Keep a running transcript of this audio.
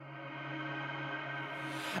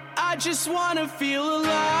I just wanna feel alive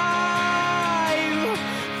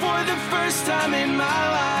for the first time in my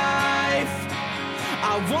life.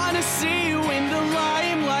 I wanna see you in the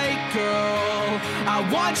limelight, girl. I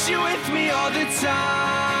want you with me all the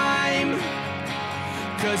time.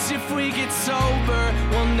 'Cause if we get sober,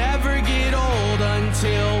 we'll never get old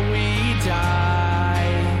until we die.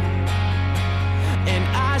 And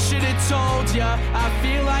I should have told ya, I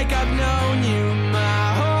feel like I've known you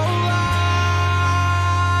my whole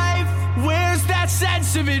life. Where's that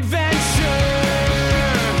sense of adventure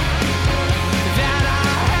that I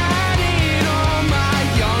had in all my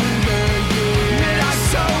younger years? Midnight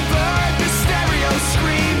sober, the stereo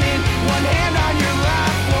screaming, one hand on your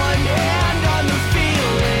lap, one hand on the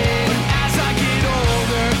feeling. As I get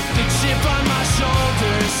older, the chip on my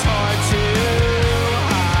shoulder's hard to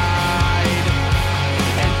hide.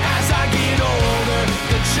 And as I get older,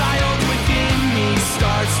 the child within me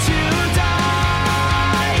starts to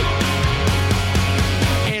die.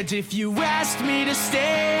 And if you asked me to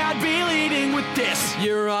stay, I'd be leading with this.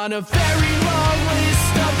 You're on a very long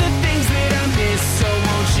list of the things that I miss. So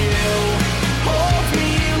won't you hold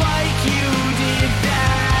me like you did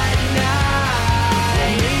that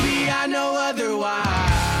night? Maybe I know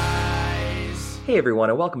otherwise. Hey everyone,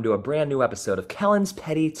 and welcome to a brand new episode of Kellen's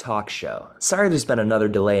Petty Talk Show. Sorry there's been another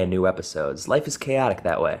delay in new episodes. Life is chaotic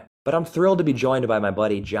that way. But I'm thrilled to be joined by my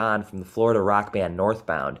buddy Jon from the Florida rock band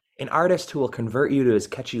Northbound, an artist who will convert you to his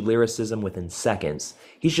catchy lyricism within seconds.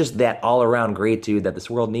 He's just that all-around great dude that this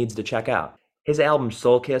world needs to check out. His album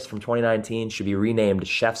Soul Kiss from 2019 should be renamed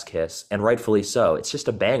Chef's Kiss, and rightfully so. It's just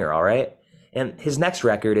a banger, alright? And his next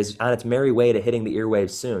record is on its merry way to hitting the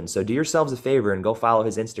earwaves soon, so do yourselves a favor and go follow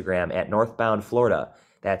his Instagram at Northbound Florida.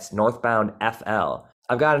 That's Northbound FL.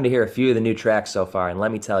 I've gotten to hear a few of the new tracks so far, and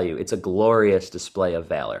let me tell you, it's a glorious display of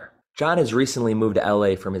valor. Jon has recently moved to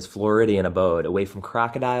LA from his Floridian abode, away from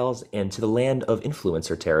crocodiles and to the land of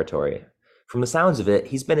influencer territory. From the sounds of it,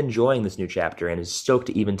 he's been enjoying this new chapter and is stoked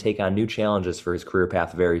to even take on new challenges for his career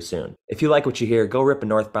path very soon. If you like what you hear, go rip a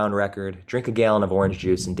Northbound record, drink a gallon of orange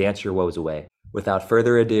juice, and dance your woes away. Without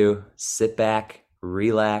further ado, sit back,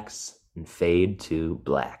 relax, and fade to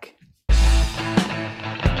black.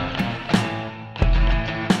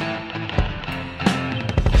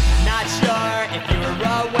 Not sure if you were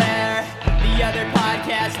aware, the other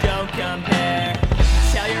podcasts don't compare.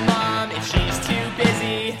 Tell your mom if she's too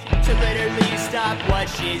busy to literally stop what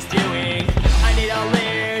she's doing. I need all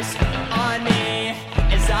ears on me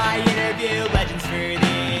as I interview legends for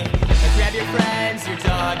thee. Now grab your friends, your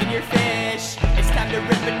dog, and your fish. It's time to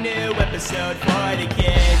rip a new episode for the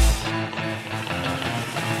kids.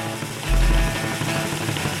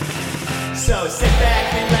 So sit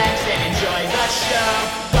back, relax, and enjoy the show.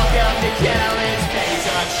 Welcome to Kellen's Petty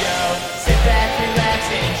Talk Show. Sit back, relax,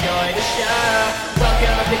 and enjoy the show.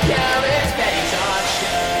 Welcome to Kellen's Petty Talk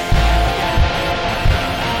Show.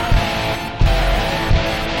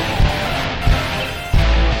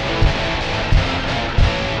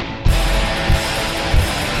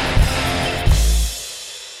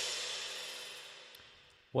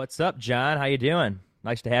 What's up, Jon? How you doing?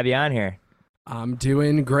 Nice to have you on here. I'm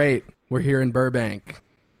doing great. We're here in Burbank.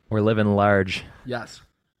 We're living large. Yes.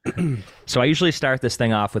 So I usually start this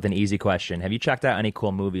thing off with an easy question. Have you checked out any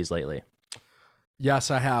cool movies lately? Yes,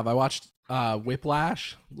 I have. I watched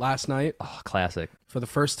Whiplash last night Oh, classic. for the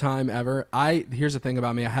first time ever. Here's the thing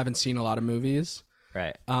about me. I haven't seen a lot of movies.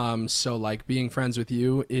 Right. So like being friends with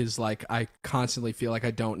you is like I constantly feel like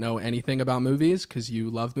I don't know anything about movies because you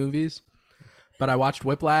love movies. But I watched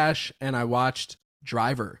Whiplash and I watched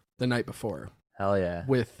Driver the night before Hell yeah.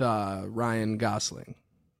 with Ryan Gosling.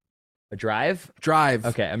 A Drive? Drive.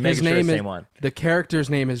 Okay, I'm His making sure it's name the is- same one. The character's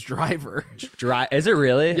name is Driver. Drive? Is it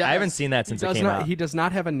really? Yes. I haven't seen that since He it does came not, out. He does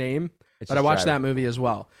not have a name, It's but I just watched Driver. that movie as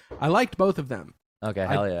well. I liked both of them. Okay,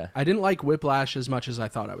 hell yeah. I didn't like Whiplash as much as I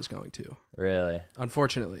thought I was going to, Really?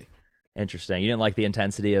 unfortunately. Interesting. You didn't like the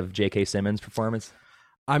intensity of J.K. Simmons' performance?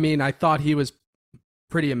 I mean, I thought he was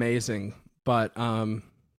pretty amazing, but I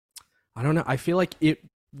don't know. I feel like it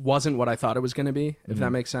wasn't what I thought it was going to be, if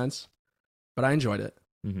that makes sense. But I enjoyed it.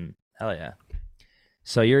 Mm-hmm. Hell yeah.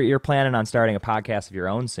 So you're planning on starting a podcast of your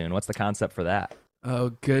own soon. What's the concept for that? Oh,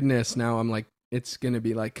 goodness. Now I'm like, it's going to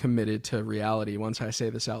be like committed to reality once I say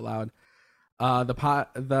this out loud. The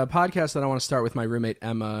podcast that I want to start with my roommate,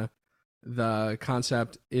 Emma, the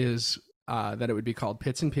concept is that it would be called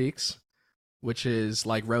Pits and Peaks, which is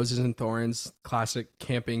like Roses and Thorns, classic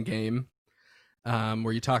camping game,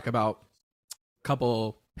 where you talk about a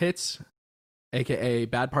couple pits, aka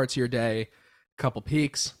bad parts of your day, couple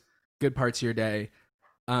peaks, good parts of your day.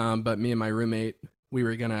 But me and my roommate, we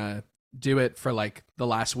were gonna do it for like the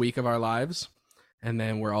last week of our lives, And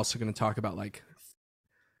then we're also going to talk about like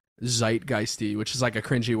zeitgeisty, which is like a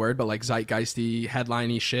cringy word, but like zeitgeisty,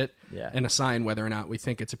 headliney shit, and assign whether or not we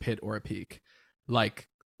think it's a pit or a peak. Like,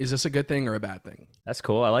 is this a good thing or a bad thing? That's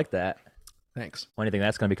cool. I like that. Thanks. When do you think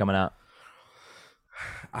that's going to be coming out?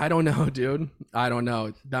 I don't know, dude. I don't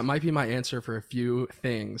know. That might be my answer for a few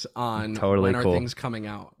things on Totally when cool. are things coming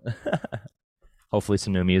out. Hopefully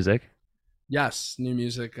some new music. Yes, new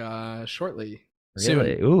music shortly.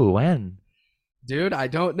 Really? Soon. Ooh, when? Dude, I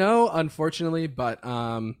don't know, unfortunately, but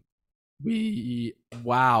we're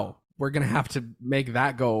gonna have to make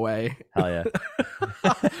that go away. Hell yeah.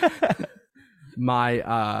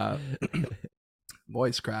 My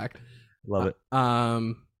voice cracked. Love it.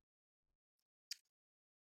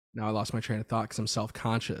 Now I lost my train of thought because I'm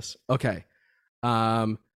self-conscious. Okay.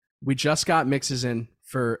 We just got mixes in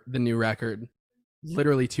for the new record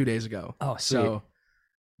literally 2 days ago. Oh, sweet. So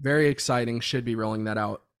very exciting. Should be rolling that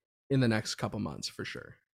out in the next couple months for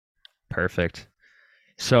sure. Perfect.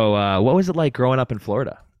 So what was it like growing up in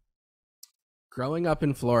Florida? Growing up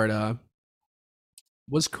in Florida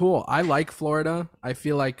was cool. I like Florida. I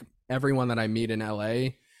feel like everyone that I meet in LA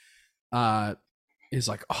is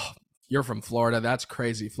like, oh, you're from Florida. That's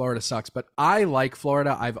crazy. Florida sucks. But I like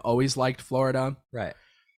Florida. I've always liked Florida. Right.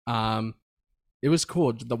 It was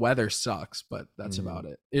cool. The weather sucks, but that's about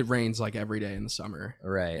it. It rains like every day in the summer.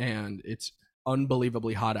 Right. And it's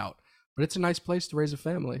unbelievably hot out. But it's a nice place to raise a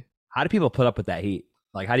family. How do people put up with that heat?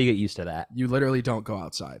 Like, how do you get used to that? You literally don't go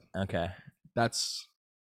outside. Okay. That's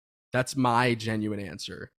my genuine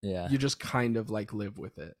answer. Yeah. You just kind of like live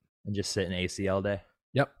with it. And just sit in AC all day?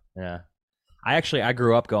 Yep. Yeah. I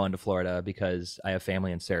grew up going to Florida because I have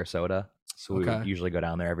family in Sarasota. So we usually go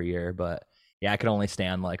down there every year. But yeah, I could only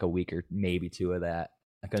stand like a week or maybe two of that.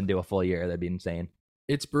 I couldn't do a full year. That'd be insane.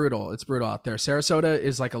 It's brutal. It's brutal out there. Sarasota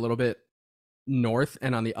is like a little bit north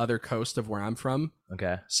and on the other coast of where I'm from.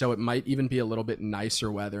 Okay. So it might even be a little bit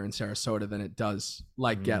nicer weather in Sarasota than it does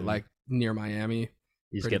like get like near Miami.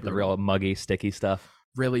 You just get the real muggy, sticky stuff.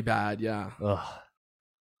 Really bad, yeah. Ugh.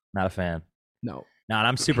 Not a fan. No. No, and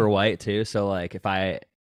I'm super white too, so like if I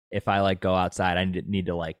like go outside, I need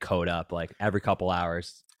to like coat up like every couple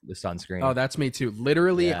hours with sunscreen. Oh, that's me too.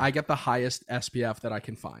 Literally, I get the highest SPF that I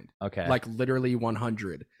can find. Okay. Like literally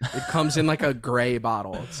 100. It comes in like a gray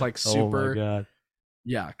bottle. It's like super. Oh my God.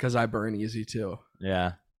 Yeah, because I burn easy too.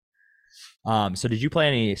 Yeah. So did you play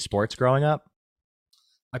any sports growing up?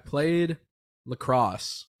 I played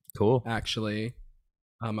lacrosse. Cool. Actually,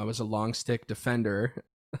 I was a long stick defender.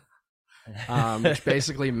 Which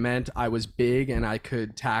basically meant I was big and I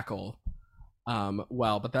could tackle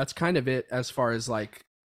well, but that's kind of it as far as like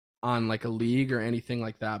on like a league or anything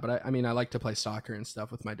like that. But I mean, I like to play soccer and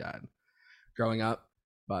stuff with my dad growing up,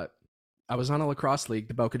 but I was on a lacrosse league,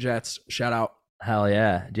 the Boca Jets. Shout out. Hell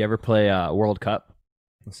yeah. Do you ever play World Cup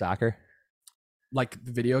soccer? Like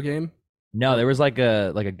the video game? No, there was like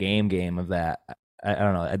a game of that. I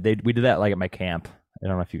don't know. We did that like at my camp. I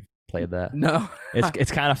don't know if you played that. No.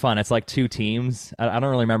 It's kind of fun. It's like two teams. I don't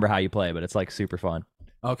really remember how you play, but it's like super fun.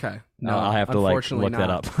 Okay. No, I'll have to like look that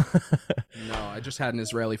up. No, I just had an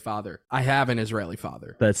Israeli father. I have an Israeli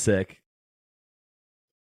father. That's sick.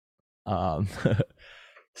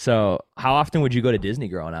 So how often would you go to Disney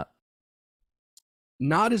growing up?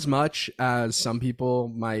 Not as much as some people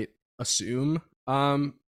might assume.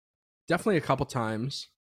 Definitely a couple times,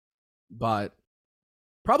 but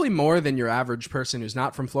probably more than your average person who's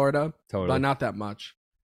not from Florida. Totally. But not that much.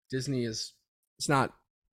 Disney it's not,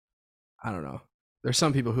 I don't know. There's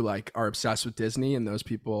some people who like are obsessed with Disney, and those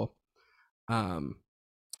people,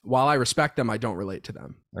 while I respect them, I don't relate to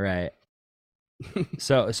them. Right.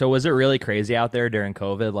 So was it really crazy out there during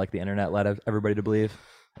COVID, like the internet led everybody to believe?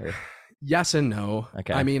 Or? Yes and no.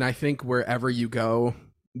 Okay. I mean, I think wherever you go,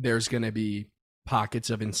 there's going to be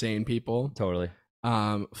pockets of insane people. Totally.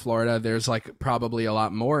 Florida, there's like probably a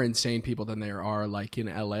lot more insane people than there are like in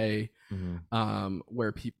LA,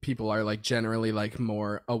 where people are like generally like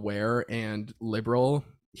more aware and liberal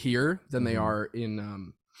here than they are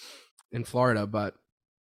in Florida. But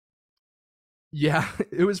yeah,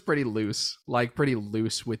 it was pretty loose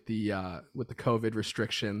with the COVID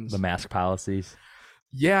restrictions, the mask policies.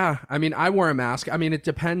 Yeah, I mean, I wore a mask. I mean, it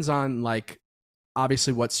depends on like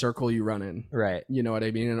obviously what circle you run in, right? You know what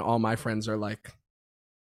I mean? And all my friends are like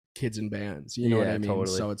kids in bands, you know what I mean?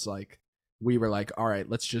 Totally. So it's like we were like, all right,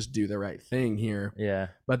 let's just do the right thing here. Yeah.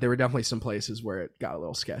 But there were definitely some places where it got a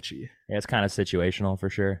little sketchy. Yeah, it's kind of situational for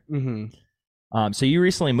sure. Mm-hmm. So you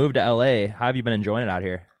recently moved to LA. How have you been enjoying it out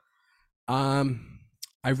here?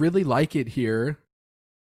 I really like it here.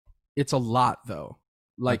 It's a lot though.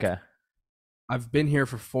 Like, I've been here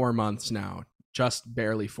for 4 months now, just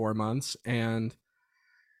barely 4 months, and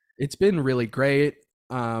It's been really great.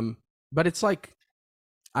 But it's like,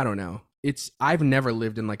 I don't know. I've never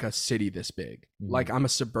lived in like a city this big. Like I'm a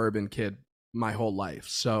suburban kid my whole life.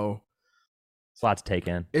 So it's a lot to take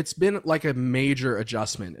in. It's been like a major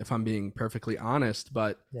adjustment, if I'm being perfectly honest,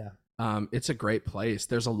 but it's a great place.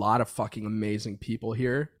 There's a lot of fucking amazing people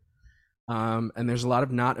here. And there's a lot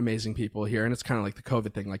of not amazing people here. And it's kind of like the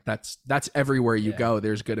COVID thing. Like that's everywhere you go.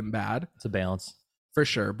 There's good and bad. It's a balance. For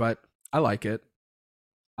sure. But I like it.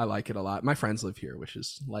 I like it a lot. My friends live here, which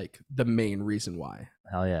is like the main reason why.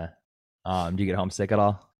 Hell yeah. Do you get homesick at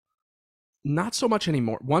all? Not so much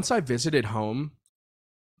anymore. Once I visited home,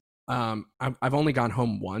 I've only gone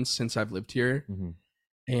home once since I've lived here.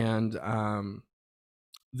 And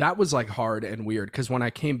that was like hard and weird because when I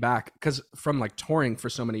came back, because from like touring for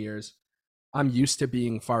so many years, I'm used to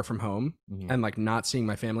being far from home and like not seeing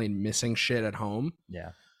my family and missing shit at home.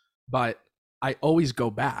 Yeah. But I always go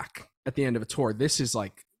back at the end of a tour. This is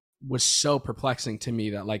like, was so perplexing to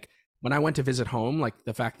me that like when I went to visit home, like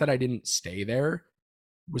the fact that I didn't stay there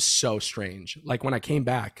was so strange. Like when I came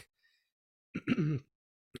back,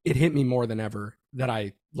 it hit me more than ever that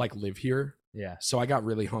I like live here. Yeah. So I got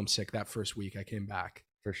really homesick that first week I came back.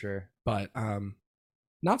 For sure. But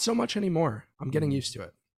not so much anymore. I'm getting used to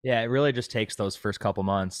it. Yeah, it really just takes those first couple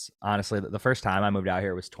months. Honestly, the first time I moved out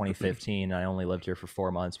here was 2015. I only lived here for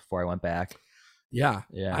 4 months before I went back. Yeah.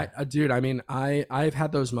 Yeah. Dude, I mean, I've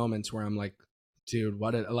had those moments where I'm like, dude,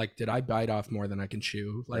 did I bite off more than I can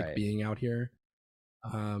chew? Like being out here.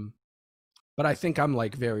 But I think I'm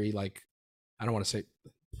like very like, I don't want to say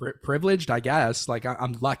privileged, I guess. Like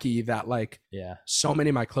I'm lucky that like so many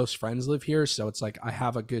of my close friends live here. So it's like I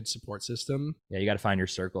have a good support system. Yeah, you got to find your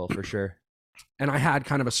circle for sure. And I had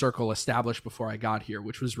kind of a circle established before I got here,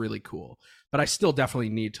 which was really cool. But I still definitely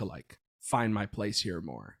need to like find my place here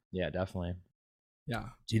more. Yeah, definitely. Yeah.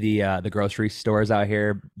 Do the grocery stores out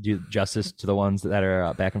here do justice to the ones that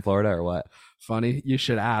are back in Florida or what? Funny, you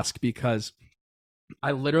should ask because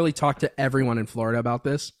I literally talked to everyone in Florida about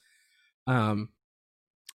this.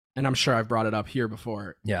 And I'm sure I've brought it up here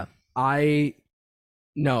before. Yeah.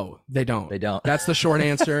 No, they don't. They don't. That's the short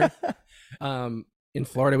answer. In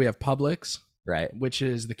Florida, we have Publix, right, which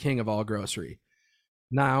is the king of all grocery.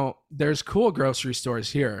 Now, there's cool grocery stores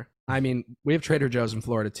here. I mean, we have Trader Joe's in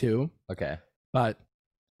Florida too. Okay. But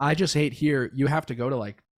I just hate here. You have to go to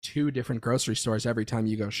like 2 different grocery stores every time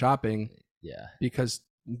you go shopping. Yeah. Because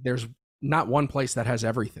there's not one place that has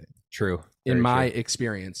everything. True. In my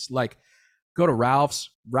experience. Like, go to Ralph's.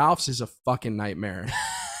 Ralph's is a fucking nightmare.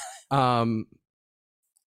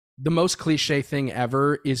 The most cliche thing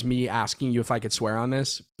ever is me asking you if I could swear on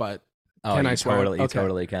this, but can I swear? You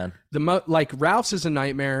totally can. Like Ralph's is a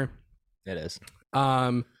nightmare. It is.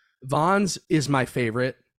 Vaughn's is my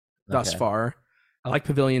favorite thus far. I like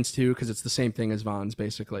Pavilions too because it's the same thing as Vaughn's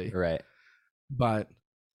basically. Right. But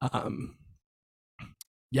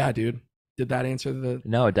yeah, dude. Did that answer the?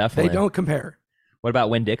 No, definitely. They don't compare. What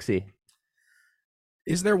about Winn-Dixie?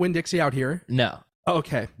 Is there Winn-Dixie out here? No.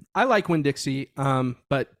 Okay, I like Winn-Dixie,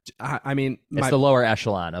 but I mean, it's the lower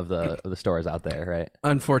echelon of the stores out there, right?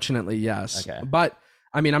 Unfortunately, yes. Okay. But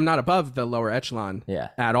I mean, I'm not above the lower echelon,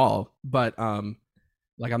 at all. But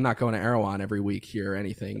like I'm not going to Erewhon every week here or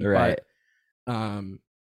anything, right? But,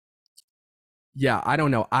 yeah, I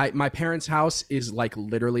don't know. My parents' house is like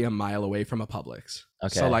literally a mile away from a Publix.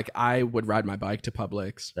 Okay. So like I would ride my bike to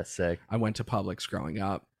Publix. That's sick. I went to Publix growing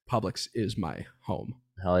up. Publix is my home.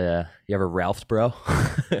 Hell yeah. You ever Ralphed, bro?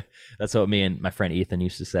 That's what me and my friend Ethan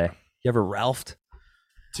used to say. You ever Ralphed?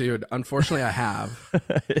 Dude, unfortunately I have.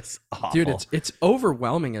 It's awful. Dude, it's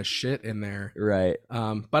overwhelming as shit in there. Right.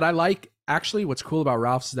 But I like, actually what's cool about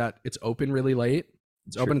Ralph's is that it's open really late.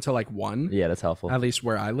 It's open until like 1. Yeah, that's helpful. At least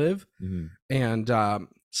where I live. Mm-hmm. And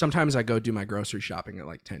sometimes I go do my grocery shopping at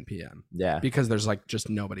like 10 p.m. Yeah. Because there's like just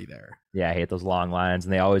nobody there. Yeah, I hate those long lines.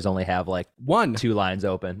 And they always only have like 2 lines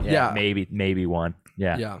open. Yeah. Maybe 1.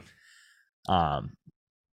 Yeah. Yeah.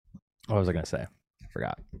 What was I going to say? I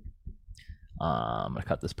forgot. I'm going to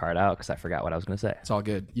cut this part out because I forgot what I was going to say. It's all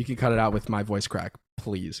good. You can cut it out with my voice crack,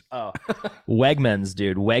 please. Oh. Wegmans,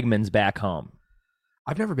 dude. Wegmans back home.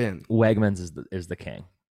 I've never been. Wegmans is the king.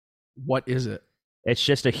 What is it? It's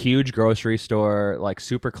just a huge grocery store, like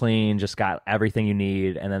super clean, just got everything you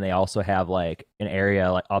need. And then they also have like an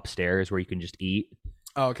area like upstairs where you can just eat.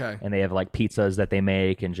 Oh, okay. And they have like pizzas that they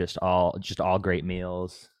make and just all great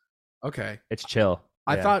meals. Okay. It's chill.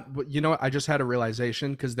 I thought, you know what? I just had a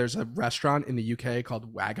realization because there's a restaurant in the UK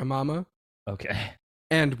called Wagamama. Okay.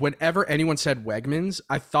 And whenever anyone said Wegmans,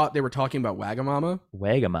 I thought they were talking about Wagamama.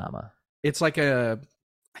 Wagamama. It's like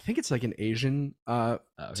I think it's like an Asian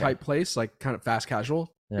type place, like kind of fast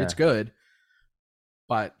casual. Yeah. It's good,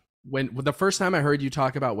 but when the first time I heard you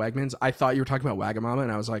talk about Wegmans, I thought you were talking about Wagamama,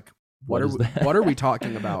 and I was like, what are we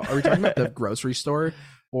talking about? Are we talking about the grocery store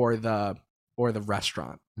or the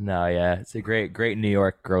restaurant? No, yeah, it's a great New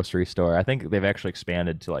York grocery store. I think they've actually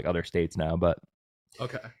expanded to like other states now, but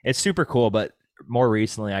okay, it's super cool. But more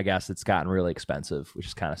recently, I guess it's gotten really expensive, which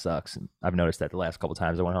just kind of sucks. And I've noticed that the last couple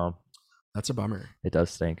times I went home. That's a bummer. It does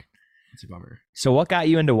stink. It's a bummer. So, what got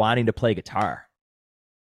you into wanting to play guitar?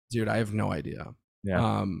 Dude, I have no idea.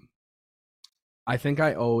 Yeah. I think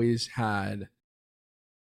I always had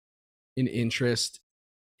an interest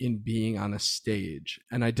in being on a stage,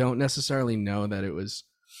 and I don't necessarily know that it was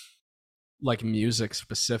like music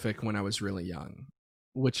specific when I was really young,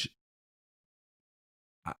 which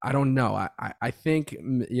I don't know. I think,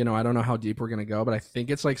 you know, I don't know how deep we're going to go, but I think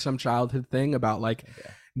it's like some childhood thing about like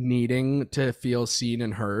needing to feel seen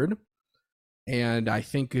and heard. And I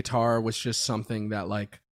think guitar was just something that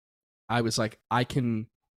like, I was like, I can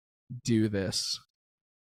do this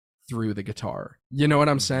through the guitar. You know what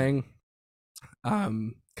I'm saying?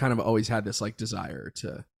 Kind of always had this like desire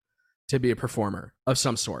to be a performer of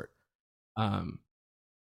some sort.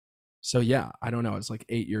 So yeah, I don't know. I was like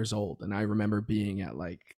 8 years old, and I remember being at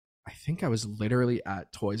like, I think I was literally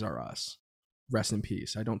at Toys R Us. Rest in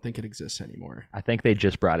peace. I don't think it exists anymore. I think they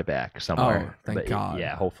just brought it back somewhere. Oh, thank God.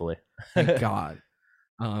 Yeah, hopefully. Thank God.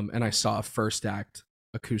 And I saw a First Act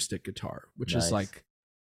acoustic guitar, which is like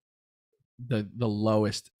the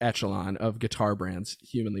lowest echelon of guitar brands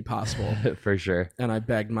humanly possible. For sure. And I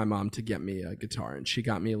begged my mom to get me a guitar, and she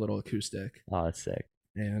got me a little acoustic. Oh, that's sick.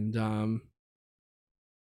 And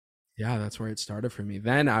yeah, that's where it started for me.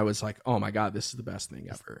 Then I was like, oh my God, this is the best thing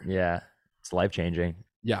ever. Yeah, it's life-changing.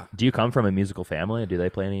 Yeah. Do you come from a musical family? Do they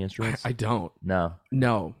play any instruments? I don't.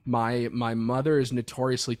 No. My mother is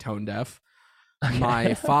notoriously tone deaf. Okay.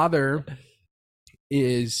 My father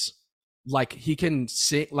is like, he can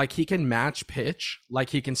sing, like he can match pitch, like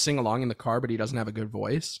he can sing along in the car, but he doesn't have a good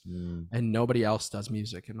voice. And nobody else does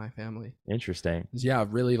music in my family. Interesting. Yeah,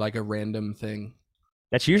 really like a random thing.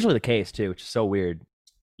 That's usually the case too, which is so weird.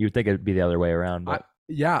 You'd think it'd be the other way around. But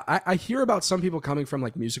I hear about some people coming from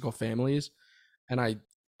like musical families, and I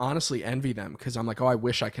honestly envy them, because I'm like, oh, I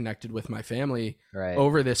wish I connected with my family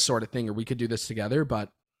over this sort of thing, or we could do this together. But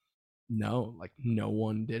no, like no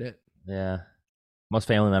one did it. Yeah. Most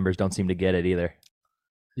family members don't seem to get it either.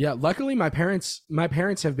 Yeah. Luckily my parents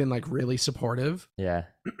have been like really supportive. Yeah.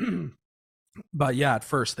 But yeah, at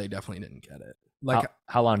first they definitely didn't get it. Like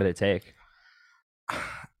how long did it take?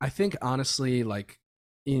 I think honestly, like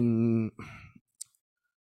I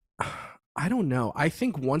don't know. I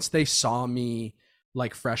think once they saw me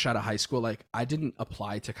like fresh out of high school, like I didn't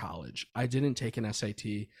apply to college. I didn't take an SAT.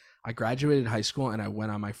 I graduated high school and I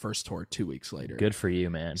went on my first tour 2 weeks later. Good for you,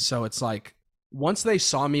 man. So it's like, once they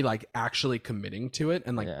saw me like actually committing to it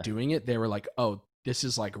and like doing it, they were like, oh, this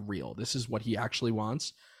is like real. This is what he actually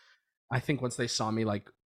wants. I think once they saw me like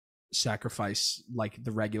sacrifice like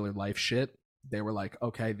the regular life shit, they were like,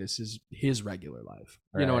 okay, this is his regular life.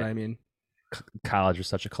 You know what I mean? College was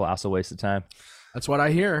such a colossal waste of time. That's what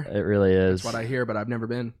I hear. It really is. That's what I hear, but I've never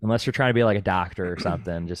been. Unless you're trying to be like a doctor or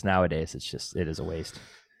something. Just nowadays, it is a waste.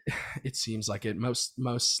 It seems like it.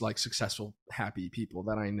 Most like successful, happy people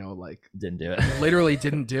that I know like didn't do it. Literally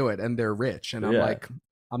didn't do it, and they're rich. And I'm like,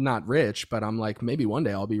 I'm not rich, but I'm like, maybe one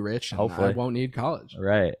day I'll be rich and hopefully I won't need college.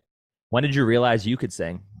 Right. When did you realize you could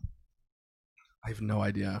sing? I have no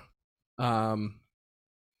idea. I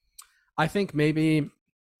think maybe,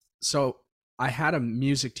 so I had a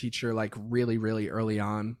music teacher like really, really early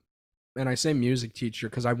on. And I say music teacher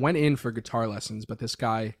because I went in for guitar lessons, but this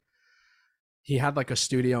guy, he had like a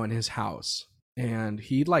studio in his house, and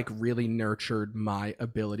he like really nurtured my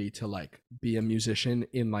ability to like be a musician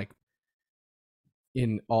in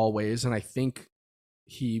all ways. And I think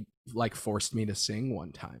he like forced me to sing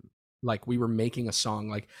one time. Like we were making a song,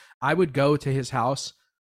 like I would go to his house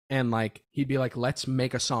and like he'd be like, let's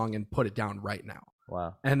make a song and put it down right now.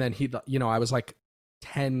 Wow. And then I was like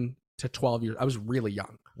 10 to 12 years. I was really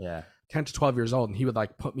young. Yeah. 10 to 12 years old. And he would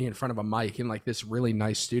like put me in front of a mic in like this really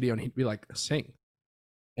nice studio, and he'd be like, sing.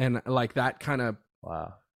 And like that kind of,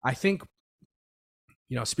 wow. I think,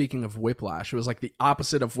 speaking of whiplash, it was like the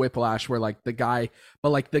opposite of whiplash, where like the guy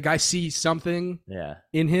sees something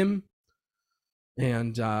in him.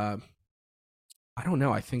 And, I don't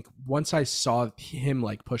know. I think once I saw him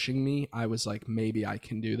like pushing me, I was like, maybe I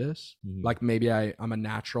can do this. Mm-hmm. Like maybe I'm a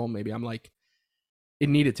natural. Maybe I'm like, it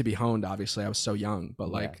needed to be honed. Obviously I was so young, but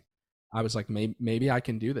like, I was like, maybe I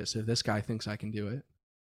can do this if this guy thinks I can do it.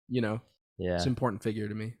 Yeah. It's an important figure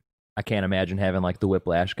to me. I can't imagine having like the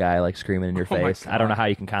whiplash guy like screaming in your face. I don't know how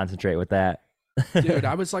you can concentrate with that. Dude,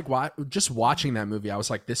 I was like, just watching that movie, I was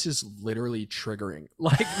like, this is literally triggering.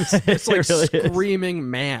 Like this like really screaming is.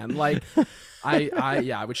 Man. Like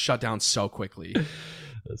I would shut down so quickly.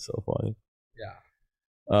 That's so funny.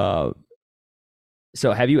 Yeah.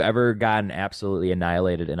 So have you ever gotten absolutely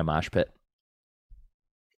annihilated in a mosh pit?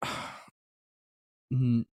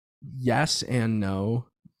 Yes and no.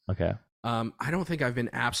 Okay. I don't think I've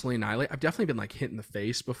been absolutely annihilated. I've definitely been like hit in the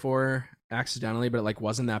face before accidentally, but it like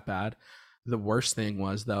wasn't that bad. The worst thing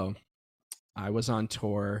was though, I was on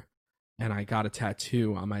tour and I got a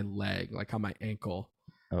tattoo on my leg, like on my ankle.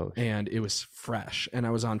 Oh. And it was fresh. And I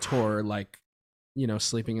was on tour, like, you know,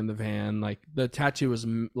 sleeping in the van. Like the tattoo was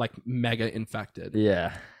like mega infected.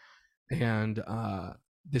 Yeah. And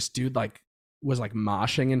this dude like was like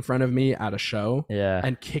moshing in front of me at a show. Yeah.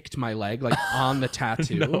 And kicked my leg like on the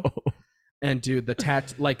tattoo. No. And dude,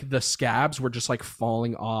 like the scabs were just like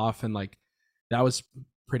falling off, and like that was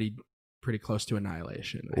pretty close to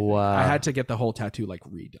annihilation. Wow. I had to get the whole tattoo like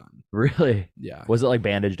redone. Really? Yeah. Was it like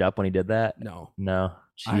bandaged up when he did that? No.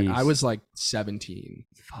 Jeez. I was like 17.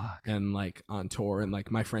 Fuck. And like on tour, and like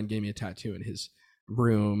my friend gave me a tattoo in his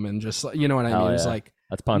room, and just you know what I mean? It was like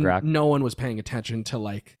that's punk rock. No one was paying attention to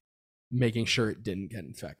like making sure it didn't get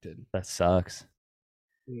infected. That sucks.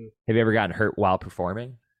 Have you ever gotten hurt while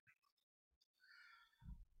performing?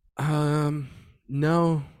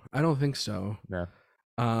 No, I don't think so. No.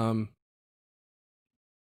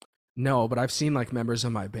 No, but I've seen like members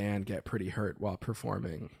of my band get pretty hurt while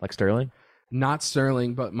performing. Like Sterling? Not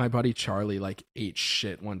Sterling, but my buddy Charlie like ate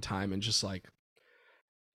shit one time and just like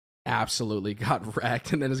absolutely got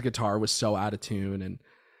wrecked, and then his guitar was so out of tune, and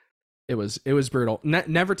it was brutal.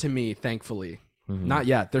 Never to me, thankfully. Mm-hmm. Not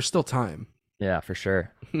yet. There's still time. Yeah, for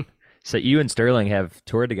sure. So you and Sterling have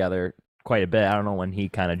toured together quite a bit. I don't know when he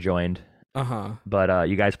kind of joined. But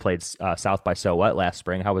you guys played South by So What last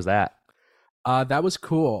spring. How was that? That was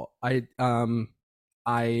cool. We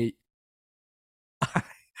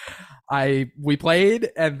played,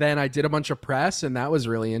 and then I did a bunch of press, and that was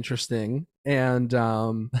really interesting. And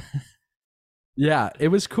yeah, it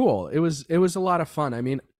was cool. It was a lot of fun. I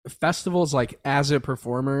mean, festivals, like as a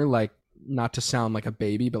performer, like not to sound like a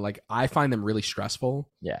baby, but like I find them really stressful.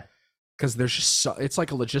 Yeah. Because there's just it's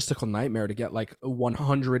like a logistical nightmare to get like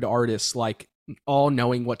 100 artists like all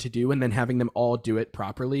knowing what to do, and then having them all do it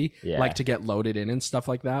properly, like to get loaded in and stuff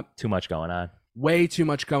like that. Too much going on. Way too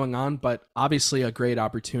much going on, but obviously a great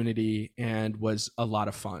opportunity and was a lot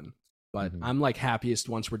of fun. But I'm like happiest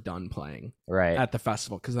once we're done playing at the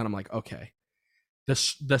festival, because then I'm like, okay,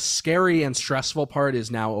 the scary and stressful part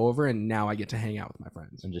is now over, and now I get to hang out with my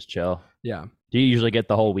friends and just chill. Yeah. Do you usually get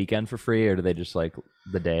the whole weekend for free, or do they just like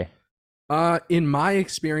the day? In my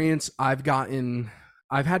experience, I've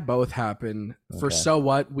had both happen. Okay. For So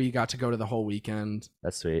What, we got to go to the whole weekend.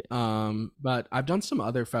 That's sweet. But I've done some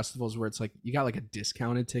other festivals where it's like you got like a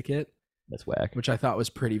discounted ticket. That's whack. Which I thought was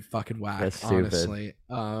pretty fucking whack. That's stupid.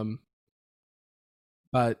 Honestly.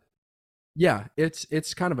 But yeah,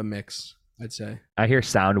 it's kind of a mix, I'd say. I hear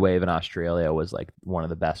Soundwave in Australia was like one of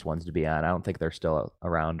the best ones to be on. I don't think they're still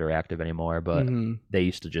around or active anymore, but they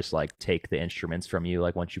used to just like take the instruments from you,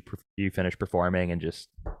 like once you finish performing, and just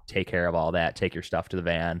take care of all that, take your stuff to the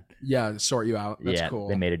van. Yeah, sort you out. That's cool.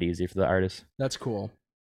 They made it easy for the artists. That's cool.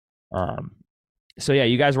 So yeah,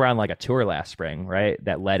 you guys were on like a tour last spring, right?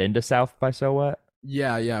 That led into South by So What?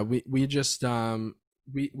 Yeah. We just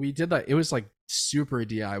we did that. It was like super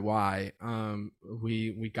DIY.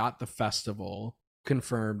 We got the festival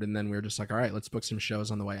confirmed, and then we were just like, all right, let's book some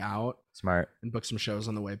shows on the way out. Smart. And book some shows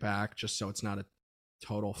on the way back, just so it's not a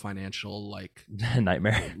total financial like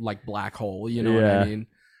nightmare, like black hole, you know what I mean?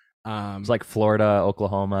 It's like Florida,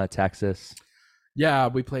 Oklahoma, Texas. Yeah,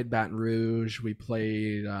 we played Baton Rouge. We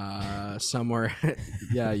played somewhere,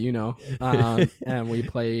 yeah, you know, and we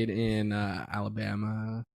played in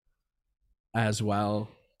Alabama as well.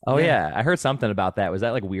 Oh yeah, I heard something about that. Was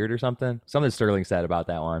that like weird or something? Something Sterling said about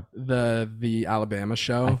that one. The Alabama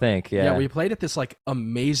show, I think. Yeah. Yeah, we played at this like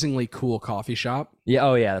amazingly cool coffee shop. Yeah.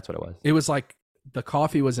 Oh yeah, that's what it was. It was like the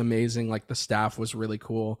coffee was amazing. Like the staff was really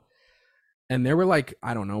cool, and there were like,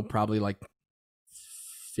 I don't know, probably like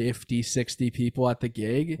 50, 60 people at the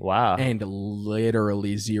gig. Wow. And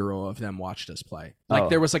literally 0 of them watched us play. Like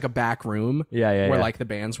there was like a back room where like the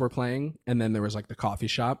bands were playing, and then there was like the coffee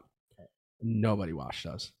shop. Nobody watched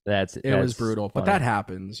us. It was brutal, but that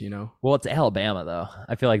happens, you know. Well, it's Alabama though.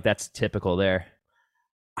 I feel like that's typical there.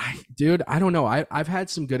 Dude, I don't know. I've had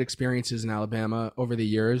some good experiences in Alabama over the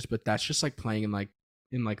years, but that's just like playing in like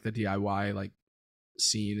the DIY like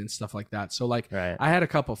scene and stuff like that. So like I had a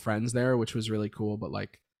couple friends there, which was really cool, but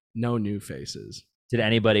like no new faces. Did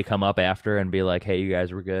anybody come up after and be like, hey, you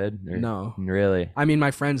guys were good? Or, no. Really? I mean,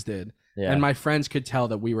 my friends did. Yeah. And my friends could tell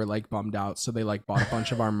that we were like bummed out. So they like bought a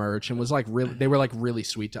bunch of our merch and was like they were like really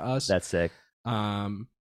sweet to us. That's sick.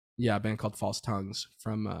 Yeah, a band called False Tongues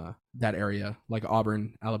from that area, like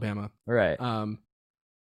Auburn, Alabama. Right.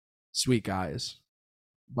 Sweet guys.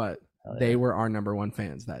 But they were our number one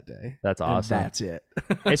fans that day. That's awesome. And that's it.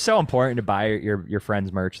 It's so important to buy your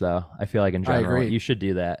friends' merch, though. I feel like in general, you should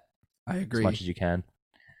do that. I agree. As much as you can.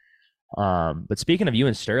 But speaking of you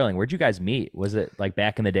and Sterling, where'd you guys meet? Was it like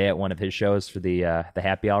back in the day at one of his shows for the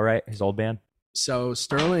Happy All Right, his old band? So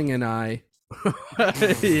Sterling and I,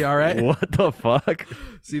 all right. What the fuck?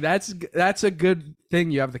 See, that's a good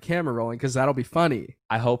thing. You have the camera rolling because that'll be funny.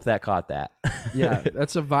 I hope that caught that. Yeah,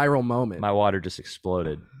 that's a viral moment. My water just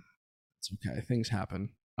exploded. It's okay. Things happen.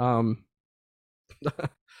 I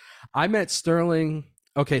met Sterling.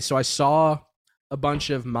 Okay, so I saw a bunch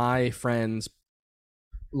of my friends,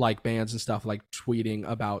 like bands and stuff, like tweeting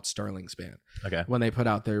about Sterling's band. Okay. When they put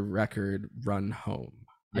out their record, Run Home.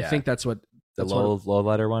 Yeah. I think that's what the low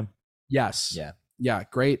letter one. Yes. Yeah. Yeah.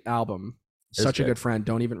 Great album. Such a good friend.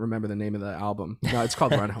 Don't even remember the name of the album. No, it's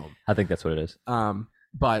called Run Home. I think that's what it is.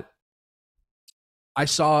 But I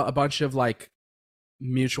saw a bunch of like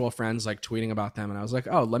mutual friends like tweeting about them, and I was like,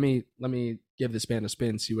 oh, let me give this band a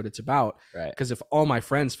spin, see what it's about. Right. Because if all my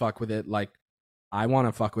friends fuck with it, like I want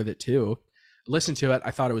to fuck with it too. Listen to it.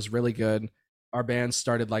 I thought it was really good. Our band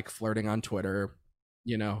started like flirting on Twitter,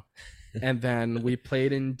 and then we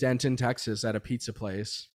played in Denton, Texas at a pizza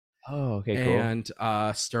place. Oh, okay, cool. And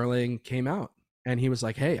Sterling came out and he was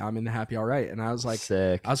like, hey, I'm in the Happy All Right. And I was like,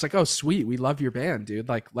 sick. I was like, oh, sweet. We love your band, dude.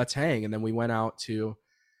 Like, let's hang. And then we went out to,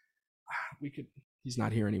 he's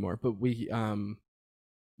not here anymore, but we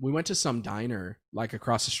went to some diner like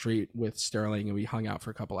across the street with Sterling and we hung out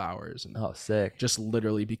for a couple hours and sick. Just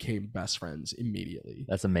literally became best friends immediately.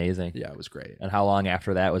 That's amazing. Yeah, it was great. And how long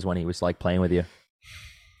after that was when he was like playing with you?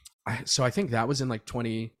 So I think that was in like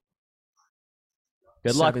 20.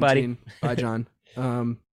 Good luck, buddy. Bye, John.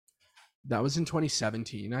 That was in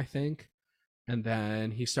 2017, I think. And then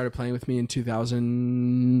he started playing with me in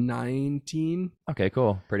 2019. Okay,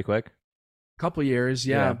 cool. Pretty quick. Couple years,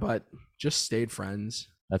 yeah, but just stayed friends.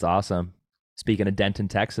 That's awesome. Speaking of Denton,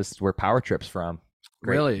 Texas, where Power Trip's from.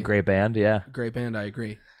 Really? Great band, yeah. Great band, I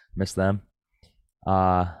agree. Miss them.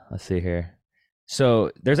 Let's see here. So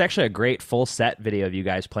there's actually a great full set video of you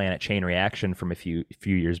guys playing at Chain Reaction from a few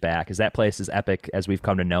years back. Is that place as epic as we've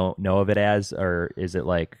come to know of it as, or is it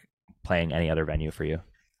like playing any other venue for you?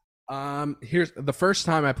 Here's the first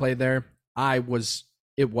time I played there. It was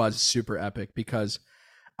super epic because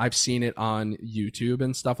I've seen it on YouTube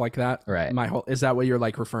and stuff like that. Right. Is that what you're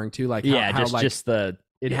like referring to? Like, yeah, how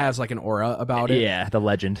it has like an aura about it. Yeah, the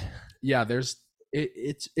legend. Yeah,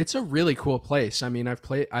 it's a really cool place. I mean,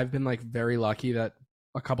 I've been like very lucky that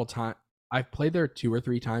a couple times I've played there 2 or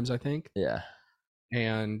 3 times, I think. Yeah.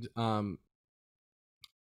 And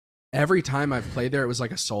every time I've played there, it was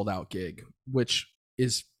like a sold out gig, which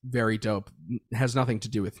is very dope. It has nothing to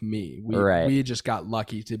do with me. We just got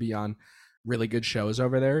lucky to be on really good shows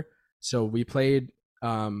over there. So we played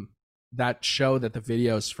that show that the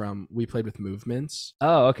video's from. We played with Movements.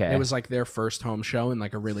 Oh, okay. It was like their first home show in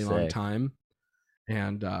like a really long time.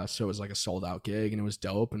 And so it was like a sold out gig and it was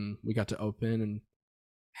dope. And we got to open and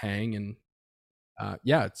hang. And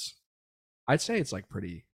I'd say it's like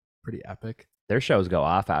pretty epic. Their shows go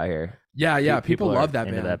off out here. Yeah. People love that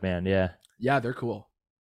band. That band, yeah. Yeah, they're cool.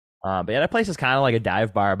 But yeah, that place is kind of like a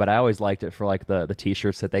dive bar, but I always liked it for like the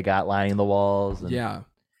t-shirts that they got lining the walls. And yeah.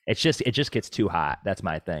 It just gets too hot. That's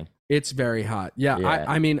my thing. It's very hot. Yeah.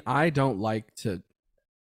 I mean, I don't like to...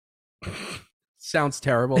 Sounds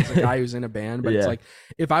terrible as a guy who's in a band, but it's like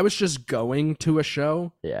if I was just going to a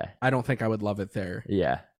show, I don't think I would love it there.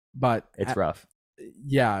 Yeah, but it's rough.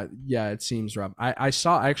 Yeah, it seems rough. I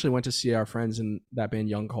actually went to see our friends in that band,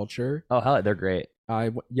 Young Culture. Oh hell, they're great.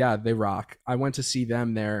 They rock. I went to see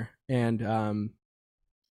them there, and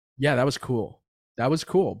that was cool.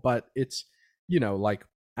 But it's like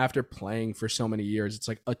after playing for so many years, it's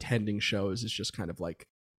like attending shows is just kind of like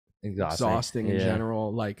exhausting in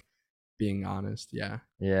general. Like. Being honest, yeah.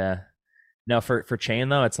 No, for Chain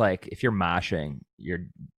though, it's like if you're moshing, you're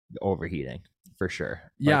overheating for sure.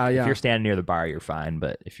 Like, if you're standing near the bar, you're fine,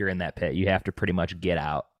 but if you're in that pit, you have to pretty much get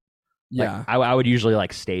out. Yeah, like, I would usually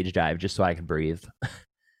like stage dive just so I can breathe.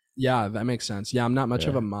 Yeah, that makes sense. Yeah, I'm not much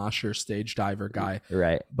of a mosher stage diver guy,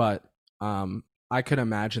 right? But I could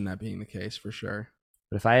imagine that being the case for sure.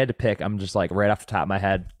 But if I had to pick, I'm just like right off the top of my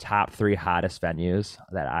head, top 3 hottest venues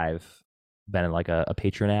that I've been like a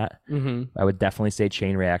patron at. Mm-hmm. I would definitely say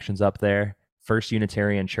Chain Reaction's up there. First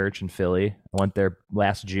Unitarian Church in Philly. I went there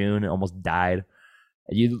last June, almost died.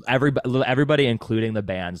 Everybody, including the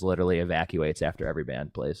bands, literally evacuates after every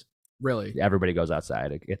band plays. Really? Everybody goes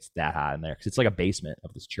outside. It gets that hot in there because it's like a basement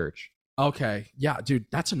of this church. Okay. Yeah, dude,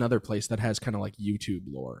 that's another place that has kind of like YouTube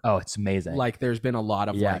lore. Oh, it's amazing. Like there's been a lot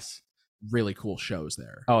of like yes. really cool shows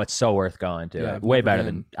there. Oh, it's so worth going to. Yeah, Way better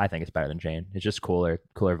than, I think it's better than Jane. It's just cooler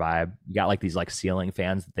vibe. You got like these like ceiling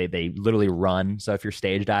fans. They literally run. So if you're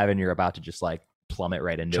stage diving, you're about to just like plummet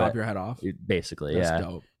right into Chop it. your head off. Basically, That's yeah.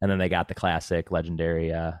 dope. And then they got the classic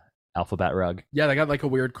legendary alphabet rug. Yeah, they got like a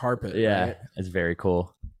weird carpet. Yeah, right? it's very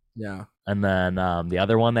cool. Yeah. And then the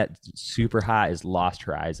other one that's super hot is Lost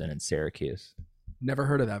Horizon in Syracuse. Never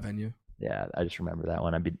heard of that venue. Yeah, I just remember that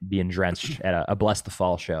one. I'd being drenched at a Bless the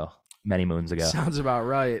Fall show many moons ago. Sounds about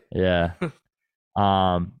right. Yeah.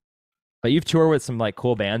 But you've toured with some like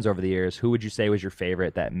cool bands over the years. Who would you say was your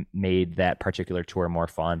favorite that made that particular tour more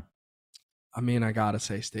fun? I mean, I gotta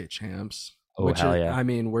say State Champs. Oh, hell yeah. I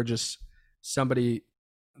mean, we're just somebody,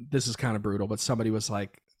 this is kind of brutal, but somebody was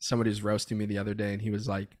roasting me the other day and he's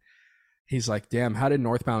like, damn, how did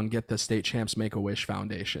Northbound get the State Champs Make-A-Wish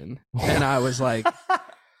Foundation? And I was like,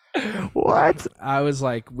 what? I was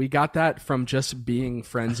like, we got that from just being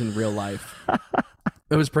friends in real life.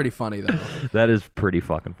 It was pretty funny though. That is pretty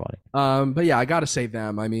fucking funny. But yeah, I gotta say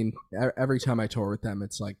them. I mean, every time I tour with them,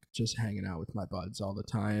 it's like just hanging out with my buds all the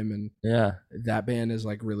time, and yeah, that band has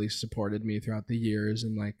like really supported me throughout the years,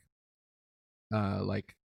 and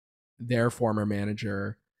like their former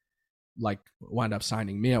manager like wound up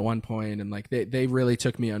signing me at one point, and like they really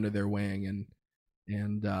took me under their wing,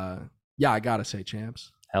 and yeah, I gotta say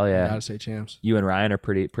Champs. Hell yeah, I gotta say Champs. You and Ryan are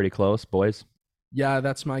pretty close, boys. Yeah,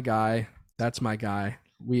 that's my guy.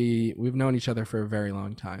 We've known each other for a very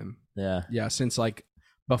long time. Yeah, since like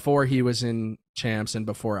before he was in Champs and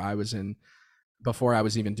before I was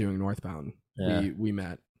even doing Northbound. Yeah. We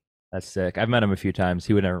met. That's sick. I've met him a few times.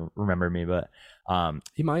 He would never remember me, but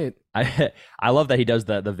he might. I love that he does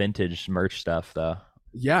the vintage merch stuff though.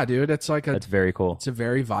 Yeah, dude, it's very cool. It's a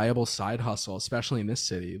very viable side hustle, especially in this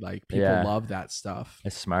city. Like people love that stuff.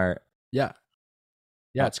 It's smart. Yeah.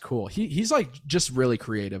 Yeah, it's cool. He's like just really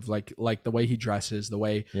creative, like the way he dresses, the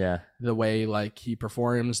way like he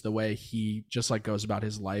performs, the way he just like goes about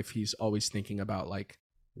his life. He's always thinking about like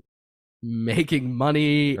making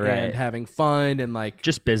money and having fun and like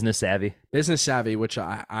just business savvy, which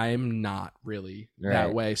I'm not really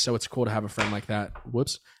that way. So it's cool to have a friend like that.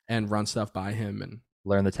 And run stuff by him and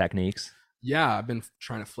learn the techniques. Yeah, I've been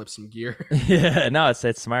trying to flip some gear. Yeah, no,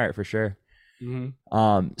 it's smart for sure.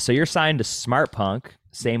 Mm-hmm. So you're signed to Smart Punk,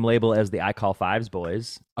 same label as the I Call Fives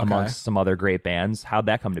boys, amongst some other great bands. How'd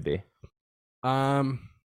that come to be?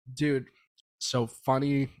 Dude, so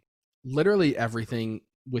funny. Literally everything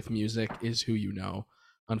with music is who you know,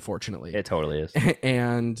 unfortunately. It totally is.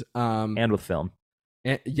 And with film.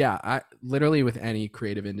 Yeah, I literally with any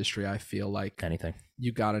creative industry, I feel like anything.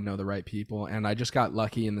 You got to know the right people. And I just got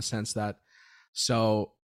lucky in the sense that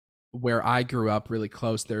where I grew up really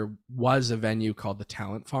close, there was a venue called the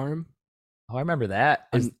Talent Farm. Oh, I remember that.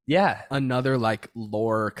 Another like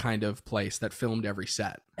lore kind of place that filmed every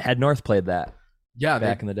set. Had North played that? Yeah,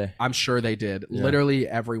 back in the day. I'm sure they did. Yeah. Literally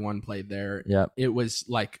everyone played there. Yep. It was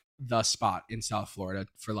like the spot in South Florida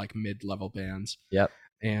for like mid-level bands. Yep.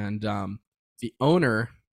 And the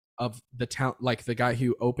owner of the town, like the guy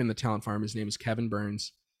who opened the Talent Farm, his name is Kevin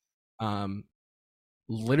Burns.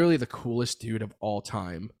 Literally the coolest dude of all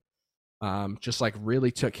time. Just like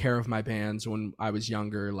really took care of my bands when I was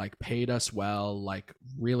younger, like paid us well, like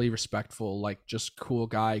really respectful, like just cool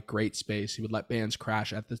guy, great space. He would let bands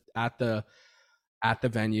crash at the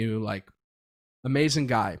venue, like amazing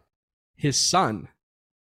guy. His son,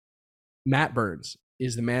 Matt Burns,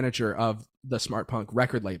 is the manager of the Smart Punk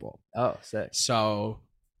record label. Oh, sick. So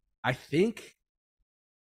I think,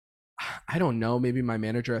 I don't know, maybe my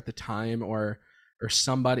manager at the time or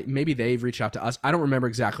somebody, maybe they've reached out to us. I don't remember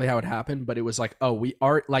exactly how it happened, but it was like, oh, we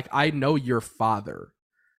are like, I know your father.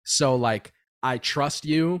 So like, I trust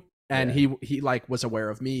you. And he like was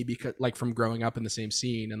aware of me because like from growing up in the same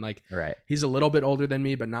scene and like, he's a little bit older than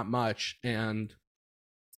me, but not much. And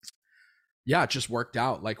yeah, it just worked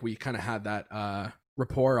out. Like we kind of had that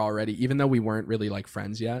rapport already, even though we weren't really like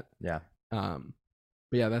friends yet. Yeah. But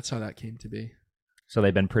yeah, that's how that came to be. So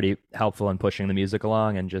they've been pretty helpful in pushing the music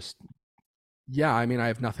along and just. Yeah, I mean, I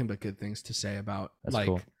have nothing but good things to say about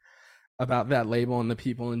about that label and the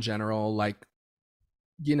people in general. Like,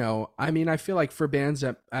 you know, I mean, I feel like for bands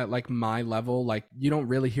at like my level, like you don't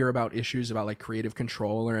really hear about issues about like creative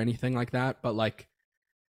control or anything like that. But like,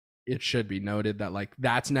 it should be noted that like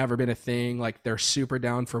that's never been a thing. Like they're super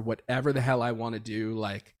down for whatever the hell I want to do.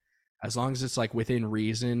 Like as long as it's like within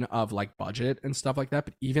reason of like budget and stuff like that.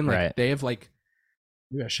 But even like they have like,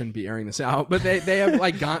 maybe I shouldn't be airing this out, but they have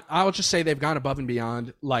like gone, I'll just say they've gone above and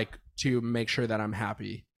beyond like to make sure that I'm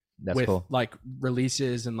happy. That's with cool. like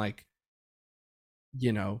releases and like,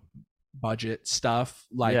 you know, budget stuff.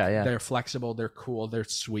 Like they're flexible, they're cool, they're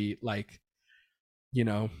sweet, like, you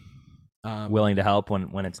know, willing to help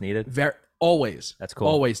when it's needed. Always. That's cool.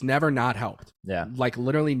 Always, never not helped. Yeah. Like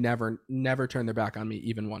literally never turned their back on me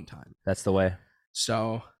even one time. That's the way.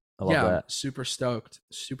 So I love that. Super stoked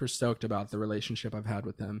about the relationship I've had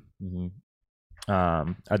with them. Mm-hmm.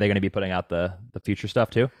 Are they going to be putting out the future stuff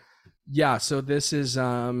too? Yeah. So this is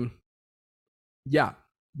this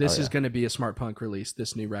is going to be a Smart Punk release,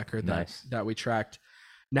 this new record that we tracked.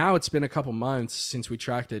 Now it's been a couple months since we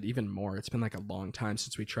tracked it, even more. It's been like a long time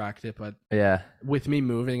since we tracked it, but with me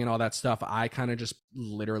moving and all that stuff, I kind of just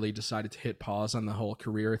literally decided to hit pause on the whole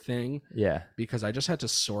career thing. Yeah. Because I just had to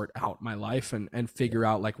sort out my life and figure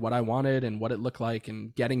out like what I wanted and what it looked like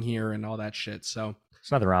and getting here and all that shit. So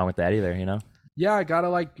there's nothing wrong with that either, you know? Yeah, I gotta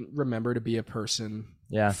like remember to be a person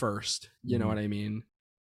first. You know what I mean?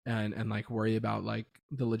 And like worry about like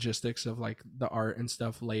the logistics of like the art and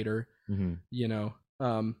stuff later. You know?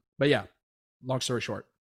 But yeah, long story short,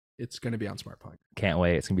 it's going to be on Smart Punk. Can't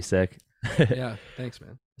wait. It's going to be sick. Yeah. Thanks,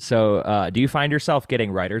 man. So, do you find yourself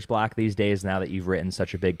getting writer's block these days now that you've written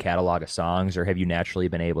such a big catalog of songs, or have you naturally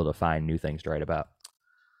been able to find new things to write about?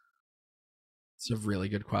 It's a really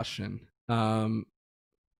good question. Yeah,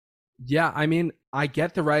 I mean, I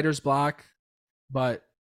get the writer's block, but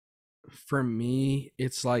for me,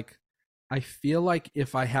 it's like, I feel like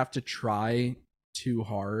if I have to try too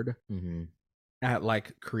hard at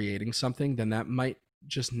like creating something, then that might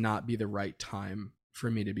just not be the right time for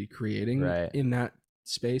me to be creating in that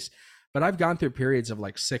space. But I've gone through periods of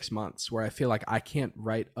like 6 months where I feel like I can't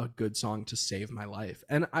write a good song to save my life.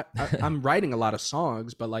 And I'm writing a lot of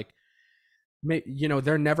songs, but like, you know,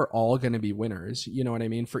 they're never all going to be winners. You know what I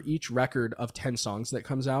mean? For each record of 10 songs that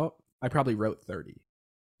comes out, I probably wrote 30,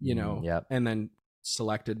 you know, and then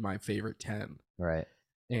selected my favorite 10. Right.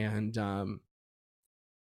 And,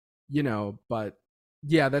 you know, but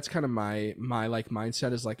yeah, that's kind of my like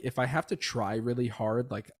mindset is like, if I have to try really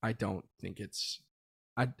hard, like, I don't think it's,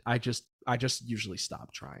 I just usually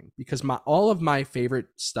stop trying because all of my favorite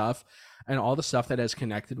stuff and all the stuff that has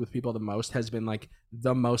connected with people the most has been like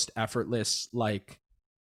the most effortless, like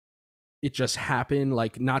it just happened,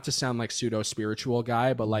 like not to sound like pseudo spiritual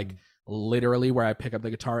guy, but like literally where I pick up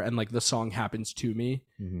the guitar and like the song happens to me.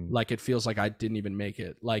 Like it feels like I didn't even make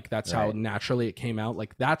it. Like that's how naturally it came out.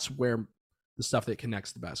 Like that's where the stuff that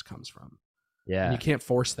connects the best comes from. Yeah. And you can't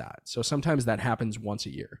force that. So sometimes that happens once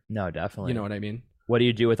a year. No, definitely. You know what I mean? What do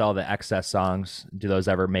you do with all the excess songs? Do those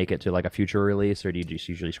ever make it to like a future release, or do you just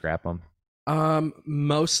usually scrap them?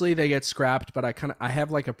 Mostly they get scrapped, but I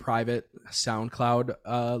have like a private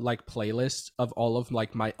SoundCloud like playlist of all of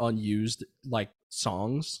like my unused like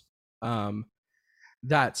songs.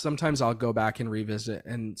 That sometimes I'll go back and revisit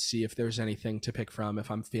and see if there's anything to pick from if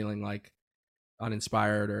I'm feeling like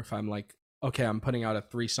uninspired, or if I'm like, okay, I'm putting out a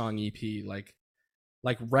 3-song EP. Like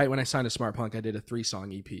right when I signed to Smart Punk, I did a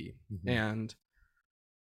 3-song EP, and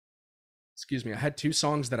excuse me, I had 2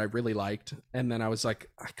 songs that I really liked, and then I was like,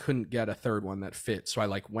 I couldn't get a third one that fit, so I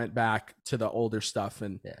like went back to the older stuff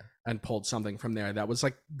and pulled something from there that was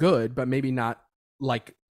like good, but maybe not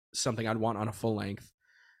like something I'd want on a full length.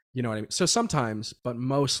 You know what I mean? So sometimes, but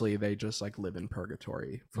mostly they just like live in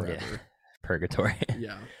purgatory forever. Yeah. Purgatory.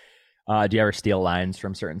 Yeah. Do you ever steal lines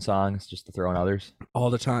from certain songs just to throw in others? All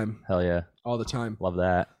the time. Hell yeah. All the time. Love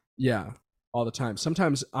that. Yeah. All the time.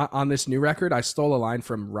 Sometimes on this new record, I stole a line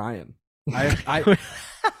from Ryan. I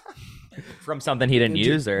from something he didn't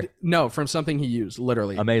use, or no, from something he used,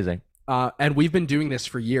 literally. Amazing. And we've been doing this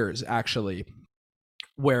for years, actually,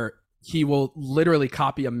 where he will literally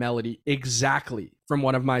copy a melody exactly from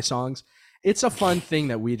one of my songs. It's a fun thing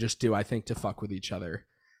that we just do, I think, to fuck with each other.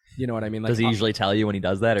 You know what I mean? Like, does he usually tell you when he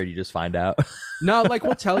does that, or do you just find out? No, like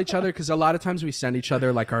we'll tell each other, because a lot of times we send each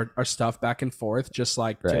other like our stuff back and forth, just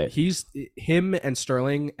like him and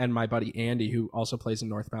Sterling and my buddy Andy, who also plays in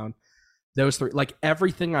Northbound. Those 3, like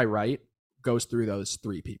everything I write goes through those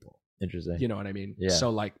 3 people. Interesting. You know what I mean? Yeah. So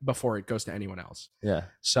like before it goes to anyone else. Yeah.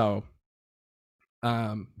 So,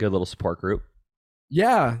 good little support group.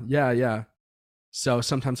 Yeah. So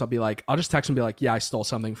sometimes I'll be like, I'll just text him and be like, yeah, I stole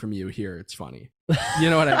something from you here. It's funny. You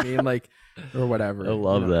know what I mean? Like, or whatever. I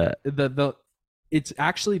love that. It's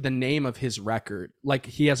actually the name of his record. Like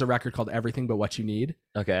he has a record called Everything But What You Need.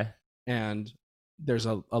 Okay. And there's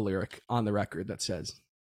a lyric on the record that says,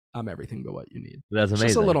 I'm everything but what you need. That's amazing.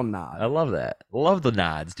 Just a little nod. I love that. Love the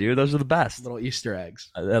nods, dude. Those are the best. Little Easter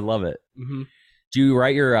eggs. I love it. Mm-hmm. Do you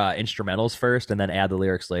write your instrumentals first and then add the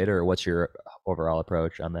lyrics later, or what's your overall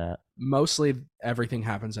approach on that? Mostly everything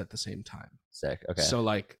happens at the same time. Sick. Okay. So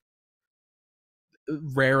like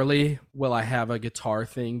rarely will I have a guitar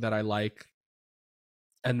thing that I like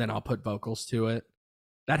and then I'll put vocals to it.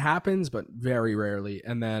 That happens, but very rarely.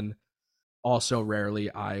 And then also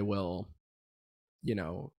rarely I will,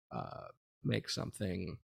 make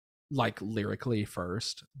something like lyrically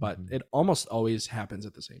first, but it almost always happens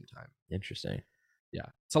at the same time. Interesting. Yeah.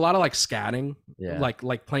 It's a lot of like scatting, Yeah.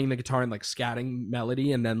 like playing the guitar and like scatting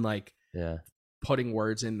melody and then like putting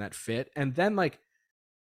words in that fit. And then like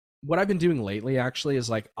what I've been doing lately actually is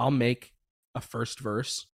like I'll make a first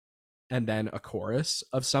verse and then a chorus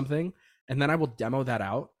of something, and then I will demo that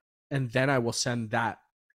out, and then I will send that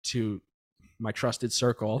to my trusted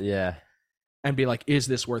circle. Yeah. And be like, is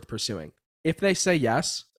this worth pursuing? If they say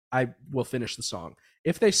yes, I will finish the song.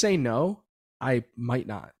 If they say no, I might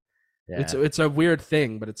not. Yeah. It's a weird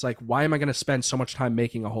thing, but it's like, why am I going to spend so much time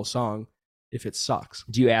making a whole song if it sucks?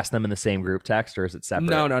 Do you ask them in the same group text, or is it separate?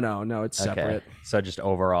 No. It's separate. So just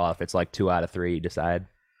overall, if it's like 2 out of 3, you decide,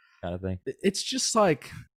 kind of thing. It's just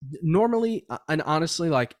like normally, and honestly,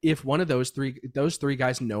 like if one of those three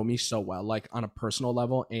guys know me so well, like on a personal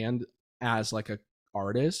level and as like a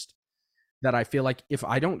artist, that I feel like if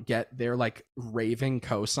I don't get their like raving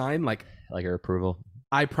cosign, like your approval,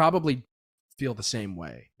 I probably feel the same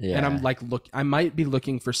way. Yeah. And I'm like, I might be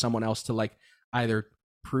looking for someone else to like either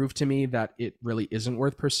prove to me that it really isn't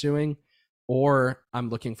worth pursuing, or I'm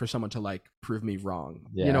looking for someone to like prove me wrong.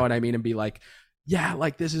 Yeah. You know what I mean? And be like, yeah,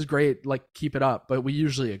 like this is great, like keep it up. But we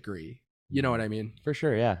usually agree. You know what I mean? For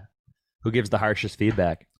sure, yeah. Who gives the harshest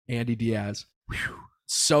feedback? Andy Diaz. Whew.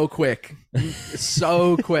 So quick.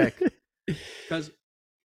 So quick. Because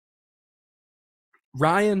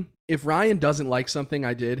if Ryan doesn't like something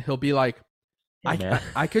I did, he'll be like, hey,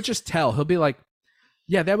 I could just tell. He'll be like,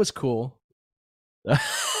 yeah, that was cool.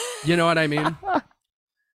 You know what I mean?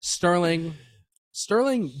 Sterling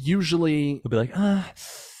usually he'll be like,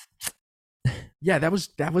 yeah, that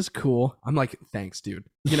was cool. I'm like, thanks, dude.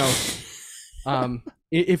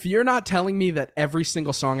 If you're not telling me that every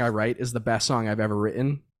single song I write is the best song I've ever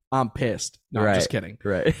written, I'm pissed. No, I'm just kidding.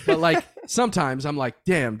 Right. But like sometimes I'm like,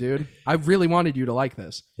 damn, dude, I really wanted you to like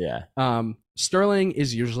this. Yeah. Sterling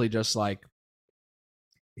is usually just like,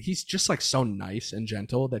 he's just like so nice and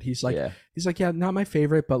gentle that he's like, yeah, not my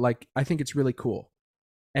favorite, but like, I think it's really cool.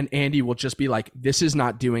 And Andy will just be like, this is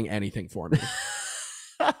not doing anything for me.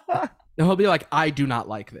 And he'll be like, I do not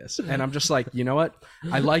like this. And I'm just like, you know what?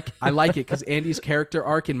 I like it because Andy's character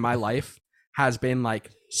arc in my life has been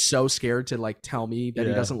like so scared to like tell me that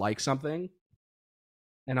he doesn't like something.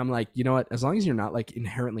 And I'm like, you know what? As long as you're not like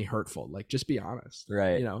inherently hurtful, like just be honest.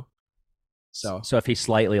 Right. So if he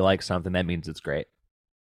slightly likes something, that means it's great.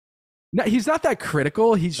 No, he's not that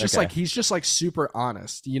critical. He's just like super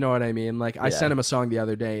honest. You know what I mean? Like I sent him a song the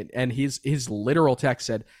other day and his literal text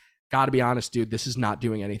said, gotta be honest, dude, this is not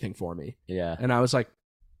doing anything for me. Yeah. And I was like,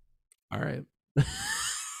 all right.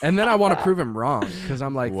 And then I want to prove him wrong because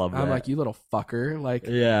I'm like, you little fucker. Like,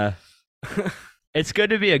 yeah. It's good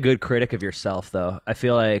to be a good critic of yourself, though. I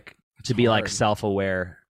feel like to be like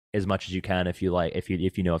self-aware as much as you can if you like, if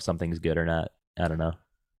you know if something's good or not. I don't know.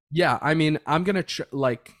 Yeah, I mean, I'm gonna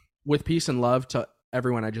like with peace and love to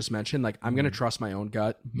everyone I just mentioned. Like, I'm gonna trust my own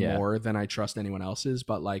gut more than I trust anyone else's.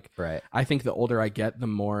 But like, I think the older I get, the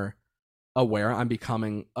more aware I'm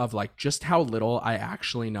becoming of like just how little I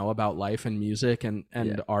actually know about life and music and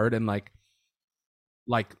art and like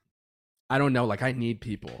I don't know, like I need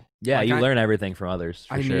people. Yeah, like, you learn everything from others.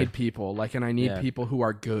 I need people, like, and I need people who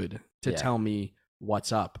are good to tell me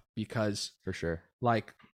what's up because for sure,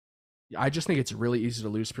 like, I just think it's really easy to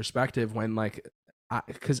lose perspective when like,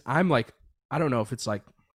 because I'm like, I don't know if it's like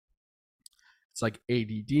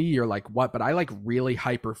ADD or like what, but I like really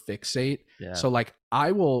hyper fixate. Yeah. So like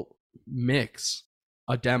I will mix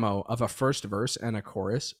a demo of a first verse and a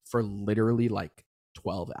chorus for literally like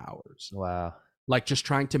 12 hours. Wow. Like just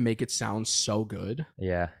trying to make it sound so good.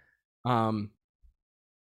 Yeah. And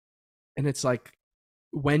it's like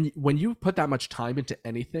when you put that much time into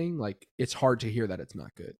anything, like it's hard to hear that it's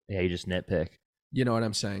not good. Yeah, you just nitpick. You know what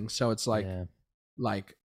I'm saying? So it's like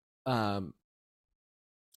I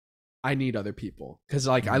need other people because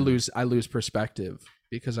like I lose perspective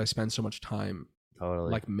because I spend so much time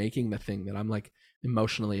like making the thing that I'm like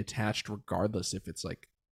emotionally attached regardless if it's like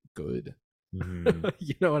good. Mm-hmm.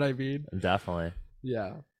 You know what I mean? Definitely.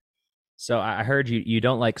 Yeah. So I heard you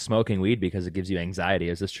don't like smoking weed because it gives you anxiety.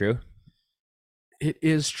 Is this true? It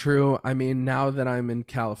is true. I mean, now that I'm in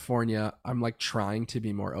California, I'm like trying to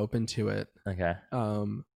be more open to it. Okay.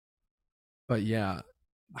 But yeah,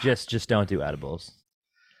 just don't do edibles.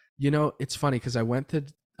 It's funny because I went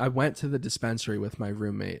to the dispensary with my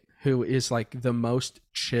roommate, who is like the most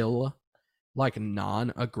chill, like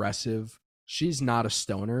non-aggressive. She's not a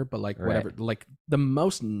stoner, but like whatever, like the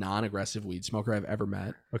most non-aggressive weed smoker I've ever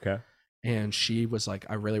met. Okay. And she was like,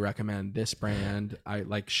 I really recommend this brand.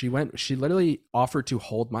 She literally offered to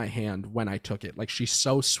hold my hand when I took it. Like, she's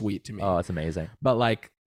so sweet to me. Oh, that's amazing. But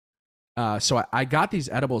like, so I got these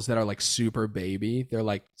edibles that are like super baby. They're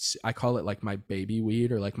like, I call it like my baby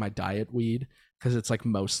weed or like my diet weed because it's like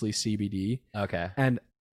mostly CBD. Okay. And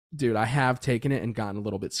dude, I have taken it and gotten a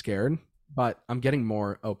little bit scared, but I'm getting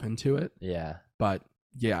more open to it. Yeah. But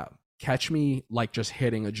yeah, catch me like just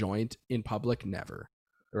hitting a joint in public, never.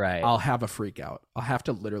 Right. I'll have a freak out. I'll have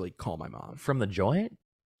to literally call my mom. From the joint?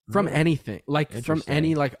 From anything. Like from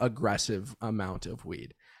any like aggressive amount of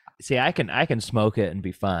weed. See, I can smoke it and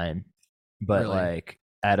be fine, but Really? like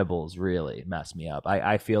edibles really mess me up.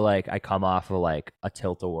 I feel like I come off of like a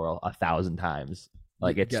tilt-a-whirl 1,000 times.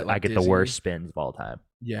 Like You it's get, like, I get dizzy. the worst spins of all time.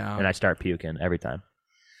 Yeah. And I start puking every time.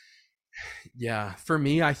 Yeah. For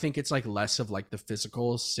me, I think it's like less of like the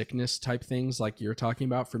physical sickness type things like you're talking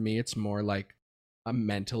about. For me, it's more like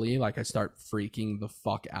mentally, like I start freaking the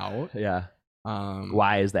fuck out. Yeah.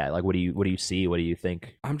 Why is that? Like what do you see? What do you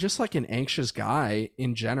think? I'm just like an anxious guy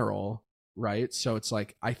in general, right? So it's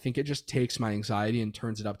like I think it just takes my anxiety and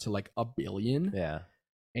turns it up to like 1 billion. Yeah.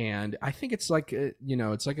 And I think it's like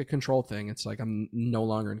it's like a control thing. It's like I'm no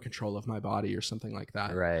longer in control of my body or something like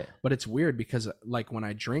that. Right. But it's weird because like when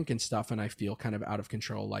I drink and stuff and I feel kind of out of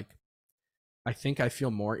control, like I think I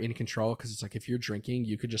feel more in control because it's like if you're drinking,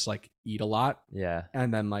 you could just like eat a lot. Yeah.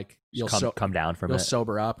 And then like you'll come down from you'll it.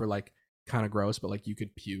 sober up, or like kind of gross, but like you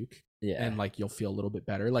could puke. Yeah. And like you'll feel a little bit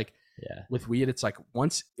better. Like Yeah. with weed, it's like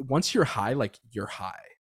once you're high, like you're high.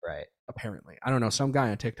 Right. Apparently. I don't know. Some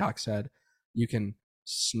guy on TikTok said you can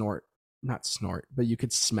not snort, but you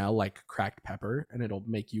could smell like cracked pepper and it'll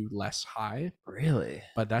make you less high. Really?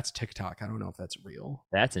 But that's TikTok. I don't know if that's real.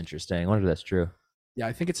 That's interesting. I wonder if that's true. Yeah,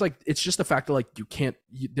 I think it's just the fact that like you can't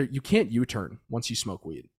U-turn once you smoke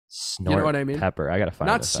weed. Snort You know what I mean? pepper. I gotta find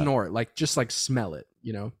Not this out. snort, like just like smell it,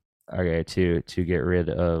 Okay, to get rid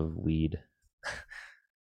of weed.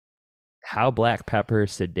 How black pepper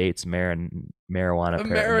sedates marijuana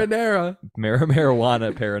Marinara.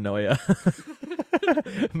 marijuana paranoia.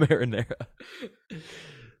 Marinara.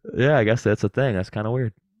 Yeah, I guess that's a thing. That's kind of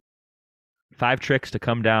weird. 5 tricks to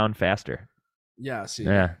come down faster. Yeah, see.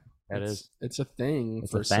 Yeah, that is. It's a thing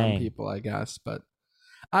It's for a some thing. people, I guess, but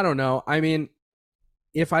I don't know. I mean,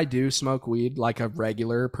 if I do smoke weed, like a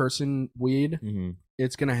regular person weed, Mm-hmm.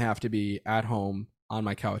 it's going to have to be at home on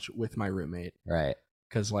my couch with my roommate Right.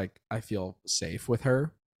 because like I feel safe with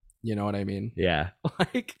her. You know what I mean? Yeah.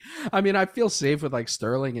 Like, I mean, I feel safe with like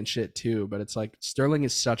Sterling and shit too, but it's like Sterling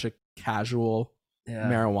is such a casual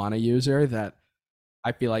marijuana user that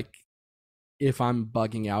I feel like if I'm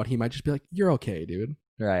bugging out, he might just be like, "You're okay, dude."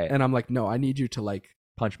 Right. And I'm like, "No, I need you to like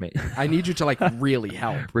Punch me. I need you to like really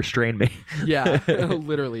help." Restrain me. Yeah,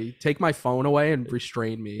 literally take my phone away and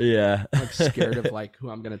restrain me. Yeah. I'm like scared of like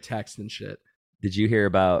who I'm gonna text and shit. Did you hear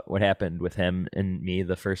about what happened with him and me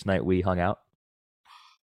the first night we hung out?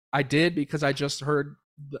 I did because I just heard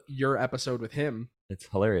your episode with him. It's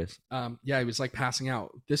hilarious. Yeah, he was like passing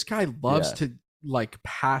out. This guy loves Yeah. to like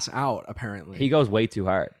pass out. Apparently, He goes way too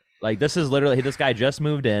hard. Like this is literally this guy just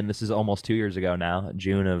moved in. This is almost 2 years ago now,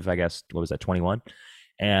 June of I guess what was that 21,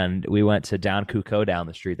 and we went to Don Cuco down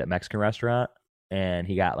the street, that Mexican restaurant, and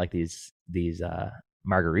he got like these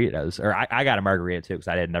margaritas, or I got a margarita too because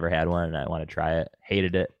I had never had one and I wanted to try it.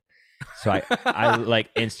 Hated it, so I like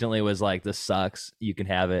instantly was like, this sucks. You can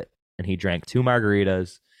have it, and he drank 2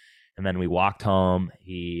 margaritas, and then we walked home.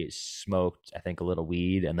 He smoked I think a little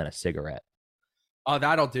weed and then a cigarette. oh,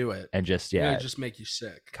 that'll do it. And just It'll just make you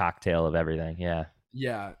sick. cocktail of everything. Yeah.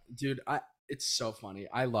 Yeah, dude, it's so funny.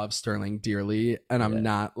 I love Sterling dearly, and I'm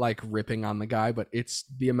not like ripping on the guy, but it's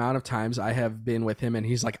the amount of times I have been with him and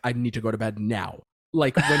he's like, "I need to go to bed now."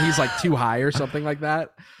 Like when he's like too high or something like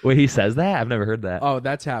that. Wait, he says that? I've never heard that. Oh,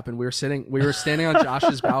 that's happened. We were standing on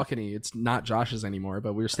Josh's balcony. It's not Josh's anymore,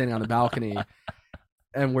 but we were standing on the balcony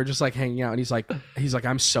and we're just like hanging out, and he's like,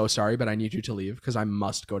 "I'm so sorry, but I need you to leave because I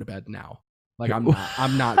must go to bed now." Like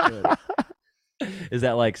I'm not good. Is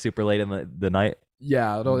that like super late in the night?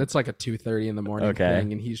 Yeah, it's like a 2:30 in the morning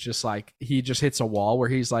thing, and he's just like, he just hits a wall where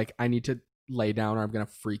he's like, "I need to lay down or I'm gonna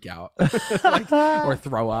freak out," like, or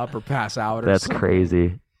throw up or pass out. Or That's something.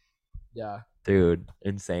 crazy. Yeah, Dude,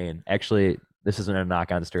 insane. Actually, This isn't a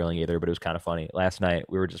knock on Sterling either, but it was kind of funny. Last night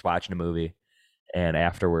we were just watching a movie, and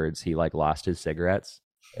afterwards he like lost his cigarettes,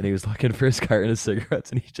 and he was looking for his carton of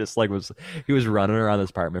cigarettes, and he just like was running around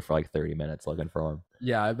this apartment for like 30 minutes looking for them.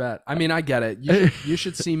 Yeah, I bet. I mean, I get it. You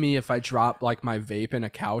should see me if I drop like my vape in a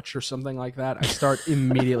couch or something like that. I start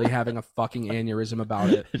immediately having a fucking aneurysm about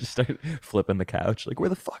it. Just start flipping the couch. Like, where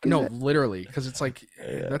the fuck is it? Literally, because it's like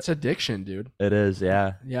that's addiction, dude. It is,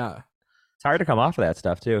 yeah. Yeah. It's hard to come off of that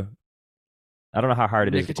stuff too. I don't know how hard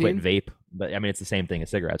it is to Nicotine? quit vape, but I mean, it's the same thing as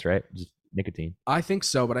cigarettes, right? Just nicotine. I think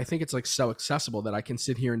so, but I think it's like so accessible that I can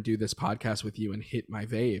sit here and do this podcast with you and hit my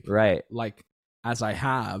vape, Right. like as I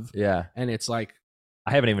have, Yeah. and it's like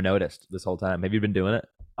I haven't even noticed this whole time. Have you been doing it?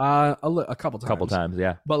 a couple times. A couple times,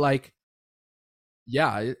 yeah. But like,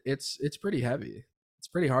 yeah, it's pretty heavy. It's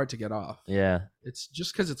pretty hard to get off. Yeah. It's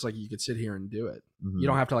just because it's like you could sit here and do it. Mhm. You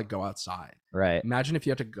don't have to like go outside. Right. Imagine if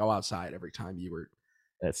you had to go outside every time you were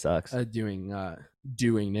That sucks. doing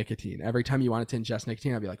nicotine. Every time you wanted to ingest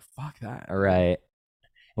nicotine, I'd be like, "Fuck that." Right.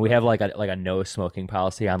 And we have like a no smoking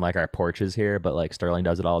policy on like our porches here, but like Sterling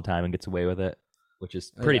does it all the time and gets away with it, which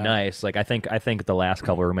is pretty Yeah. nice. Like I think the last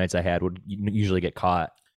couple of roommates I had would usually get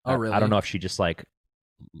caught. Oh, really? I don't know if she just like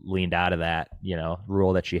leaned out of that,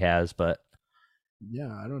 rule that she has, but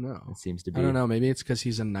Yeah, I don't know. it seems to be. I don't know. Maybe it's because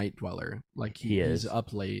he's a night dweller. Like He is. he's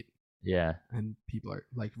up late, Yeah. and people are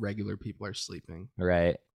like regular people are sleeping.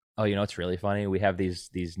 Right. Oh, it's really funny. We have these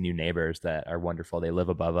new neighbors that are wonderful. They live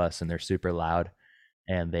above us and they're super loud,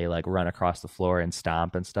 and they like run across the floor and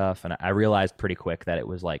stomp and stuff. And I realized pretty quick that it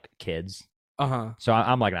was like kids. So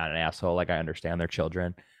I'm like not an asshole. Like I understand they're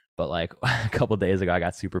children, but like a couple days ago I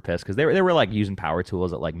got super pissed because they were like using power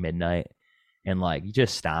tools at like midnight and like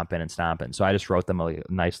just stomping and stomping. So I just wrote them a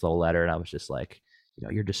nice little letter, and I was just like,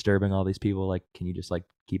 you're disturbing all these people. Like, can you just like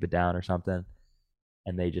keep it down or something?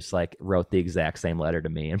 And they just like wrote the exact same letter to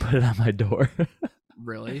me and put it on my door.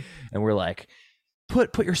 Really? And we're like,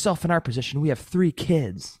 put yourself in our position. We have 3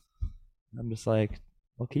 kids. I'm just like,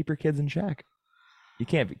 well, keep your kids in check. You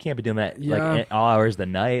can't be doing that like at all hours of the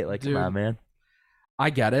night. Like, Dude, come on, man. I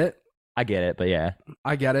get it. But yeah.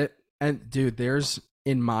 I get it. And dude, there's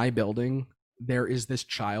in my building, there is this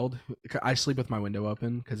child. I sleep with my window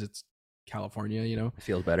open because it's California, It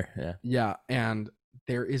feels better. Yeah. Yeah, and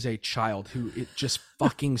there is a child who it just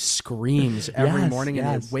fucking screams every morning,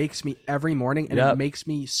 and it wakes me every morning, and it makes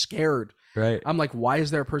me scared. Right. I'm like, why is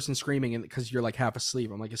there a person screaming? And because you're like half asleep.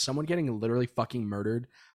 I'm like, is someone getting literally fucking murdered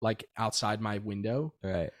like outside my window?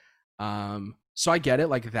 Right. So I get it,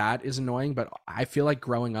 like that is annoying, but I feel like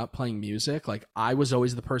growing up playing music, like I was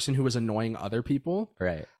always the person who was annoying other people.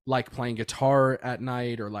 Right. Like playing guitar at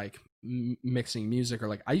night or like mixing music, or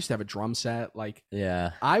like I used to have a drum set. Like,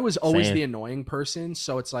 yeah, I was always Same. the annoying person.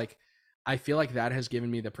 So it's like, I feel like that has given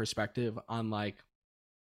me the perspective on like,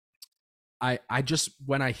 I just,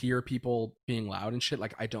 when I hear people being loud and shit,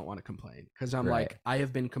 like I don't want to complain because I'm like, I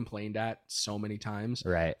have been complained at so many times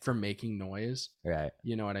for making noise. Right.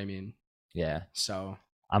 You know what I mean? Yeah. So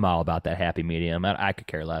I'm all about that happy medium. I could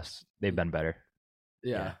care less. They've been better.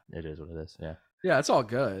 Yeah. It is what it is. Yeah. Yeah, it's all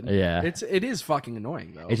good. Yeah. It is fucking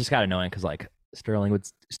annoying though. It just got annoying because like Sterling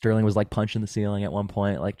was like punching the ceiling at one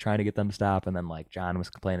point, like trying to get them to stop, and then like John was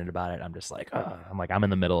complaining about it. I'm just like, I'm in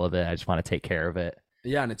the middle of it. I just want to take care of it.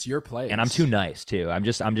 Yeah, and it's your place. And I'm too nice too. I'm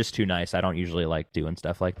just too nice. I don't usually like doing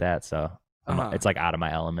stuff like that, so it's like out of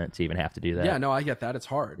my element to even have to do that. Yeah, no, I get that. It's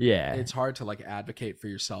hard. Yeah, it's hard to like advocate for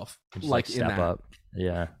yourself, just, like step in that. up.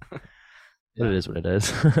 Yeah, But it is what it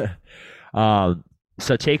is.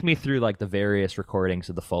 So take me through like the various recordings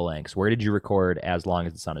of the full lengths. Where did you record As Long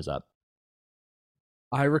as the Sun Is Up?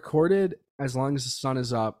 I recorded As Long as the Sun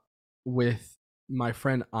Is Up with my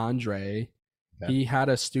friend Andre. Okay. He had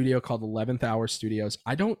a studio called 11th Hour Studios.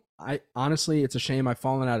 I honestly, it's a shame I've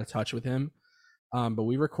fallen out of touch with him. But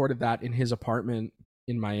we recorded that in his apartment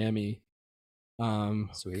in Miami.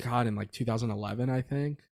 Sweet. God, in like 2011, I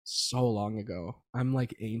think. So long ago. I'm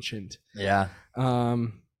like ancient. Yeah.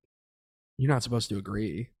 You're not supposed to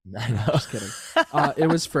agree. I know. Just kidding. It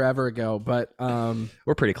was forever ago, but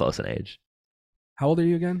we're pretty close in age. How old are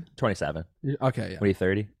you again? 27. Okay, yeah. What are you,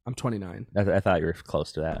 30? I'm 29. I thought you were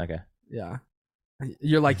close to that. Okay. Yeah.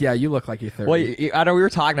 You're like, yeah, you look like you're 30. Well, I know we were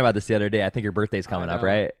talking about this the other day. I think your birthday's coming up,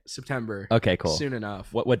 right? September. Okay, cool. Soon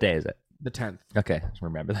enough. What day is it? The 10th. Okay, just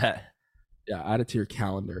remember that. Yeah, add it to your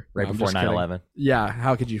calendar. Right before 9/11. Yeah,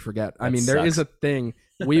 how could you forget? I mean, there is a thing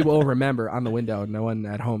we will remember on the window. No one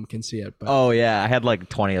at home can see it. But... Oh, yeah. I had like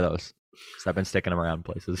 20 of those. So I've been sticking them around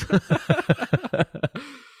places.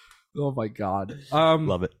 Oh, my God.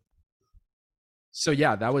 Love it. So,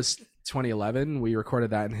 yeah, that was 2011. We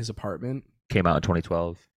recorded that in his apartment. Came out in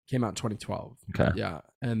 2012. Came out in 2012. Okay. Yeah.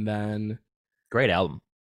 And then Great album.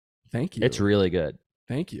 Thank you. It's really good.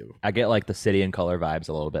 Thank you. I get like the City and Color vibes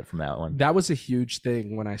a little bit from that one. That was a huge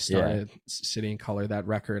thing when I started City and Color, that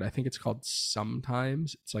record. I think it's called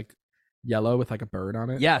Sometimes. It's like yellow with like a bird on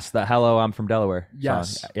it. Yes, the Hello, I'm from Delaware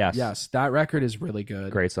Yes. song. Yes. That record is really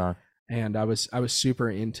good. Great song. And I was super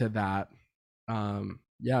into that.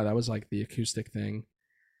 That was like the acoustic thing.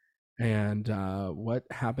 And what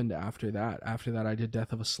happened after that? After that, I did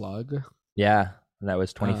Death of a Slug. Yeah, and that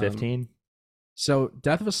was 2015. So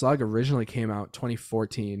Death of a Slug originally came out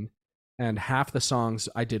 2014, and half the songs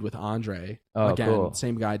I did with Andre. Cool.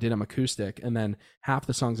 Same guy, did them acoustic, and then half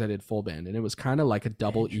the songs I did full band, and it was kind of like a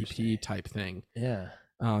double EP type thing. Yeah.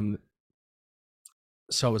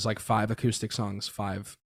 So it was like 5 acoustic songs,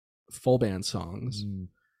 5 full band songs,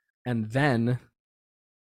 and then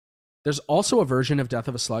there's also a version of Death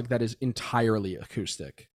of a Slug that is entirely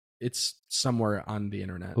acoustic. It's somewhere on the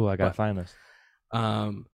internet. Oh, I gotta find this.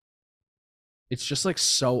 It's just like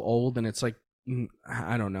so old, and it's like,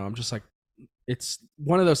 I don't know. I'm just like, it's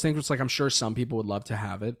one of those things where it's like, I'm sure some people would love to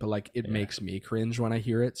have it, but like it makes me cringe when I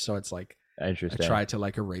hear it. So it's like, interesting. I try to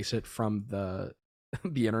like erase it from the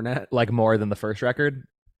internet. Like more than the first record?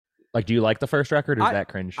 Like, do you like the first record, or is that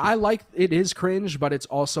cringe? I like, it is cringe, but it's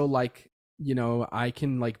also like, you know, I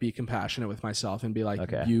can like be compassionate with myself and be like,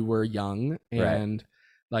 you were young and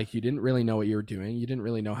like you didn't really know what you were doing. You didn't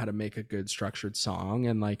really know how to make a good structured song,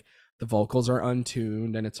 and like the vocals are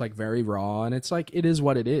untuned and it's like very raw, and it's like, it is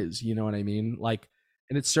what it is. You know what I mean? Like,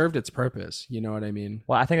 and it served its purpose. You know what I mean?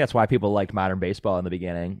 Well, I think that's why people liked modern baseball in the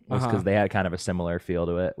beginning, was because they had kind of a similar feel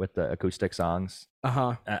to it with the acoustic songs.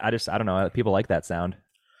 I don't know. People like that sound.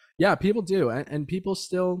 Yeah, people do. And people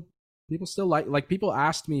still like people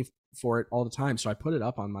asked me for it all the time. So I put it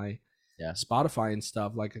up on my Spotify and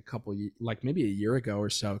stuff like like maybe a year ago or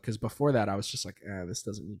so. Cause before that I was just like, this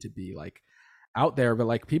doesn't need to be like out there, but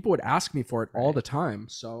like people would ask me for it all the time.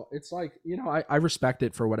 So it's like, you know, I respect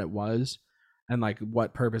it for what it was and like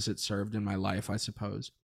what purpose it served in my life, I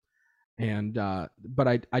suppose. And, but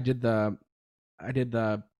I did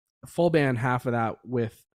the full band half of that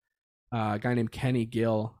with a guy named Kenny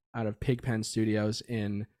Gill out of Pigpen Studios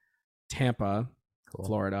in Tampa,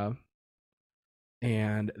 Florida.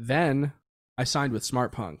 And then I signed with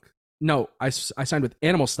Smart Punk. No, I signed with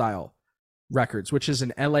Animal Style Records, which is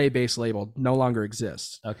an LA based label, no longer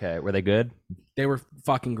exists. Okay. Were they good? They were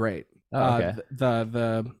fucking great. Oh,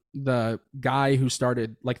 okay. The guy who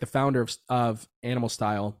started, like the founder of Animal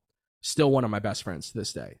Style, still one of my best friends to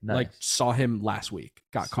this day. Nice. Like saw him last week,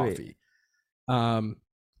 got coffee.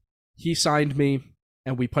 He signed me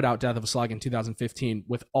and we put out Death of a Slug in 2015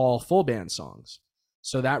 with all full band songs.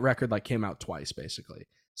 So that record like came out twice basically.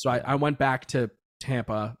 So I went back to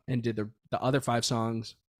Tampa and did the other 5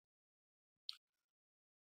 songs.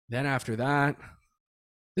 Then after that,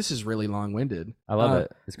 this is really long-winded. I love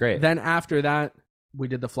it. It's great. Then after that, we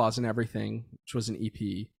did The Flaws in Everything, which was an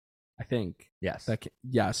EP, I think. Yes.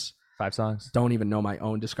 Yes. 5 songs. Don't even know my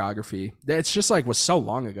own discography. It's just like was so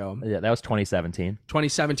long ago. Yeah, that was 2017.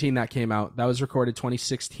 2017 that came out. That was recorded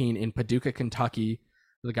 2016 in Paducah, Kentucky,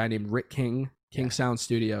 with a guy named Rick King Sound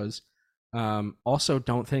Studios. Also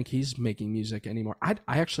don't think he's making music anymore. I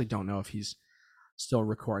actually don't know if he's still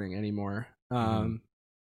recording anymore.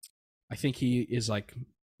 I think he is like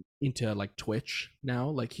into like Twitch now.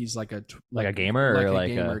 Like he's like a gamer, or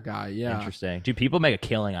like a gamer guy. Yeah. Interesting. Do people make a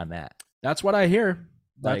killing on that? That's what I hear.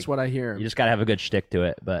 That's what I hear. You just gotta have a good shtick to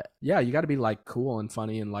it, but yeah, you got to be like cool and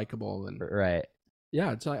funny and likable and right.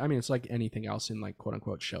 Yeah, it's like, I mean, it's like anything else in like quote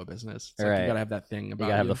unquote show business. It's like you gotta have that thing about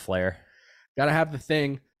you. Gotta have the flair. Gotta have the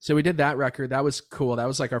thing. So we did that record. That was cool. That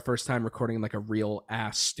was like our first time recording in like a real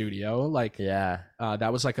ass studio. Like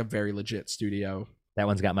that was like a very legit studio. That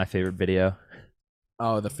one's got my favorite video.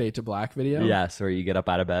 Oh, the Fade to Black video? Yes, where you get up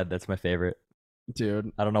out of bed. That's my favorite.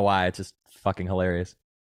 Dude. I don't know why. It's just fucking hilarious.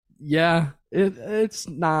 Yeah, it's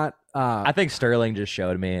not. I think Sterling just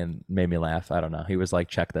showed me and made me laugh. I don't know. He was like,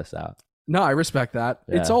 check this out. No, I respect that.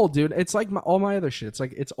 Yeah. It's old, dude. It's like all my other shit. It's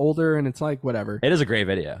like, it's older and it's like whatever. It is a great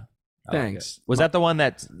video. Thanks. Was that the one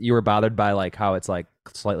that you were bothered by, like how it's like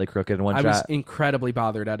slightly crooked in one shot? I was incredibly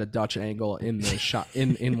bothered at a Dutch angle in the shot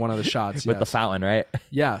in one of the shots with the fountain, right?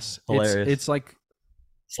 Yes, hilarious. It's like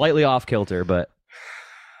slightly off kilter, but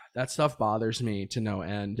that stuff bothers me to no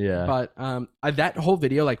end. Yeah. But that whole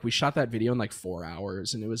video, like we shot that video in like 4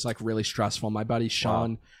 hours, and it was like really stressful. My buddy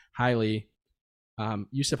Sean Hiley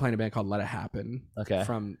used to play in a band called Let It Happen. Okay.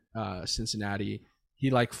 From Cincinnati. He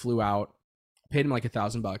like flew out, paid him like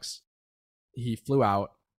 $1,000. He flew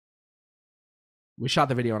out. We shot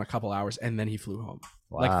the video in a couple hours, and then he flew home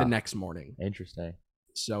like the next morning. Interesting.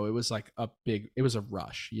 So it was like it was a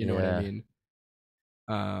rush. You know what I mean?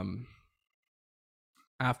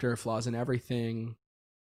 after Flaws in Everything,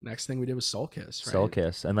 next thing we did was Soul Kiss, right? Soul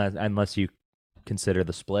Kiss, unless you consider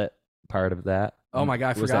the split part of that. Oh my God,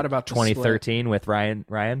 I forgot about the 2013 with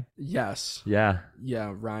Ryan. Yes. Yeah,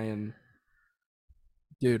 Ryan.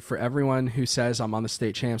 Dude, for everyone who says I'm on the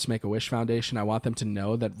State Champs Make-A-Wish Foundation, I want them to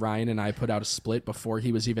know that Ryan and I put out a split before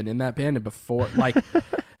he was even in that band, and before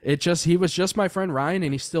he was just my friend Ryan,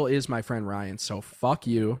 and he still is my friend Ryan. So fuck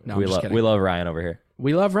you. No, I'm just kidding. We love Ryan over here.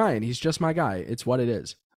 We love Ryan. He's just my guy. It's what it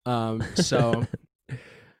is. So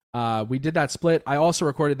we did that split. I also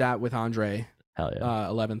recorded that with Andre. Hell yeah.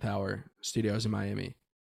 11th Hour Studios in Miami.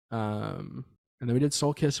 And then we did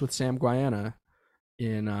Soul Kiss with Sam Guyana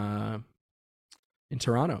in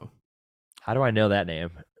Toronto. How do I know that name?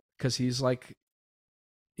 Because he's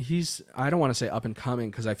I don't want to say up and coming,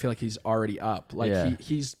 because I feel like he's already up.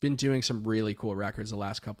 He's been doing some really cool records the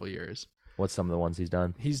last couple of years. What's some of the ones he's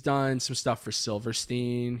done? He's done some stuff for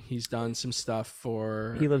Silverstein. He's done some stuff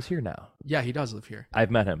for... He lives here now. Yeah, he does live here. I've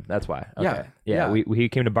met him. That's why. Okay. Yeah. He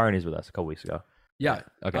came to Barney's with us a couple weeks ago. Yeah.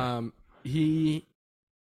 Okay. He's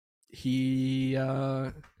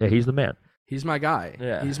the man. He's my guy.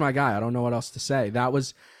 Yeah. He's my guy. I don't know what else to say. That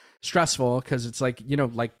was stressful because it's like,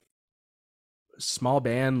 small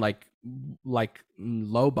band, like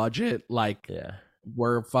low budget, we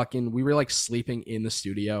were like sleeping in the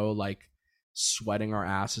studio, like sweating our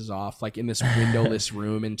asses off, like in this windowless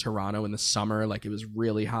room in Toronto in the summer. Like it was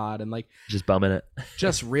really hot and like just bumming it.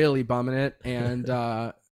 Just really bumming it. And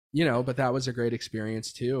but that was a great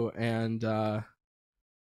experience too. And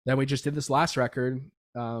then we just did this last record,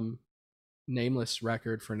 nameless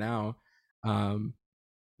record for now.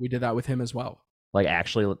 We did that with him as well. Like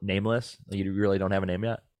actually nameless? You really don't have a name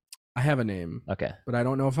yet? I have a name. Okay. But I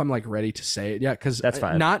don't know if I'm like ready to say it yet, because that's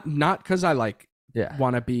fine. Not because I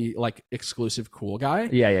want to be like exclusive cool guy.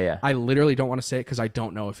 Yeah. I literally don't want to say it because I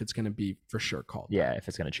don't know if it's going to be for sure called. Yeah, if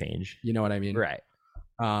it's going to change. You know what I mean? Right.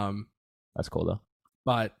 That's cool though.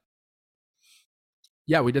 But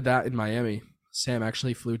yeah, we did that in Miami. Sam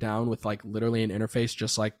actually flew down with like literally an interface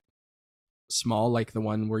just like small, like the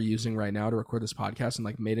one we're using right now to record this podcast, and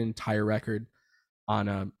like made an entire record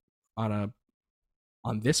on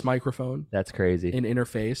this microphone. That's crazy. An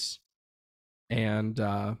interface, and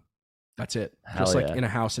that's it. Hell just like yeah. in a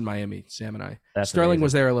house in Miami, Sam and I. That's Sterling amazing.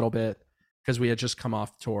 was there a little bit because we had just come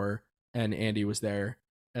off tour, and Andy was there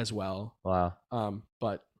as well. Wow.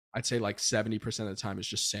 But I'd say like 70% of the time is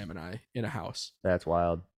just Sam and I in a house. That's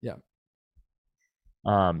wild. Yeah.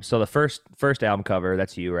 So the first album cover,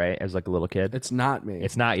 that's you, right? As like a little kid. It's not me.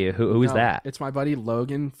 It's not you. Who is that? It's my buddy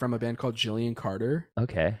Logan from a band called Jillian Carter.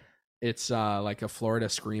 Okay. It's like a Florida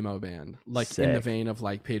screamo band, like Sick. in the vein of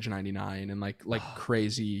like Page 99 and like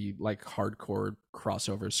crazy like hardcore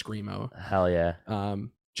crossover screamo. Hell yeah.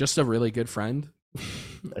 Just a really good friend.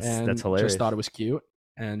 That's hilarious. Just thought it was cute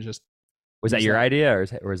and just. Was that your idea or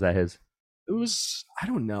was that his? It was, I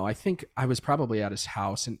don't know. I think I was probably at his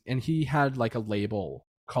house and he had like a label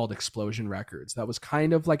called Explosion Records. That was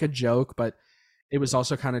kind of like a joke, but it was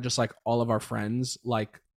also kind of just like all of our friends,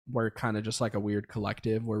 like we're kind of just like a weird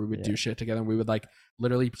collective where we would do shit together. And we would like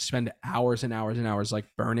literally spend hours and hours and hours like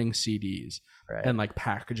burning CDs and like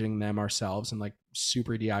packaging them ourselves and like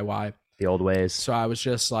super DIY. The old ways. So I was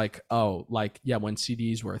just like, oh, like, yeah, when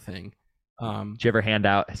CDs were a thing. Did you ever hand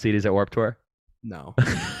out CDs at Warped Tour? No.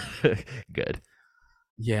 Good.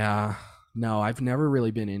 Yeah. No, I've never really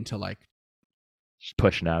been into like just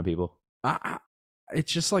pushing out people.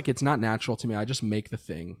 It's just like it's not natural to me. I just make the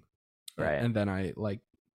thing. Right. And then I like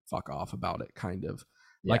fuck off about it kind of.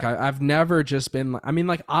 Yeah. Like I've never just been I mean,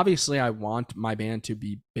 like obviously I want my band to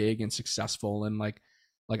be big and successful and like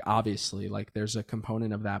obviously like there's a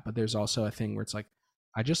component of that, but there's also a thing where it's like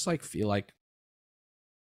I just like feel like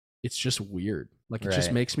it's just weird. Like it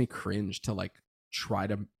just makes me cringe to like try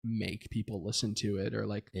to make people listen to it or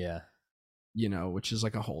like which is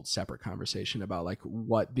like a whole separate conversation about like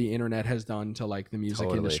what the internet has done to like the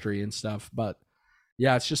music industry and stuff. But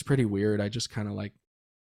yeah, it's just pretty weird. I just kind of like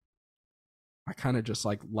just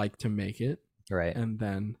like to make it. Right. And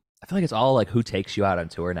then I feel like it's all like who takes you out on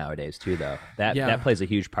tour nowadays too, though. That plays a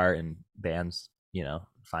huge part in bands,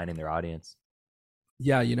 finding their audience.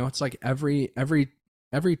 Yeah. It's like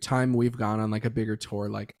every time we've gone on like a bigger tour,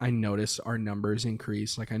 like I notice our numbers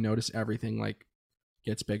increase. Like I notice everything like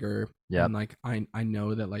gets bigger. Yeah. And like I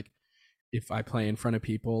know that like if I play in front of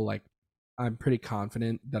people, like I'm pretty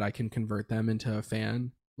confident that I can convert them into a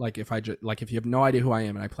fan. Like if if you have no idea who I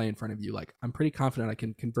am and I play in front of you, like I'm pretty confident I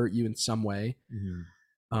can convert you in some way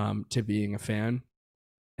to being a fan.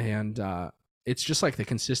 And it's just like the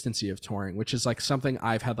consistency of touring, which is like something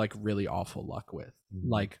I've had like really awful luck with.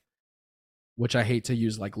 Like which I hate to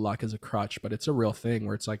use like luck as a crutch, but it's a real thing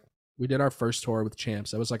where it's like we did our first tour with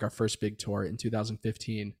Champs. That was like our first big tour in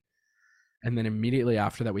 2015. And then immediately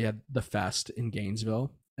after that, we had the Fest in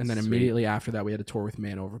Gainesville. And then immediately after that, we had a tour with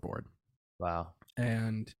Man Overboard. Wow.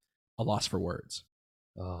 And A Loss for Words.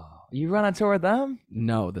 Oh, you run on tour with them?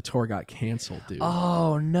 No, the tour got canceled, dude.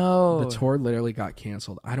 Oh, no. The tour literally got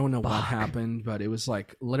canceled. I don't know what happened, but it was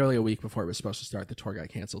like literally a week before it was supposed to start. The tour got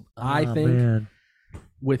canceled. I think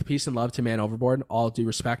with Peace and Love to Man Overboard, all due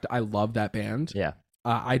respect, I love that band. Yeah.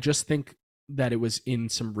 I just think that it was in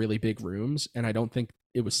some really big rooms, and I don't think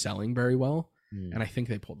it was selling very well. And I think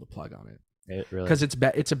they pulled the plug on it. Because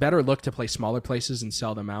it's a better look to play smaller places and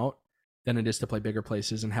sell them out than it is to play bigger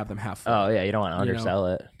places and have them half full. Oh, yeah. You don't want to undersell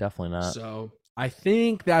it. Definitely not. So I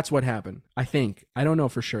think that's what happened. I don't know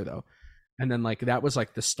for sure, though. And then, like, that was,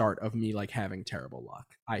 like, the start of me, like, having terrible luck,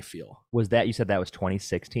 I feel. Was that, you said that was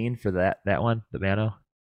 2016 for that one, the Mano?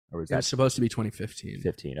 Or was that? It was supposed to be 2015.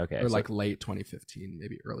 15, okay. Or, like, late 2015,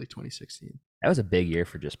 maybe early 2016. That was a big year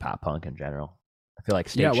for just pop punk in general. I feel like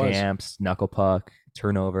State Champs, Knuckle Puck,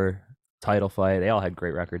 Turnover, Title Fight, they all had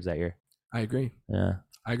great records that year. I agree. Yeah.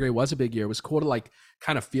 I agree. It was a big year. It was cool to like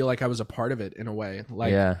kind of feel like I was a part of it in a way.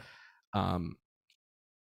 Like, yeah.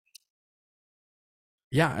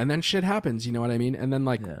 And then shit happens, you know what I mean? And then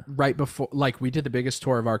like right before, like we did the biggest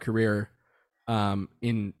tour of our career,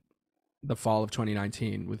 in the fall of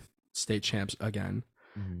 2019 with State Champs again,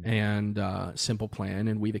 and Simple Plan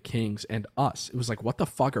and We the Kings and us. It was like, what the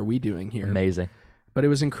fuck are we doing here? Amazing. But it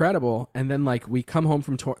was incredible. And then like we come home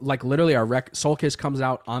from tour, like literally our Soul Kiss comes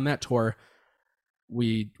out on that tour.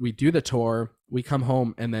 We do the tour, we come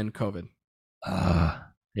home, and then COVID.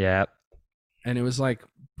 Yeah. And it was like,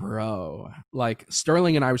 bro, like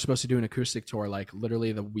Sterling and I were supposed to do an acoustic tour, like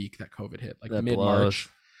literally the week that COVID hit, like mid-March.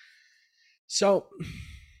 So,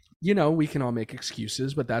 you know, we can all make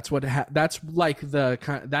excuses, but that's what that's like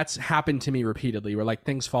that's happened to me repeatedly, where like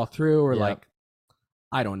things fall through, or like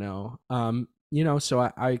I don't know, you know. So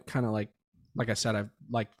I kind of like I said, I've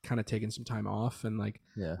like kind of taken some time off, and like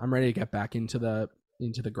I'm ready to get back into the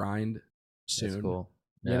grind soon. That's cool.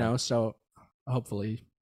 You know, so hopefully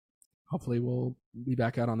we'll be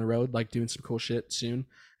back out on the road, like doing some cool shit soon.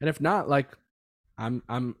 And if not, like I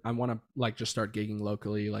want to like just start gigging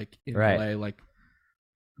locally, like in LA. Like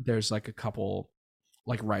there's like a couple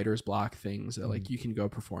like writer's block things that like you can go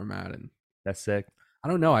perform at, and that's sick. I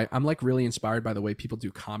don't know. I'm like really inspired by the way people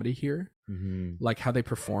do comedy here, like how they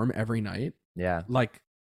perform every night. Yeah. Like,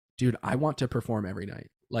 dude, I want to perform every night.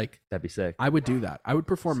 Like, that'd be sick. I would do that. I would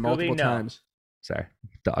perform multiple times. Sorry,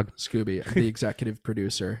 dog. Scooby, the executive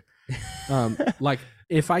producer. Like,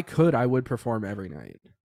 if I could, I would perform every night.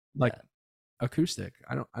 Like, acoustic.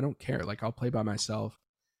 I don't care. Like, I'll play by myself.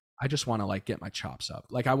 I just want to like get my chops up.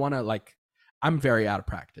 Like, I want to like. I'm very out of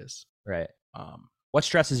practice. Right. What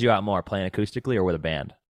stresses you out more, playing acoustically or with a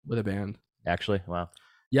band? With a band. Actually, wow.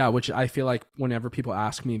 Yeah, which I feel like whenever people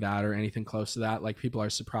ask me that or anything close to that, like people are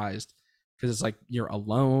surprised because it's like you're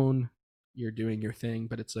alone, you're doing your thing,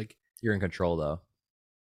 but it's like you're in control though.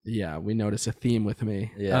 Yeah, we notice a theme with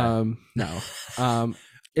me. Yeah. No.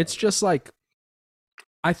 It's just like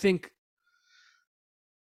I think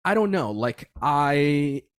I don't know, like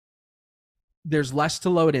there's less to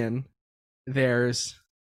load in.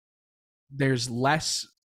 There's less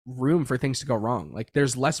room for things to go wrong. Like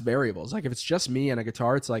there's less variables. Like if it's just me and a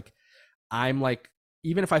guitar, it's like I'm like,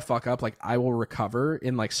 even if I fuck up, like I will recover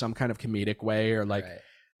in like some kind of comedic way, or like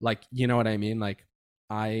like you know what I mean? Like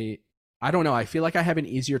I don't know. I feel like I have an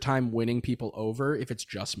easier time winning people over if it's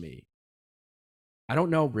just me. I don't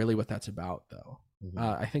know really what that's about though.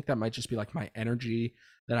 I think that might just be like my energy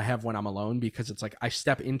that I have when I'm alone, because it's like I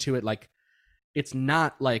step into it like it's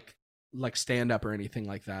not like stand up or anything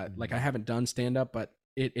like that. Like I haven't done stand up, but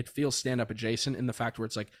it feels stand up adjacent in the fact where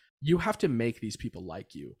it's like you have to make these people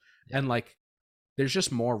like you. And like there's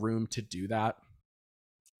just more room to do that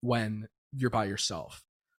when you're by yourself.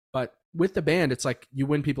 But with the band, it's like you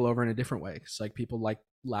win people over in a different way. It's like people like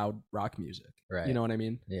loud rock music. Right. You know what I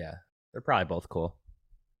mean? Yeah. They're probably both cool.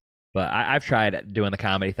 But I've tried doing the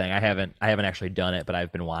comedy thing. I haven't actually done it, but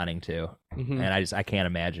I've been wanting to. And I can't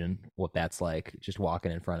imagine what that's like, just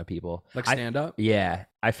walking in front of people. Like stand up? Yeah.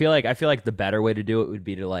 I feel like the better way to do it would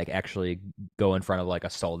be to like actually go in front of like a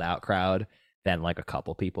sold out crowd than like a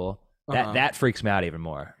couple people. That freaks me out even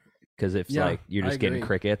more, because it's like you're just getting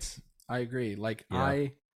crickets. I agree. Like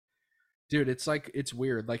dude, it's like it's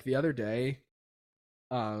weird. Like the other day,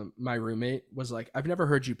 my roommate was like, "I've never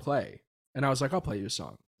heard you play," and I was like, "I'll play you a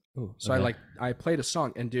song." Ooh, so I played a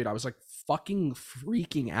song, and dude, I was like fucking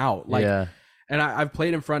freaking out. Like, and I've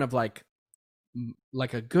played in front of like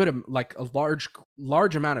like a good, like a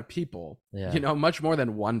large amount of people, Yeah. you know, much more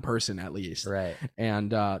than one person at least. Right.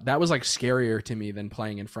 And that was like scarier to me than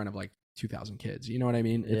playing in front of like 2,000 kids. You know what I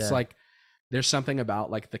mean? It's Yeah. like there's something about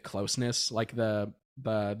like the closeness, like the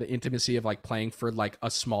intimacy of like playing for like a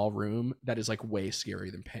small room that is like way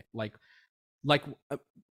scarier than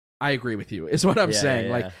I agree with you is what I'm saying.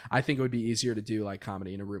 Yeah. Like I think it would be easier to do like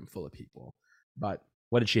comedy in a room full of people. But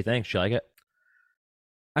What did she think? She like it?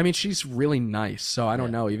 I mean, she's really nice, so I don't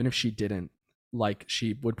Yeah. know. Even if she didn't, like,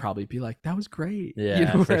 she would probably be like, "That was great." Yeah, you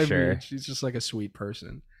know what for I mean? sure. She's just like a sweet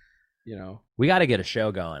person, you know. We got to get a show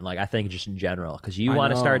going. Like I think just in general, because you I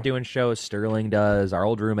want to know. start doing shows. Sterling does. Our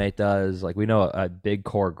old roommate does. Like we know a big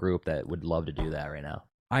core group that would love to do that right now.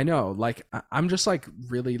 I know. Like, I'm just like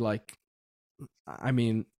really like. I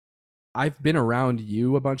mean, I've been around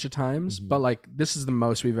you a bunch of times, Mhm. but like this is the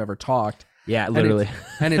most we've ever talked, Yeah, literally.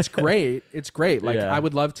 and it's great. It's great. Like Yeah. I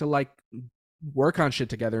would love to like work on shit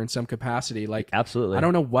together in some capacity. Like Absolutely. I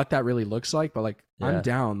don't know what that really looks like, but like Yeah. I'm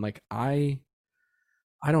down. Like I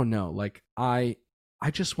don't know. Like I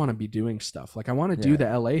just want to be doing stuff. Like I want to do Yeah. the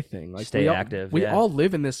LA thing. Like Stay active, We yeah. all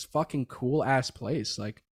live in this fucking cool ass place.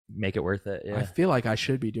 Like Make it worth it. I Yeah. feel like I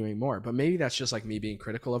should be doing more, but maybe that's just like me being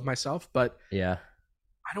critical of myself. But Yeah.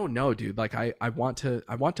 I don't know, dude. Like I want to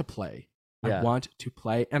play. Yeah. I want to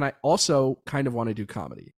play, and I also kind of want to do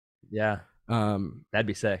comedy. Yeah. That'd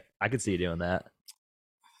be sick. I could see you doing that.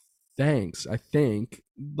 Thanks. I think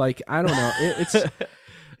like I don't know.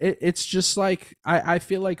 It's just like I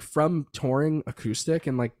feel like from touring acoustic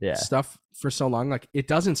and like Yeah. stuff for so long, like it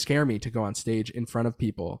doesn't scare me to go on stage in front of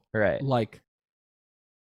people. Right. Like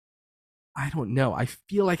I don't know. I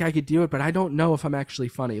feel like I could do it, but I don't know if I'm actually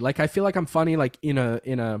funny. Like I feel like I'm funny like in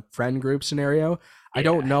a friend group scenario. I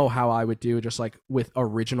don't Yeah. know how I would do just like with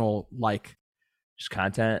original like Just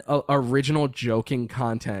content. original joking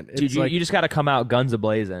content. It's Dude, like you just got to come out guns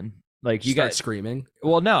a-blazing. Like you start got screaming.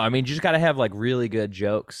 Well, no, I mean, you just got to have like really good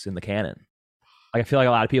jokes in the canon. Like I feel like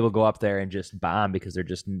a lot of people go up there and just bomb because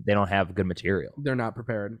they don't have good material. They're not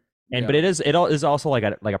prepared. And Yeah. but it is also like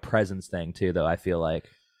a presence thing too, though. I feel like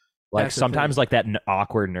That's the sometimes thing. like that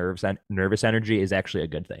awkward nervous energy is actually a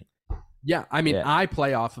good thing. Yeah, I mean, Yeah. I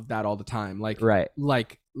play off of that all the time. Like, Right.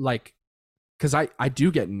 like, because I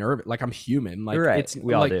do get nervous. Like, I'm human. Like, Right. it's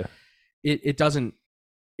We all like, do. It doesn't.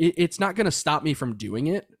 It's not gonna stop me from doing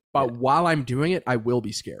it. But while I'm doing it, I will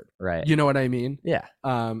be scared. Right. You know what I mean? Yeah.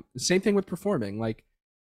 Same thing with performing. Like,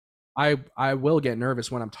 I will get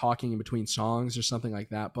nervous when I'm talking in between songs or something like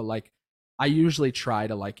that. But like, I usually try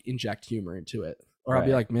to like inject humor into it, or I'll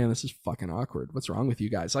be Right. like, man, this is fucking awkward. What's wrong with you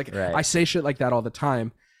guys? Like, Right. I say shit like that all the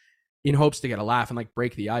time in hopes to get a laugh and like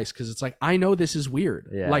break the ice, because it's like I know this is weird.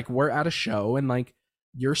 Yeah. Like we're at a show and like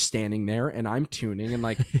you're standing there and I'm tuning and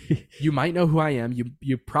like you might know who I am.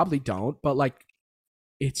 You probably don't, but like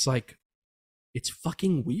it's like it's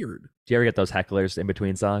fucking weird Do you ever get those hecklers in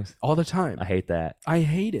between songs? all the time. I hate that. I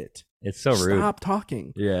hate it. It's so rude. Stop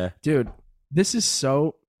talking. Yeah. Dude, this is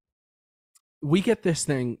so. We get this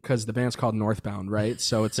thing because the band's called Northbound, right?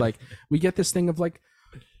 So it's like we get this thing of like,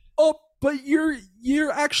 oh, but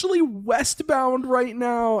you're actually westbound right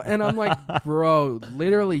now, and I'm like, bro,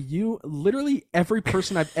 literally every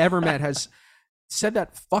person I've ever met has said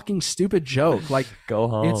that fucking stupid joke. Like, Go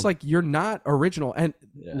home. it's like you're not original, and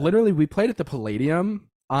Yeah. literally we played at the Palladium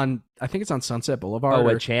on, I think it's on Sunset Boulevard. Oh,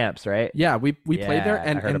 or- with Champs, right? yeah, we played there, Yeah,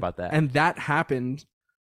 and I heard and, about that. and that happened.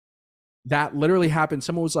 That literally happened.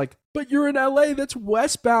 Someone was like, "But you're in LA. That's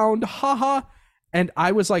westbound." Haha. And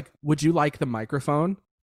I was like, "Would you like the microphone?"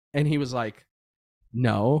 And he was like,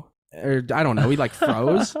 "No." Or I don't know. He like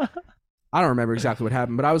froze. I don't remember exactly what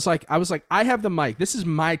happened, but I was like, "I have the mic. This is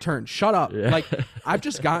my turn. Shut up." Yeah. Like I've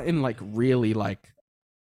just gotten like really like,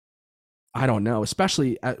 I don't know,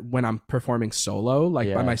 especially when I'm performing solo, like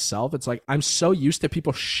by Yeah. myself. It's like I'm so used to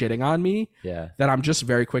people shitting on me Yeah. that I'm just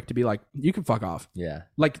very quick to be like, you can fuck off. Yeah.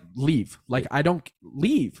 Like, leave. Like, I don't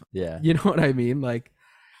leave. Yeah. You know what I mean? Like,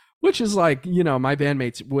 which is like, you know, my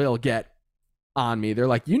bandmates will get on me. They're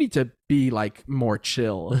like, you need to be like more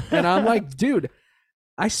chill. And I'm like, dude,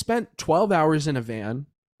 I spent 12 hours in a van.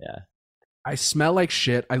 Yeah. I smell like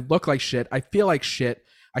shit. I look like shit. I feel like shit.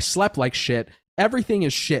 I slept like shit. Everything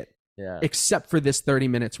is shit. Yeah. Except for this 30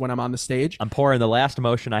 minutes when I'm on the stage. I'm pouring the last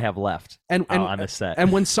emotion I have left And on the set.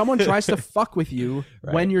 And when someone tries to fuck with you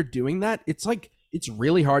Right. when you're doing that, it's like, it's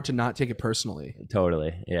really hard to not take it personally,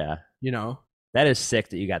 Totally. Yeah. you know? That is sick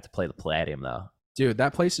that you got to play the Palladium though. Dude,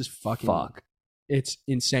 that place is fucking, Fuck. it's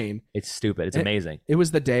insane. It's stupid. It's It- amazing. It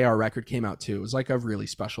was the day our record came out too. It was like a really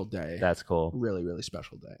special day. That's cool. Really, really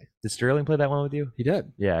special day. Did Sterling play that one with you? He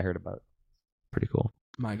did. Yeah, I heard about it. Pretty cool.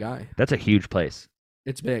 My guy. That's a huge place.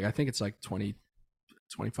 It's big. I think it's like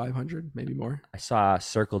 2,500, maybe more. I saw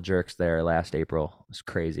Circle Jerks there last April. It was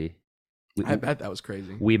crazy. I bet that was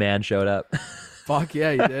crazy. Wee Man showed up. Fuck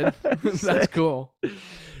yeah, you did. That's cool.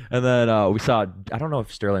 And then we saw, I don't know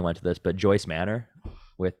if Sterling went to this, but Joyce Manor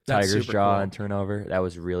with That's Tiger's super Jaw cool. and Turnover. That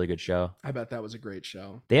was a really good show. I bet that was a great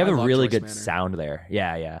show. They have I a love really Joyce good Manor. sound there.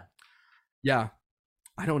 Yeah. Yeah.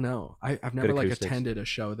 I don't know. I've never like acoustics. attended a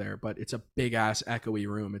show there, but it's a big ass echoey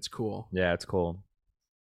room. It's cool. Yeah, it's cool.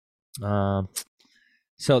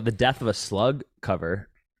 So the Death of a Slug cover,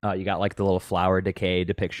 you got like the little flower decay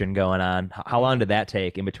depiction going on. How long did that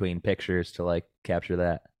take in between pictures to like capture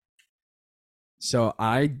that? So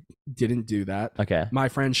I didn't do that. Okay. My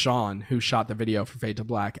friend Sean, who shot the video for Fade to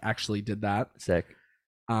Black, actually did that. Sick.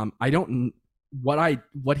 I don't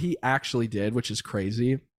what he actually did, which is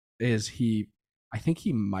crazy, is I think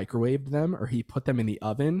he microwaved them or he put them in the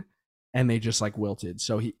oven and they just like wilted.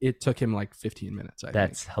 So it took him like 15 minutes.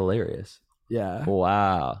 That's hilarious. Yeah.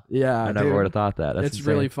 Wow. Yeah. I never would have thought that. That's it's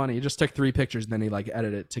insane. really funny. He just took 3 pictures and then he like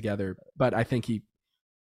edited it together. But I think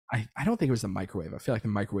I don't think it was the microwave. I feel like the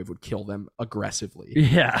microwave would kill them aggressively.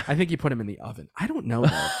 Yeah. I think he put them in the oven. I don't know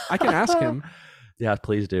though. I can ask him. Yeah,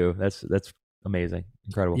 please do. That's amazing.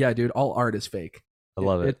 Incredible. Yeah, dude, all art is fake. I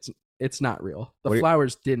love it. It's not real. The What are you-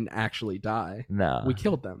 flowers didn't actually die. No. We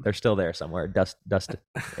killed them. They're still there somewhere. Dust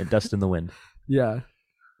in the wind. Yeah.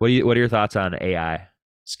 What are your thoughts on AI?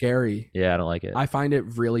 Scary. Yeah, I don't like it. I find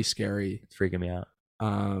it really scary. It's freaking me out.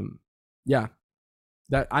 Yeah.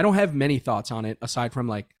 That I don't have many thoughts on it aside from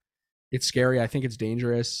like it's scary. I think it's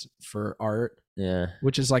dangerous for art, Yeah.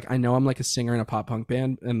 which is like I know I'm like a singer in a pop punk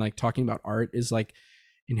band and like talking about art is like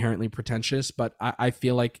inherently pretentious, but I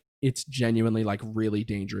feel like it's genuinely like really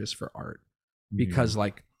dangerous for art because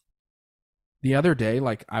like the other day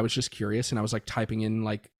like I was just curious and I was like typing in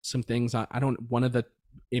like some things on one of the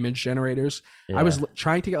image generators. Yeah. I was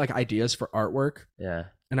trying to get like ideas for artwork. Yeah.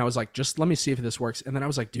 And I was like, just let me see if this works. And then I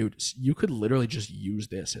was like, dude, you could literally just use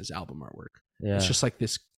this as album artwork. Yeah. It's just like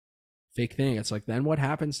this fake thing. It's like, then what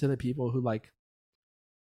happens to the people who like,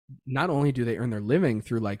 not only do they earn their living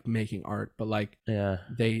through like making art, but like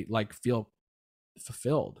they like feel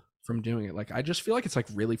fulfilled from doing it. Like, I just feel like it's like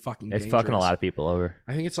really fucking dangerous. fucking a lot of people over.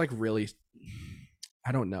 I think it's like really,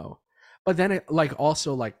 I don't know. But then it like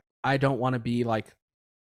also like, I don't want to be like,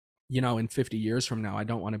 you know, in 50 years from now, I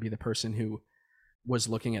don't want to be the person who was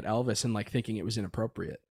looking at Elvis and like thinking it was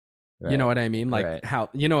inappropriate. Right. You know what I mean? Like how,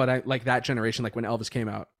 you know what I, like that generation, like when Elvis came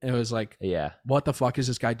out, it was like, what the fuck is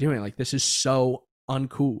this guy doing? Like, this is so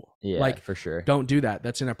uncool. Yeah, like for sure. Don't do that.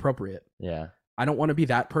 That's inappropriate. Yeah. I don't want to be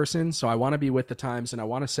that person. So I want to be with the times. And I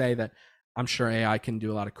want to say that I'm sure AI can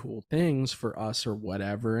do a lot of cool things for us or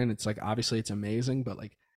whatever. And it's like, obviously it's amazing, but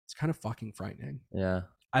like, it's kind of fucking frightening. Yeah.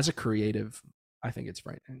 As a creative, I think it's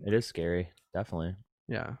frightening. It is scary. Definitely.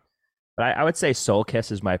 Yeah. But I would say Soul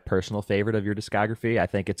Kiss is my personal favorite of your discography. I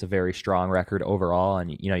think it's a very strong record overall.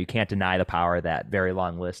 And, you know, you can't deny the power that very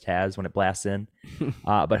long list has when it blasts in.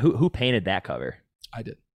 But who painted that cover? I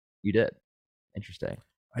did. You did? Interesting.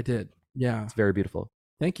 I did. Yeah. It's very beautiful.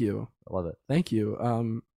 Thank you. I love it. Thank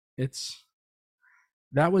you.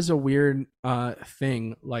 That was a weird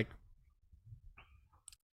thing. Like,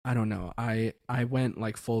 I don't know. I went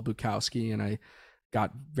like full Bukowski and I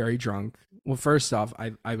got very drunk. Well, first off,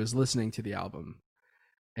 I was listening to the album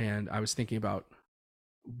and I was thinking about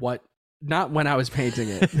not when I was painting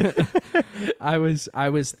it. I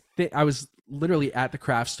was literally at the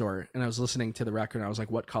craft store and I was listening to the record and I was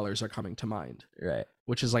like, what colors are coming to mind? Right.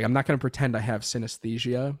 Which is like, I'm not going to pretend I have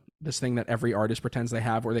synesthesia, this thing that every artist pretends they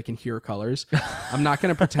have where they can hear colors. I'm not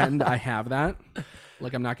going to pretend I have that.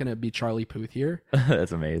 Like, I'm not going to be Charlie Puth here.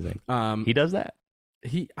 That's amazing. He does that?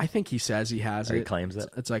 I think he says he has it. He claims it.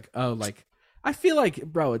 It's like, oh, like, I feel like,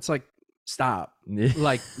 bro, it's like, stop.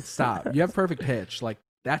 Like, stop. You have perfect pitch. Like,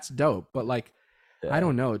 that's dope. But like, I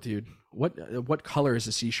don't know, dude. What color is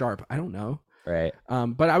a C sharp? I don't know. Right.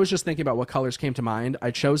 But I was just thinking about what colors came to mind.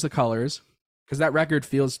 I chose the colors because that record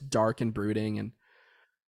feels dark and brooding and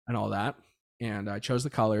all that. And I chose the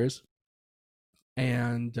colors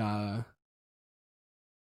and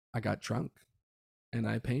I got drunk and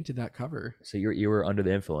I painted that cover. So you were under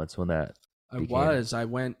the influence when that I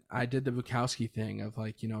did the Bukowski thing of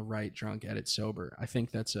like, you know, write drunk, edit sober. I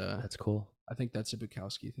think that's cool. I think that's a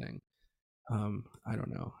Bukowski thing. I don't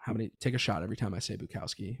know how many, take a shot every time I say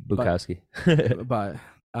Bukowski. But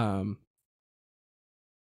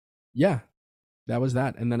yeah, that was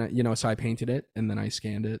that. And then, you know, so I painted it and then I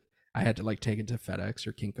scanned it. I had to like take it to FedEx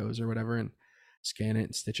or Kinko's or whatever and scan it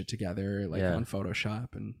and stitch it together like on Photoshop.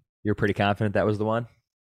 And you're pretty confident that was the one?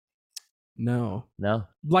 No.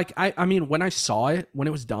 Like I mean, when I saw it, when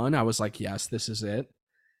it was done, I was like, yes, this is it.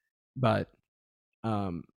 But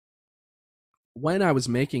when I was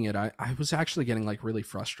making it, I was actually getting like really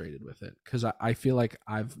frustrated with it because I feel like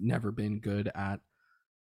I've never been good at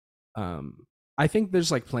I think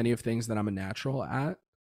there's like plenty of things that I'm a natural at,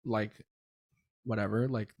 like whatever,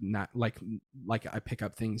 like not like I pick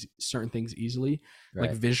up certain things easily. Right.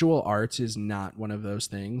 Like visual arts is not one of those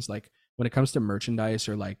things. Like when it comes to merchandise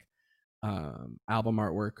or like album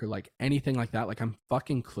artwork or like anything like that, like I'm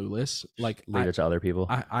fucking clueless. Like leave it to other people.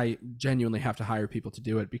 I genuinely have to hire people to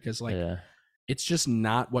do it because like it's just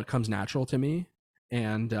not what comes natural to me.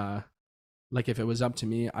 And like if it was up to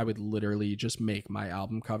me, I would literally just make my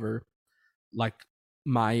album cover like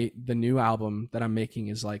the new album that I'm making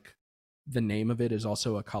is like the name of it is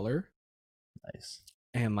also a color. Nice.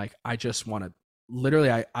 And like I just want to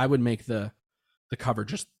literally I would make the cover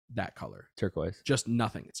just that color. Turquoise. Just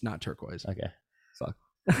nothing. It's not turquoise. Okay. Fuck.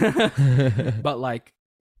 But like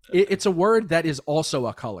it's a word that is also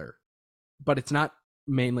a color, but it's not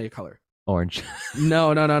mainly a color. Orange.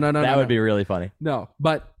 No. That would be really funny. No,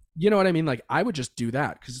 but you know what I mean? Like I would just do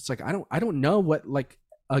that because it's like I don't know what, like,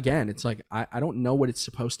 again, it's like I don't know what it's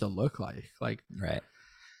supposed to look like. Like, right.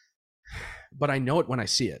 But I know it when I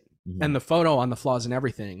see it. Mm-hmm. And the photo on the Flaws and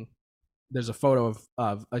Everything, there's a photo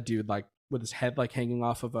of a dude like with his head like hanging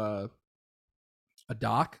off of a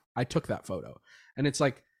dock. I took that photo. And it's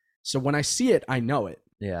like, so when I see it, I know it.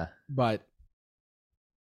 Yeah. But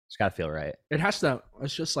it's got to feel right. It has to,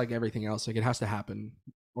 it's just like everything else. Like it has to happen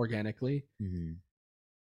organically. Mm-hmm.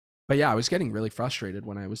 But yeah, I was getting really frustrated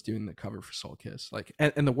when I was doing the cover for Soul Kiss. Like,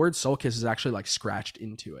 and the word Soul Kiss is actually like scratched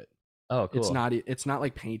into it. Oh, cool. It's not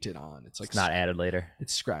like painted on. It's like it's not added later.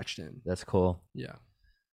 It's scratched in. That's cool. Yeah.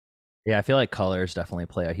 Yeah, I feel like colors definitely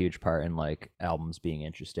play a huge part in like albums being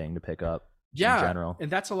interesting to pick up. Yeah, in general.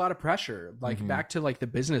 And that's a lot of pressure. Like back to like the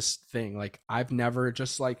business thing. Like I've never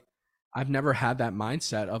had that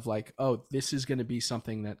mindset of like, oh, this is going to be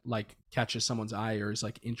something that like catches someone's eye or is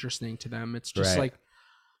like interesting to them. It's just like,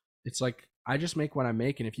 it's like I just make what I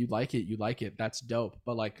make, and if you like it, you like it. That's dope.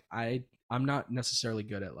 But like I'm not necessarily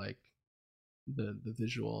good at like the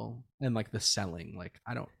visual and like the selling. Like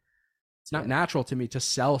it's not natural to me to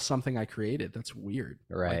sell something I created. That's weird.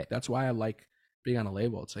 Right. Like, that's why I like being on a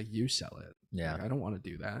label. It's like you sell it. Yeah. Like, I don't want to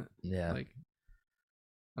do that. Yeah. Like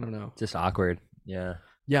I don't know. Just awkward. Yeah.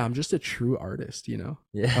 Yeah, I'm just a true artist, you know?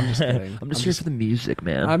 Yeah. I'm just kidding. I'm just here for the music,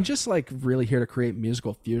 man. I'm just like really here to create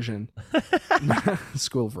musical fusion.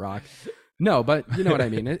 School of Rock. No, but you know what I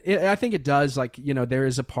mean? I think it does, like, you know, there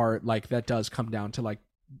is a part like that does come down to like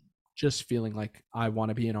just feeling like I want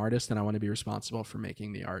to be an artist and I want to be responsible for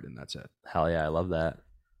making the art, and that's it. Hell yeah, I love that.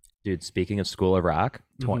 Dude, speaking of School of Rock,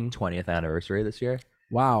 20th anniversary this year.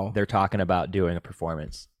 Wow. They're talking about doing a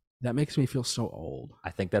performance. That makes me feel so old.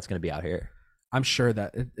 I think that's going to be out here. I'm sure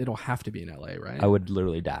that it'll have to be in LA, right? I would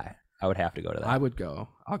literally die. I would have to go to that. I would go.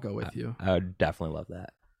 I'll go with you. I would definitely love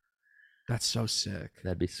that. That's so sick.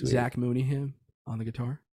 That'd be sweet. Zach Mooneyham on the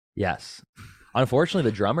guitar? Yes. Unfortunately,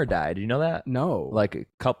 the drummer died. Did you know that? No. Like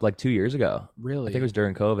 2 years ago. Really? I think it was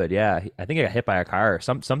during COVID. Yeah. I think he got hit by a car or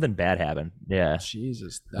something bad happened. Yeah.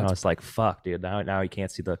 Jesus. And I was like, fuck, dude. Now you can't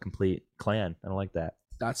see the complete clan. I don't like that.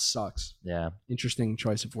 That sucks. Yeah. Interesting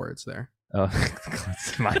choice of words there. Oh,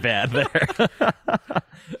 my bad there.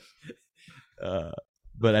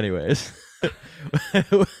 But anyways,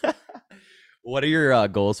 what are your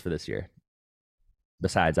goals for this year?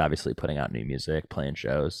 Besides obviously putting out new music, playing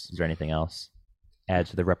shows, is there anything else add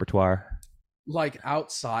to the repertoire? Like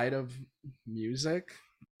outside of music,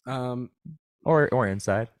 or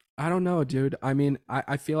inside? I don't know, dude. I mean,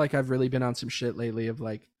 I feel like I've really been on some shit lately of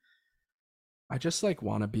like, I just like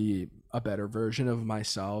want to be a better version of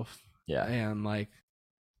myself. Yeah. And like,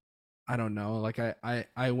 I don't know, like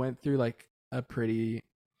I went through like a pretty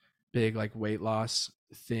big like weight loss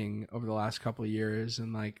thing over the last couple of years,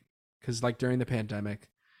 and like, cause like during the pandemic,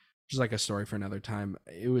 which is like a story for another time,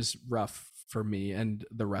 it was rough for me and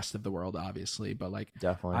the rest of the world, obviously, but like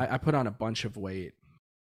definitely I put on a bunch of weight,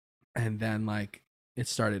 and then like it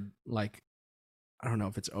started like, I don't know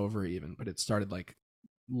if it's over even, but it started like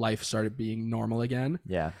life started being normal again.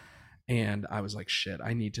 Yeah. And I was like, shit,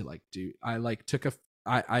 I need to like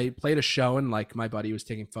I played a show, and like my buddy was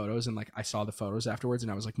taking photos, and like I saw the photos afterwards,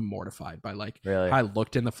 and I was like mortified by like really? how I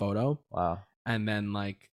looked in the photo. Wow. And then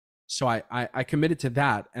like, so I committed to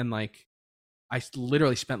that, and like I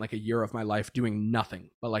literally spent like a year of my life doing nothing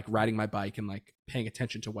but like riding my bike and like paying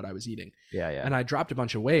attention to what I was eating. Yeah. And I dropped a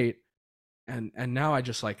bunch of weight, and now I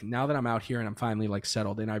just like, now that I'm out here and I'm finally like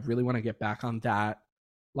settled in, I really want to get back on that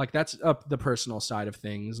Like that's up the personal side of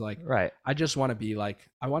things. Like, Right. I just want to be like,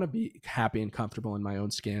 I want to be happy and comfortable in my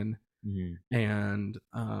own skin. Mm-hmm. And,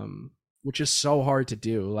 which is so hard to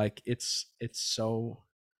do. Like it's so,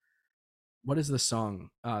 what is the song?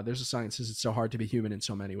 There's a song that says it's so hard to be human in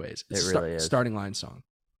so many ways. It's It really is. Starting Line song.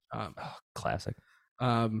 Classic.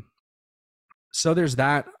 So there's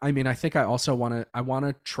that. I mean, I think I also want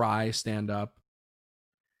to try stand up.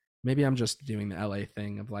 Maybe I'm just doing the LA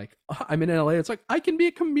thing of like, oh, I'm in LA. It's like, I can be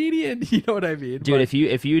a comedian. You know what I mean? Dude, but,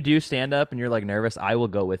 if you do stand up and you're like nervous, I will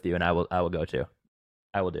go with you, and I will go too.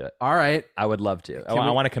 I will do it. All right. I would love to. I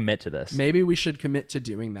want to commit to this. Maybe we should commit to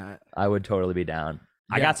doing that. I would totally be down.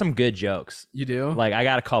 Yeah. I got some good jokes. You do? Like, I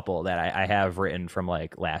got a couple that I have written from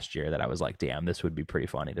like last year that I was like, damn, this would be pretty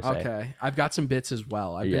funny to say. Okay. I've got some bits as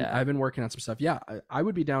well. I've been working on some stuff. Yeah, I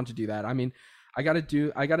would be down to do that. I mean, I got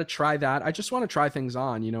to try that. I just want to try things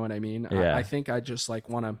on, you know what I mean? Yeah. I think I just like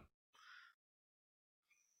I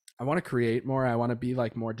want to create more. I want to be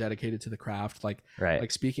like more dedicated to the craft. Like, Right.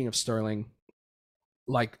 like speaking of Sterling,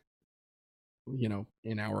 like, you know,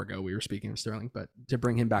 an hour ago we were speaking of Sterling, but to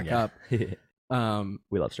bring him back up, we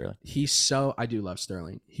love Sterling. I do love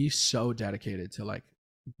Sterling. He's so dedicated to like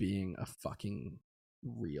being a fucking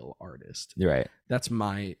real artist. You're right. That's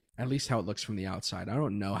at least how it looks from the outside. I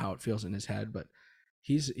don't know how it feels in his head, but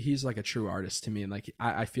he's like a true artist to me. And like,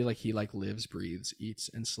 I feel like he like lives, breathes, eats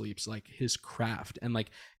and sleeps like his craft and like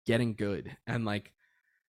getting good. And like,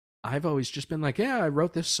 I've always just been like, yeah, I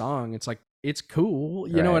wrote this song. It's like, it's cool.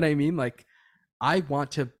 You know what I mean? Like, I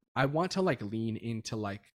want to like lean into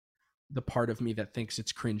like the part of me that thinks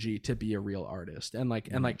it's cringy to be a real artist and like,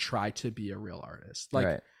 and like try to be a real artist.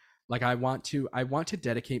 Like, like I want to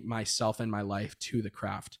dedicate myself and my life to the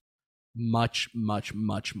craft much, much,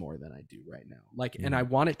 much more than I do right now. Like, and I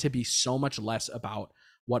want it to be so much less about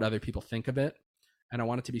what other people think of it. And I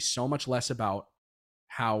want it to be so much less about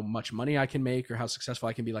how much money I can make or how successful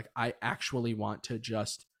I can be. Like, I actually want to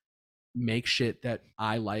just make shit that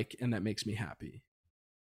I like and that makes me happy.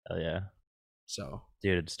 Oh yeah. So,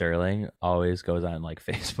 dude, Sterling always goes on like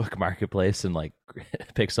Facebook Marketplace and like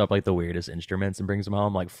picks up like the weirdest instruments and brings them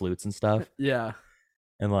home, like flutes and stuff. Yeah.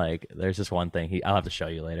 And like, there's this one thing I'll have to show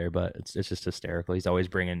you later, but it's just hysterical. He's always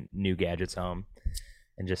bringing new gadgets home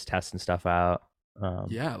and just testing stuff out.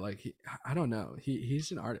 Yeah, like I don't know.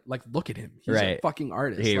 He's an artist. Like, look at him. He's a fucking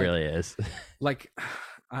artist. He like, really is. Like,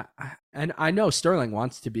 I know Sterling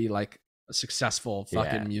wants to be like a successful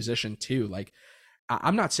fucking musician too. Like,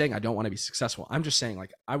 I'm not saying I don't want to be successful. I'm just saying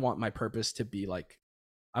like I want my purpose to be like,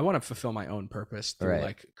 I want to fulfill my own purpose through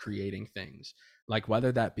like creating things, like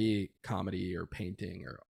whether that be comedy or painting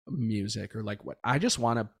or music or like what. I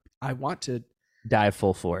want to dive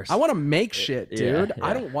full force. I want to make shit, dude. Yeah.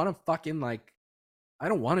 I don't want to fucking like, I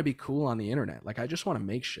don't want to be cool on the internet. Like, I just want to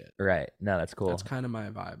make shit. Right. No, that's cool. That's kind of my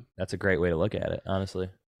vibe. That's a great way to look at it, honestly.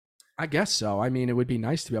 I guess so. I mean, it would be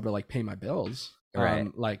nice to be able to like pay my bills. Right.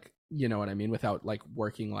 Like, you know what I mean? Without like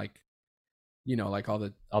working like, you know, like all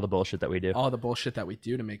the bullshit that we do. All the bullshit that we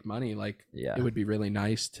do to make money. Like, it would be really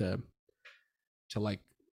nice to like,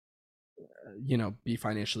 you know, be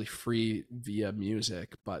financially free via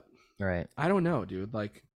music. But I don't know, dude.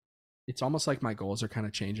 Like, it's almost like my goals are kind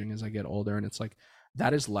of changing as I get older. And it's like,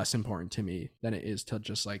 that is less important to me than it is to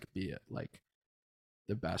just like be like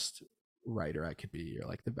the best writer I could be or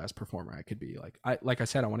like the best performer I could be. Like I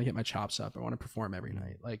said, I want to get my chops up. I want to perform every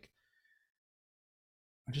night. Like,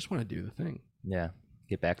 I just want to do the thing. Yeah.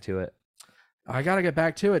 Get back to it. I got to get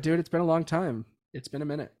back to it, dude. It's been a long time. It's been a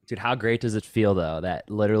minute. Dude, how great does it feel though that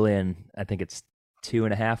literally in, I think it's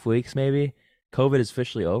 2.5 weeks maybe, COVID is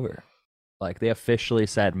officially over. Like, they officially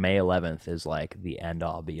said May 11th is like the end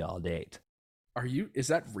all be all date. Is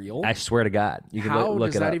that real? I swear to God. You can How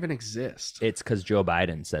look does it that up. even exist? It's because Joe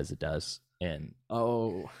Biden says it does. And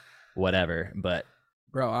whatever. But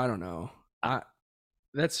bro, I don't know.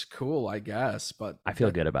 That's cool, I guess. But I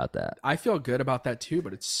feel good about that. I feel good about that too,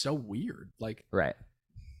 but it's so weird. Like,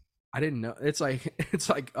 I didn't know. It's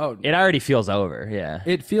like, oh, it already feels over. Yeah.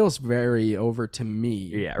 It feels very over to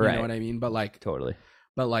me. Yeah. You know what I mean? But like, totally.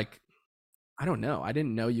 But like, I don't know. I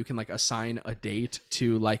didn't know you can like assign a date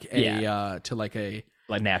to like a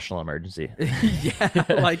like national emergency. Yeah,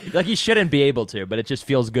 like you shouldn't be able to, but it just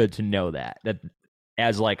feels good to know that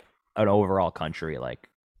as like an overall country, like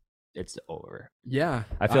it's over. Yeah,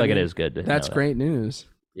 I feel like it is good. That's great news.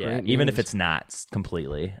 Yeah, even if it's not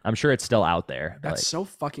completely, I'm sure it's still out there. That's so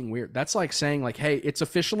fucking weird. That's like saying like, hey, it's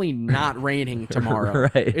officially not raining tomorrow.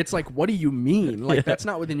 Right. It's like, what do you mean? Like, that's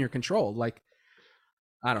not within your control. Like,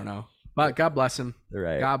 I don't know. But God bless him.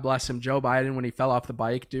 Right. God bless him. Joe Biden, when he fell off the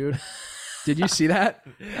bike, dude. Did you see that?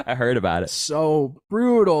 I heard about it. So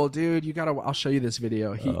brutal, dude. I'll show you this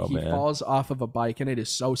video. He man. falls off of a bike and it is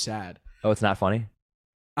so sad. Oh, it's not funny?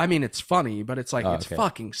 I mean, it's funny, but it's like, it's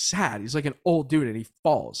fucking sad. He's like an old dude and he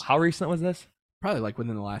falls. How recent was this? Probably like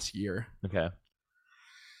within the last year. Okay.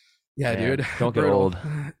 Yeah, Man, dude. don't get old.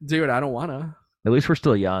 Dude, I don't want to. At least we're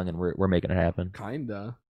still young and we're making it happen.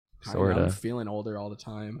 Kinda. Sorta. I'm feeling older all the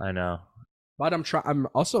time. I know. But I'm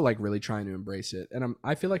also like really trying to embrace it. And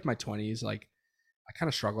I feel like my 20s, like I kind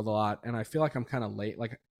of struggled a lot and I feel like I'm kind of late.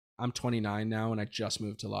 Like I'm 29 now and I just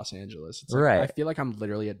moved to Los Angeles. It's like, right. I feel like I'm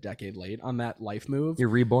literally a decade late on that life move. You're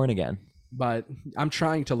reborn again. But I'm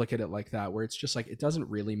trying to look at it like that, where it's just like, it doesn't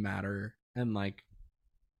really matter. And like,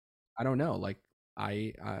 I don't know, like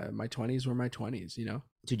my 20s were my 20s, you know?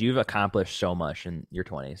 Dude, you've accomplished so much in your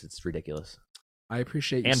 20s. It's ridiculous. I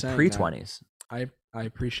appreciate you and saying pre-20s. that. I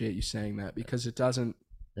appreciate you saying that because it doesn't,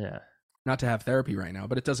 yeah. Not to have therapy right now,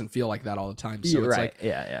 but it doesn't feel like that all the time. So You're it's right. like,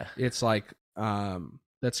 yeah. It's like,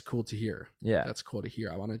 that's cool to hear. Yeah. That's cool to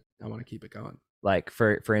hear. I want to keep it going. Like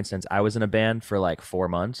for instance, I was in a band for like 4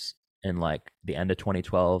 months in like the end of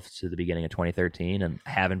 2012 to the beginning of 2013 and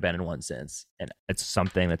haven't been in one since. And it's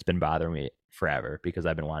something that's been bothering me forever because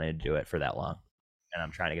I've been wanting to do it for that long. And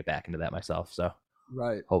I'm trying to get back into that myself. So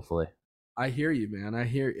right. Hopefully. I hear you, man. I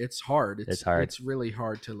hear it's hard. It's hard. It's really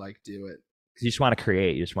hard to like do it. Cause you just want to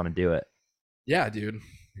create. You just want to do it. Yeah, dude.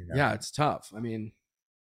 You know? Yeah, it's tough. I mean,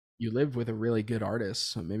 you live with a really good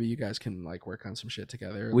artist, so maybe you guys can like work on some shit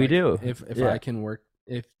together. We like, do. If Yeah. I can work,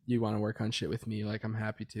 if you want to work on shit with me, like I'm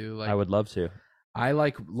happy to. Like I would love to. I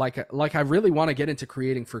like I really want to get into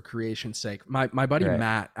creating for creation's sake. My buddy Right.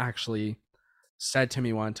 Matt actually said to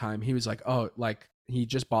me one time, he was like, "Oh, like he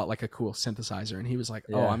just bought like a cool synthesizer," and he was like,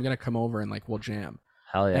 "Oh, Yeah. I'm gonna come over and like we'll jam."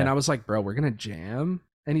 Hell yeah. And I was like, "Bro, we're gonna jam?"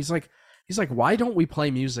 And he's like, "Why don't we play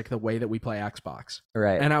music the way that we play Xbox?"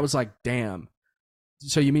 right. And I was like, "Damn.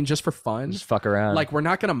 So you mean just for fun? Just fuck around. Like we're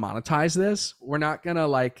not gonna monetize this. We're not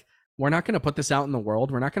gonna put this out in the world.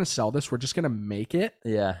 We're not gonna sell this. We're just gonna make it."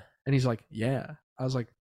 yeah. And he's like, "Yeah." I was like,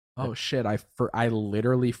 "Oh shit! I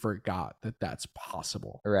literally forgot that that's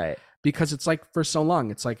possible." Right. Because it's like for so long,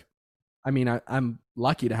 it's like, I mean, I'm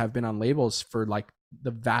lucky to have been on labels for like the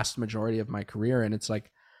vast majority of my career, and it's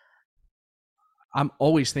like, I'm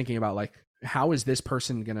always thinking about like, how is this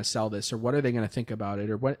person gonna sell this, or what are they gonna think about it,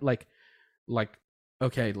 or what like,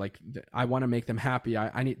 okay, like I want to make them happy.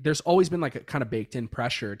 I need. There's always been like a kind of baked in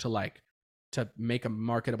pressure to make a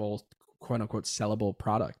marketable, quote unquote, sellable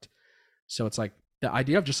product. So it's like the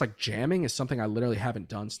idea of just like jamming is something I literally haven't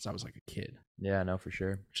done since I was like a kid, Yeah, no, for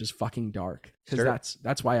sure. which is fucking dark. Because Sure.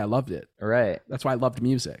 that's why I loved it. Right. That's why I loved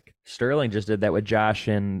music. Sterling just did that with Josh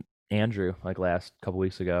and Andrew like last couple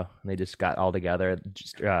weeks ago. They just got all together.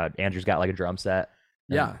 Just Andrew's got like a drum set.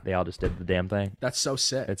 and Yeah. They all just did the damn thing. That's so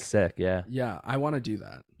sick. It's sick. Yeah. Yeah, I want to do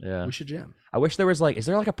that. Yeah. We should jam. I wish there was like, is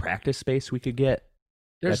there like a practice space we could get?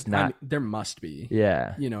 There's That's not- there must be.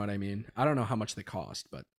 Yeah. You know what I mean? I don't know how much they cost,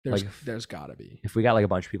 but there's gotta be. If we got like a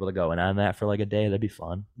bunch of people to go in on that for like a day, that'd be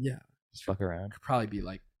fun. Yeah. Just fuck around. Could probably be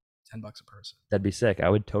like $10 a person. That'd be sick. I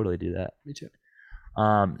would totally do that. Me too.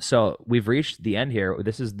 So we've reached the end here.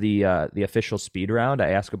 This is the official speed round. I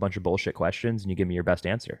ask a bunch of bullshit questions and you give me your best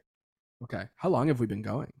answer. Okay. How long have we been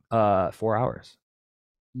going? 4 hours.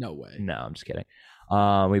 No way. No, I'm just kidding.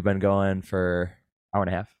 We've been going for hour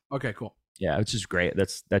and a half. Okay, cool. Yeah, which is great.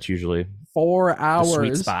 That's usually 4 the hours.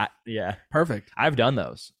 sweet spot. Yeah, Perfect. I've done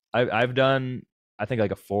those. I've done I think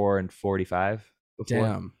like a 4 and 45 before.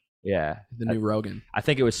 Damn. Yeah, The new Rogan. I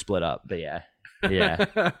think it was split up, but yeah. I think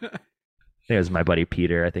it was my buddy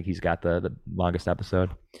Peter. I think he's got the longest episode.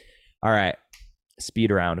 All right,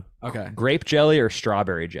 speed round. Okay. Grape jelly or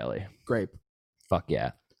strawberry jelly? Grape. Fuck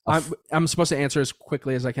yeah. I'm supposed to answer as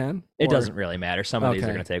quickly as I can? It or- doesn't really matter. Some of these are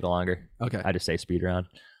Okay. going to take longer. Okay. I just say speed round.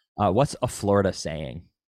 What's a Florida saying?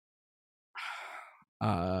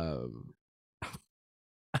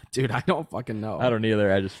 Dude, I don't fucking know. I don't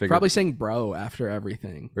either. I just figured. Probably saying bro after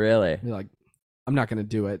everything. Really? Be like, I'm not gonna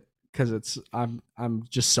do it because I'm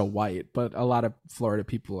just so white. But a lot of Florida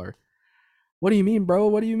people are, what do you mean, bro?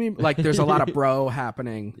 What do you mean? Like there's a lot of bro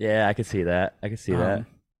happening. Yeah, I could see that. that.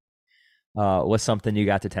 What's something you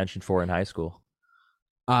got detention for in high school?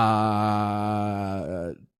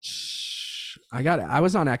 I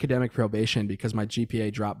was on academic probation because my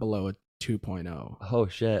GPA dropped below a 2.0. Oh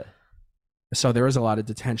shit. So there was a lot of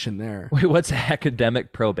detention there. Wait, what's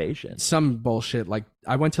academic probation? Some bullshit. Like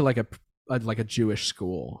I went to like a Jewish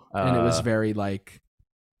school, and it was very like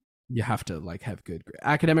you have to like have good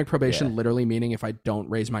academic probation. Yeah. Literally meaning if I don't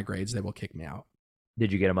raise my grades, they will kick me out.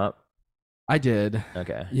 Did you get them up? I did.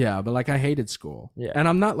 Okay. Yeah, but like I hated school. Yeah. And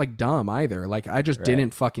I'm not like dumb either. Like I just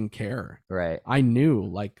didn't fucking care. Right. I knew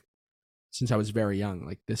like since I was very young,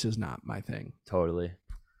 like this is not my thing. Totally.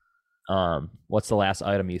 What's the last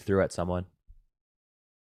item you threw at someone?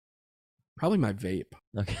 Probably my vape.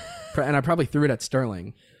 Okay. And I probably threw it at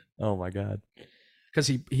Sterling Oh my God. because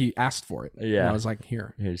he asked for it. Yeah. And I was like,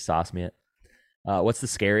 here. Here, sauce me it. What's the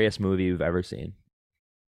scariest movie you've ever seen?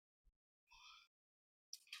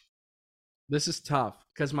 This is tough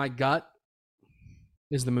because my gut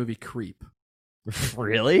is the movie Creep.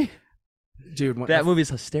 Really? Dude, That movie's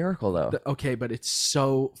hysterical though. Okay, but it's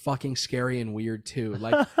so fucking scary and weird too.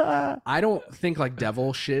 Like, I don't think like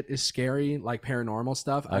devil shit is scary, like paranormal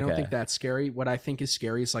stuff. I don't Okay. think that's scary. What I think is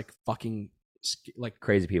scary is like fucking like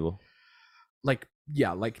Crazy people. like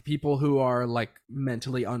yeah, like people who are like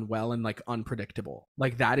mentally unwell and like unpredictable.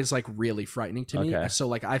 Like that is like really frightening to me. Okay. So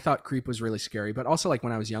like I thought Creep was really scary, but also like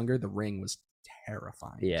when I was younger, The Ring was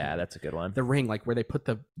terrifying. to Yeah, me. that's a good one. The Ring, like where they put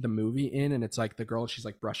the movie in and it's like the girl, she's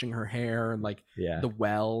like brushing her hair and like Yeah. the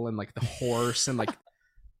well and like the horse and like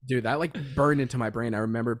dude, that like burned into my brain. I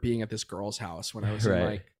remember being at this girl's house when I was in Right.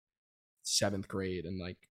 like 7th grade and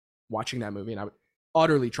like watching that movie, and I was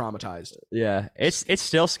utterly traumatized. Yeah, it's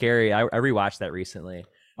still scary. I rewatched that recently.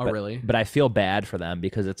 Oh, but, really? But I feel bad for them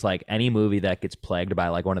because it's like any movie that gets plagued by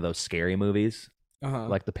like one of those scary movies,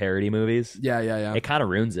 like the parody movies. Yeah. It kind of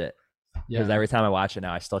ruins it. Because every time I watch it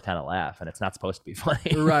now, I still kind of laugh, and it's not supposed to be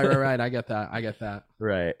funny. right. I get that.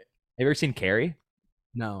 Right. Have you ever seen Carrie?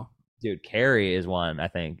 No. Dude, Carrie is one I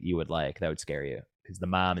think you would like. That would scare you because the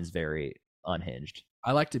mom is very unhinged.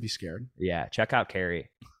 I like to be scared. Yeah, check out Carrie.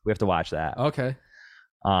 We have to watch that. Okay.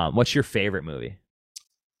 What's your favorite movie?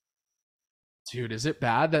 Dude, is it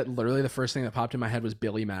bad that literally the first thing that popped in my head was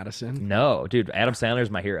Billy Madison? No, dude, Adam Sandler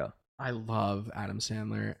is my hero. I love Adam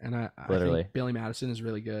Sandler, and I Literally. think Billy Madison is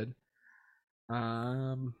really good.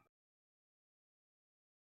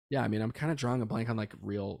 Yeah, I mean, I'm kind of drawing a blank on like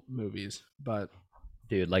real movies, but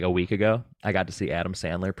Dude, like a week ago, I got to see Adam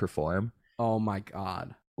Sandler perform. oh my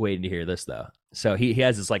god, Waiting to hear this though. So he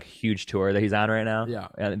has this like huge tour that he's on right now. Yeah.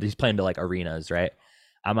 And he's playing to like arenas, right?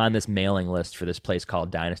 I'm on this mailing list for this place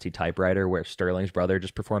called Dynasty Typewriter where Sterling's brother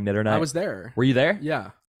just performed the other night. I was there. Were you there?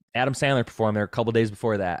 Yeah. Adam Sandler performed there a couple days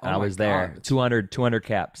before that, and Oh I my was there. God. 200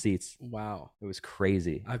 cap seats. Wow. It was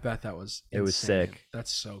crazy. I bet that was It was insane. sick.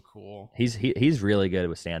 That's so cool. He's really good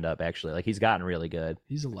with stand up actually. Like he's gotten really good.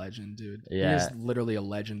 He's a legend, dude. Yeah. He is literally a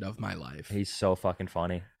legend of my life. He's so fucking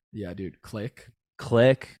funny. Yeah, dude. Click.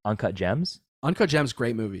 Uncut Gems, Uncut Gems,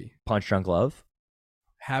 great movie. Punch Drunk Love,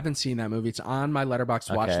 Haven't seen that movie. It's on my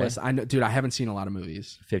Letterboxd watch Okay. list. I know, dude. I haven't seen a lot of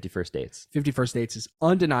movies. 50 First Dates, 50 First Dates is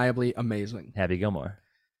undeniably amazing. Happy Gilmore.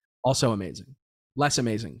 Also amazing. Less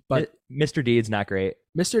amazing, but Mr. Deed's not great.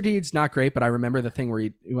 Mr. Deed's not great. But I remember the thing where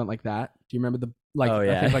he went like that. Do you remember the like? Oh, I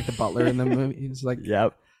yeah. think like the butler in the movie. He's like,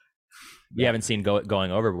 Yep. You haven't seen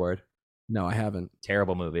Going Overboard. no, I haven't.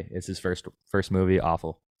 Terrible movie. It's his first movie.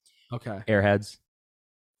 Awful. Okay, Airheads.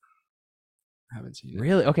 I haven't seen it.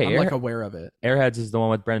 Really? Okay. I'm like aware of it. Airheads is the one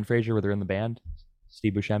with Brendan Fraser where they're in the band.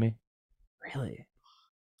 Steve Buscemi. Really?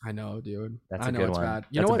 I know, dude. That's I a know good it's one. bad.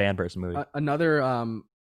 You That's know a what? band person movie. Another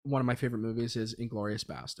one of my favorite movies is Inglourious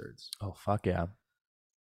Bastards. Oh fuck yeah.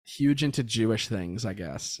 Huge into Jewish things, I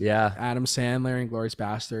guess. Yeah. Adam Sandler, Inglourious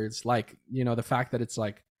Bastards. Like, you know, the fact that it's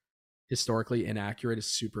like historically inaccurate is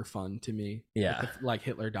super fun to me. Yeah. Like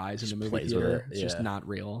Hitler dies in Just the movie plays with theater. it, It's just yeah. not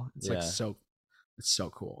real. It's Yeah. like it's so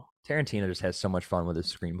cool. Tarantino just has so much fun with his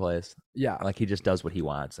screenplays. Yeah. Like he just does what he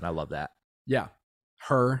wants, and I love that. Yeah.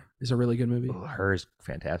 Her is a really good movie. Ooh, Her's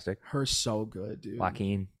fantastic. Her's so good, dude.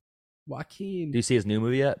 Joaquin. Joaquin. Do you see his new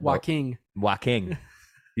movie yet? Joaquin. Joaquin.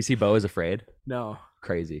 You see Beau is Afraid? No.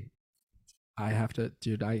 Crazy. I have to,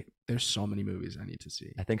 dude. There's so many movies I need to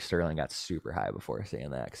see. I think Sterling got super high before saying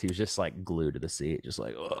that because he was just like glued to the seat, just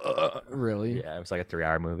like, ugh. Really? Yeah, it was like a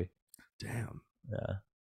 3-hour movie. Damn.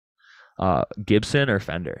 Yeah. Gibson or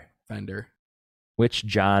Fender? Fender. Which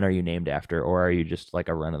John are you named after, or are you just like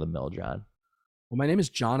a run of the mill John? Well, my name is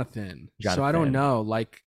Jonathan. So I Jonathan. don't know.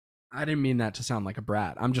 Like, I didn't mean that to sound like a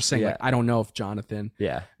brat. I'm just saying, Yeah. like, I don't know if Jonathan.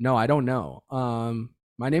 Yeah. No, I don't know.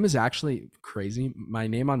 My name is actually crazy. My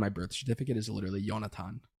name on my birth certificate is literally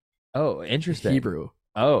Jonathan. Oh, interesting. Hebrew.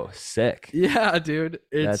 Oh, sick. Yeah, dude.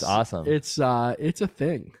 That's awesome. It's a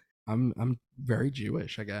thing. I'm very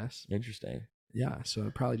Jewish, I guess. Interesting. Yeah, so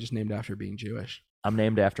probably just named after being Jewish. I'm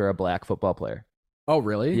named after a black football player. Oh,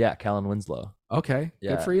 really? Yeah, Kellen Winslow. Okay.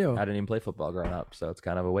 Yeah, Good for you. I didn't even play football growing up, so it's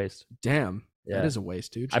kind of a waste. Damn. Yeah. That is a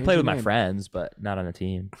waste, dude. I Change played your with my name. friends, but not on a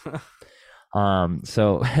team.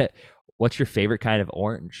 So what's your favorite kind of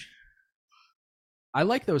orange? I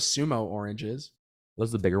like those sumo oranges.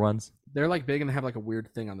 Those are the bigger ones. They're like big and they have like a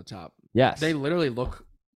weird thing on the top. Yes. They literally look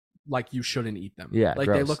like you shouldn't eat them. Yeah, like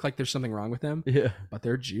gross. they look like there's something wrong with them. Yeah. But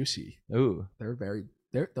they're juicy. Ooh.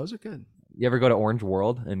 Those are good. You ever go to Orange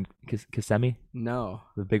World in Kissimmee? No.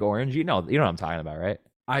 The big orange? You know what I'm talking about, right?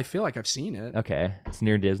 I feel like I've seen it. Okay. It's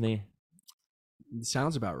near Disney. It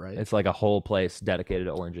sounds about right. It's like a whole place dedicated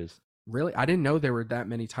to oranges. Really? I didn't know there were that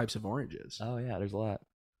many types of oranges. Oh yeah, there's a lot.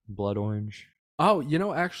 Blood orange. Oh,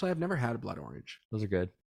 actually I've never had a blood orange. Those are good.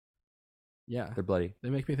 Yeah. They're bloody. They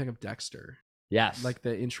make me think of Dexter. Yes. Like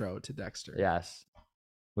the intro to Dexter. Yes.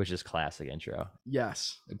 Which is classic intro.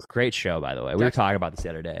 Yes. Great show, by the way. We were talking about this the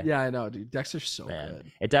other day. Yeah, I know, dude. Dexter's so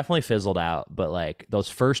good. It definitely fizzled out, but like those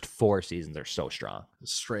first 4 seasons are so strong.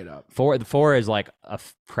 Straight up. The 4 is like a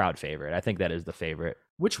crowd favorite. I think that is the favorite.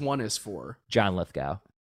 Which one is 4? John Lithgow.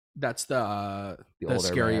 That's the older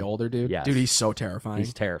scary man. older dude. Yes. Dude, he's so terrifying.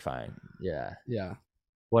 He's terrifying. Yeah. Yeah.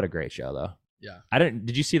 What a great show, though. Yeah.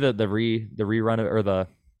 Did you see the rerun or the,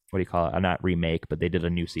 what do you call it? Not remake, but they did a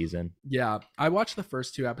new season. Yeah. I watched the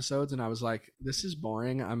first 2 episodes and I was like, this is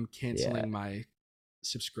boring. I'm canceling my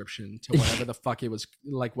subscription to whatever the fuck it was,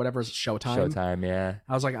 like whatever's Showtime. Showtime, yeah.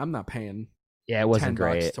 I was like, I'm not paying Yeah, it wasn't $10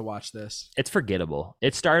 great. to watch this. It's forgettable.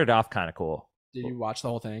 It started off kind of cool. Did you watch the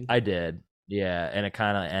whole thing? I did. Yeah, and it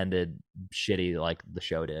kind of ended shitty like the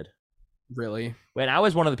show did. Really? When I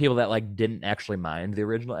was one of the people that like didn't actually mind the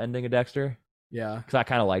original ending of Dexter, Yeah. because I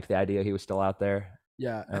kind of liked the idea he was still out there,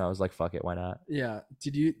 Yeah. and I was like, "Fuck it, why not?" Yeah.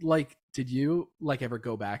 Did you ever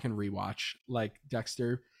go back and rewatch like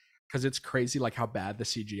Dexter? Because it's crazy like how bad the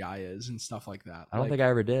CGI is and stuff like that. I don't think I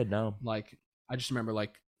ever did. No. Like I just remember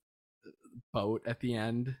like boat at the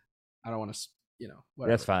end. I don't want to,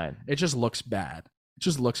 whatever. That's fine. It just looks bad. It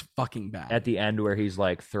just looks fucking bad. At the end where he's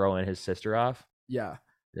like throwing his sister off. Yeah.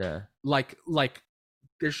 Yeah. Like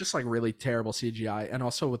there's just like really terrible CGI, and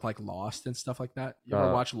also with like Lost and stuff like that. You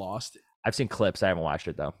ever watch Lost? I've seen clips. I haven't watched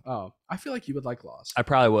it though. Oh, I feel like you would like Lost. I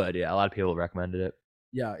probably would. Yeah, a lot of people recommended it.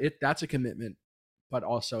 Yeah, that's a commitment, but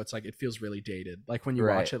also it's like it feels really dated. Like when you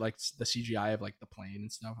watch it, like the CGI of like the plane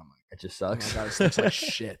and stuff. I'm like, it just oh my sucks. god, this looks like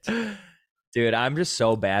shit. Dude, I'm just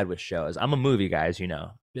so bad with shows. I'm a movie guy, as you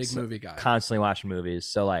know. Big movie guy. Constantly watching movies.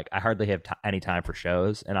 So, like, I hardly have any time for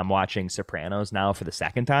shows. And I'm watching Sopranos now for the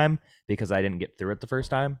second time because I didn't get through it the first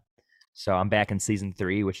time. So, I'm back in season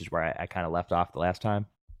 3, which is where I kind of left off the last time.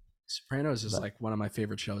 Sopranos is like one of my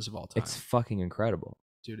favorite shows of all time. It's fucking incredible.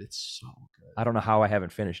 Dude, it's so good. I don't know how I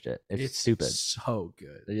haven't finished it. It's stupid. So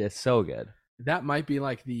good. It's so good. That might be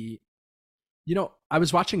like I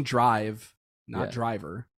was watching Drive, not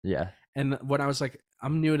Driver. Yeah. And when I was like,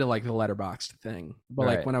 I'm new to like the Letterboxd thing, but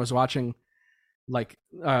like when I was watching, like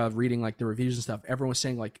reading like the reviews and stuff, everyone was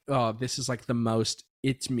saying like, oh, this is like the most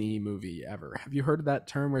It's Me movie ever. Have you heard of that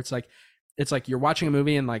term where it's like you're watching a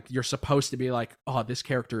movie and like you're supposed to be like, oh, this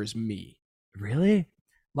character is me. Really?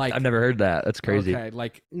 Like I've never heard that. That's crazy. Okay,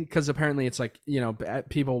 like because apparently it's like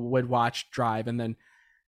people would watch Drive and then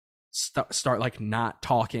start like not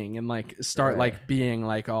talking and like start like being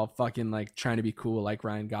like all fucking like trying to be cool like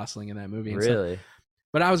Ryan Gosling in that movie. And really? Stuff.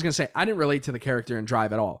 But I was gonna say I didn't relate to the character in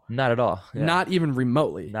Drive at all. Not at all. Yeah. Not even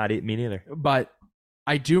remotely. Me neither. But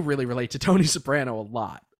I do really relate to Tony Soprano a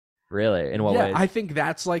lot. Really? In what ways? I think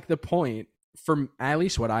that's like the point for at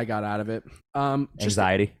least what I got out of it.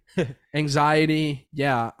 Anxiety. Anxiety.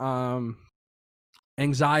 Yeah.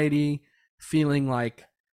 Anxiety, feeling like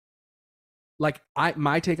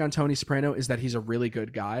my take on Tony Soprano is that he's a really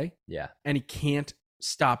good guy. Yeah. And he can't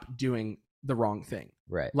stop doing the wrong thing.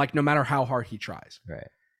 Right. Like no matter how hard he tries. Right.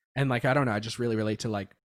 And like I don't know, I just really relate to like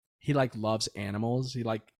he like loves animals. He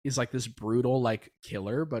like is like this brutal like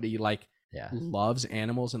killer, but he like loves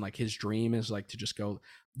animals, and like his dream is like to just go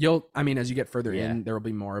as you get further in there will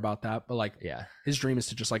be more about that, but like his dream is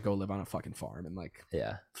to just like go live on a fucking farm and like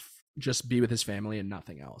just be with his family and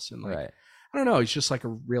nothing else. And like I don't know, he's just like a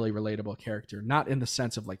really relatable character, not in the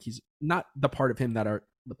sense of like he's not the parts of him that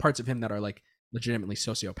are like legitimately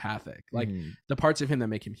sociopathic, like the parts of him that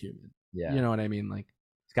make him human. Yeah, you know what I mean? Like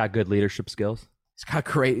he's got good leadership skills. He's got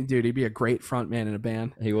great, dude. He'd be a great front man in a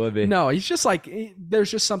band. He would be. No, he's just like,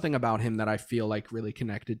 there's just something about him that I feel like really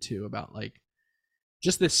connected to, about like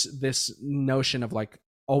just this notion of like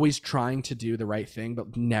always trying to do the right thing,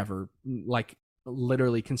 but never like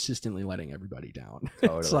literally consistently letting everybody down.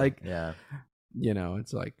 Totally. It's like,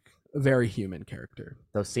 it's like a very human character.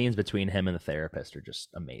 Those scenes between him and the therapist are just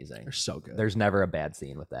amazing. They're so good. There's never a bad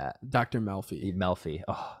scene with that. Dr. Melfi.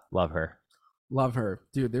 Oh, love her. Love her.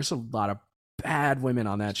 Dude, there's a lot of bad women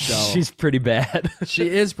on that show. She's pretty bad. She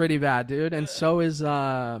is pretty bad, dude. And so is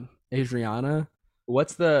Adriana.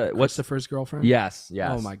 What's the first girlfriend? Yes.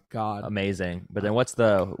 Oh my god. Amazing. But then what's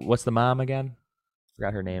the mom again?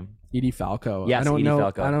 Forgot her name. Edie Falco. Yes, I don't Edie know.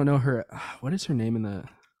 Falco. I don't know her. What is her name in the?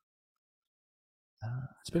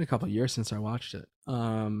 It's been a couple of years since I watched it.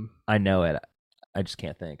 I know it. I just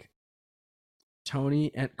can't think.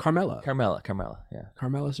 Tony and Carmela. Carmela. Yeah.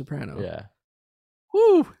 Carmela Soprano. Yeah.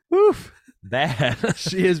 Woo! Woof. Bad.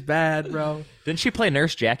 She is bad, bro. Didn't she play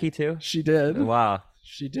Nurse Jackie too? She did. Wow.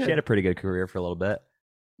 She did. She had a pretty good career for a little bit.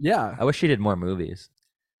 Yeah. I wish she did more movies.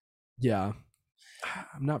 Yeah.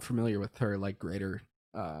 I'm not familiar with her like greater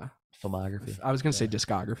Filmography. I was gonna say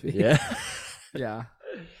discography. Yeah. Yeah.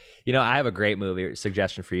 You know, I have a great movie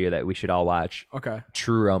suggestion for you that we should all watch. Okay.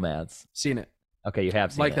 True Romance. Seen it. Okay, you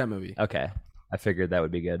have seen Like it. that movie. Okay. I figured that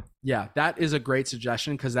would be good. Yeah, that is a great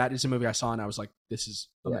suggestion because that is a movie I saw and I was like, this is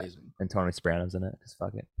amazing. And Tony Soprano's in it. Just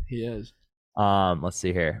fuck it. He is. Let's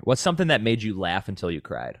see here. What's something that made you laugh until you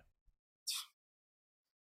cried?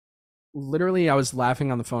 Literally, I was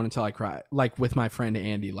laughing on the phone until I cried, like with my friend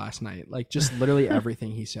Andy last night. Like just literally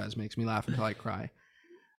everything he says makes me laugh until I cry.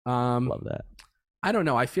 Love that. I don't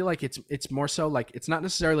know. I feel like it's more so like it's not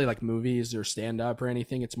necessarily like movies or stand up or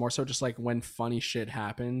anything. It's more so just like when funny shit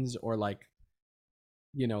happens or like,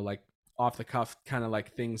 you know, like off the cuff kind of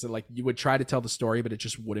like things that like you would try to tell the story, but it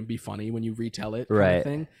just wouldn't be funny when you retell it. Kind of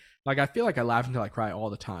thing. Like I feel like I laugh until I cry all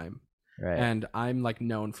the time. Right. And I'm like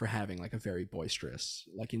known for having like a very boisterous,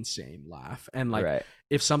 like insane laugh. And like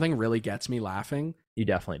if something really gets me laughing, you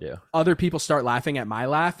definitely do. Other people start laughing at my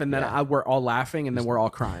laugh, and then we're all laughing, and then we're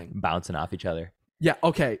all crying, bouncing off each other. Yeah.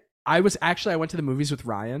 Okay. I went to the movies with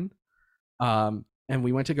Ryan, and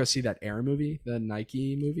we went to go see that Air movie, the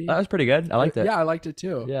Nike movie. That was pretty good. I liked it. Yeah, I liked it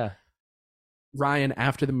too. Yeah. Ryan,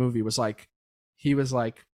 after the movie, was like,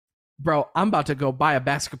 bro, I'm about to go buy a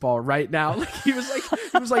basketball right now. Like he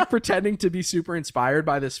was like pretending to be super inspired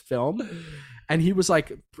by this film, and he was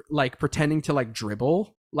like pretending to like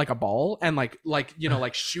dribble like a ball and like you know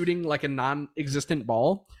like shooting like a non-existent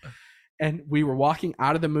ball. And we were walking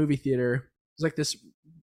out of the movie theater. It was like this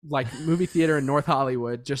like movie theater in North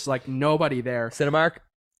Hollywood, just like nobody there. Cinemark?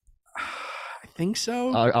 I think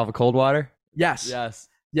so. Off of Coldwater? Yes.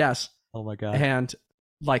 Oh my god. And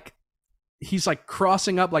like he's like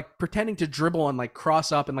crossing up, like pretending to dribble and like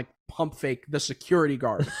cross up and like pump fake the security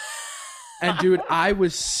guard. And dude, I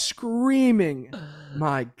was screaming.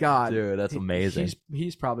 My God. Dude, that's amazing.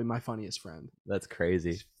 He's probably my funniest friend. That's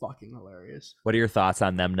crazy. He's fucking hilarious. What are your thoughts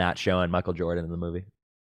on them not showing Michael Jordan in the movie?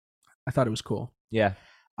 I thought it was cool. Yeah.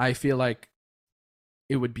 I feel like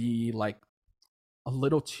it would be like a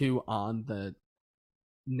little too on the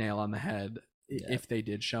nail on the head if they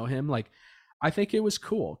did show him. Like, I think it was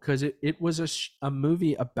cool because it was a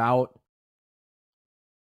movie about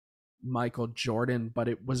Michael Jordan, but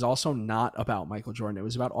it was also not about Michael Jordan. It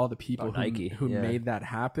was about all the people who made that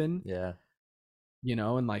happen. Yeah. You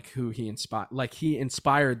know, and like who he inspired. Like he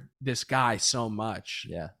inspired this guy so much.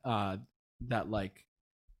 Yeah. That like,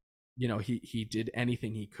 you know, he did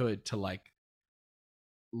anything he could to like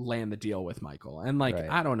land the deal with Michael. And like,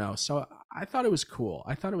 I don't know. So I thought it was cool.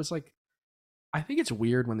 I thought it was like, I think it's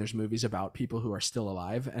weird when there's movies about people who are still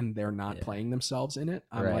alive and they're not playing themselves in it.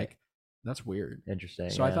 I'm like, that's weird. Interesting.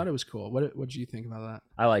 So I thought it was cool. What did you think about that?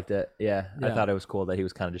 I liked it. Yeah. I thought it was cool that he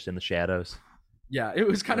was kind of just in the shadows. Yeah. It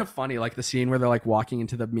was kind of funny. Like the scene where they're like walking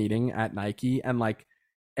into the meeting at Nike and like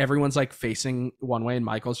everyone's like facing one way and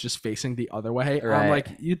Michael's just facing the other way. I'm like,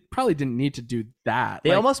 you probably didn't need to do that.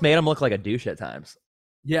 They like, almost made him look like a douche at times.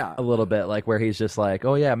 Yeah. A little bit, like where he's just like,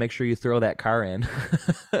 oh yeah, make sure you throw that car in.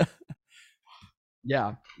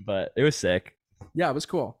 Yeah. But it was sick. Yeah, it was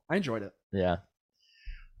cool. I enjoyed it. Yeah.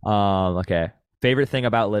 Okay. Favorite thing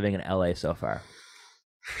about living in LA so far?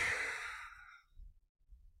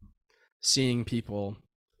 Seeing people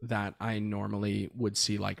that I normally would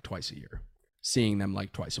see like twice a year. Seeing them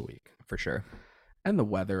like twice a week. For sure. And the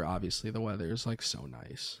weather, obviously, the weather is like so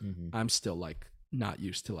nice. Mm-hmm. I'm still like not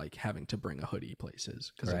used to like having to bring a hoodie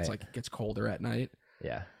places because it's like it gets colder at night.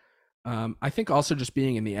 Yeah. I think also just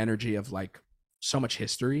being in the energy of like so much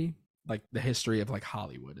history, like the history of like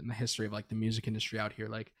Hollywood and the history of like the music industry out here,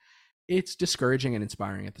 like it's discouraging and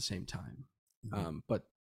inspiring at the same time. Mm-hmm. But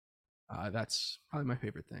that's probably my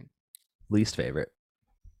favorite thing. Least favorite?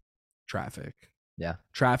 Traffic. Yeah.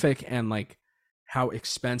 Traffic and like how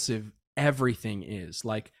expensive everything is.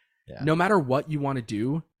 Like no matter what you want to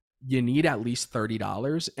do, you need at least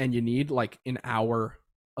 $30 and you need like an hour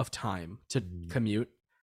of time to commute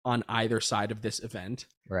on either side of this event.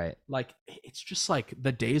 Right. Like it's just like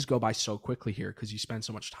the days go by so quickly here because you spend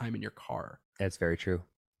so much time in your car. That's very true.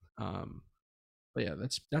 But yeah,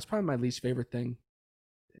 that's probably my least favorite thing.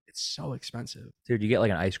 It's so expensive. Dude, you get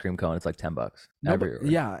like an ice cream cone, it's like $10 everywhere.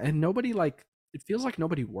 Yeah, and nobody like it feels like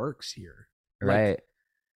nobody works here. Right. Like,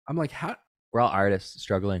 I'm like, how We're all artists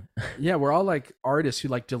struggling. Yeah, we're all like artists who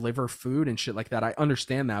like deliver food and shit like that. I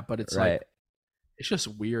understand that, but it's like it's just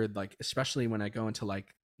weird, like especially when I go into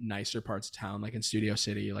like nicer parts of town, like in Studio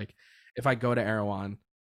City. Like if I go to Erewhon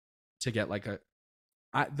to get like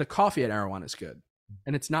the coffee at Erewhon is good,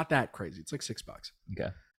 and it's not that crazy. It's like $6.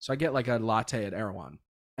 Okay. So I get like a latte at Erewhon,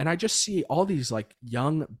 and I just see all these like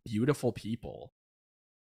young, beautiful people,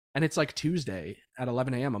 and it's like Tuesday at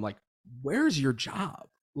 11 a.m. I'm like, where's your job?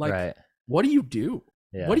 Like, what do you do?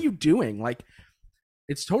 Yeah. What are you doing? Like,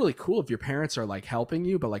 it's totally cool if your parents are like helping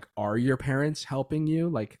you, but like, are your parents helping you?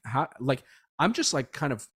 Like, how? Like, I'm just like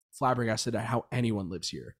kind of flabbergasted at how anyone lives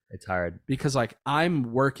here. It's hard because like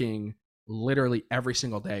I'm working literally every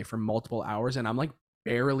single day for multiple hours, and I'm like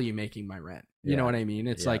barely making my rent. You know what I mean?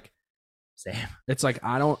 It's like, same. It's like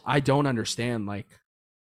I don't understand. Like,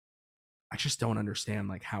 I just don't understand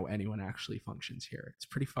like how anyone actually functions here. It's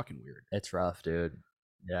pretty fucking weird. It's rough, dude.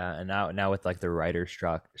 Yeah, and now with like the writer's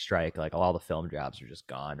strike, like all the film jobs are just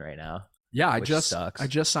gone right now. Yeah, I just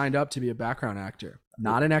signed up to be a background actor,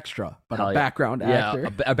 not an extra, but a background actor. Yeah,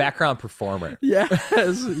 a background performer.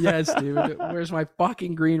 yes, dude. Where's my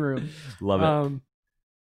fucking green room? Love it.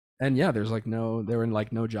 And yeah, there were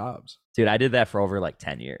like no jobs. Dude, I did that for over like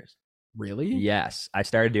 10 years. Really? Yes, I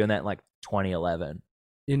started doing that in like 2011.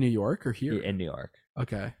 In New York or here? In New York.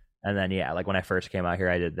 Okay. And then like when I first came out here,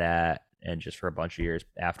 I did that, and just for a bunch of years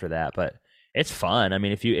after that. But it's fun. I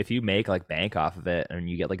mean, if you make like bank off of it and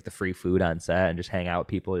you get like the free food on set and just hang out with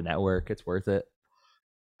people and network, it's worth it.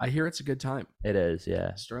 I hear it's a good time. It is,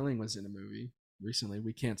 yeah. Sterling was in a movie recently.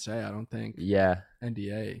 We can't say, I don't think. Yeah.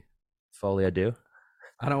 NDA. Fully I do.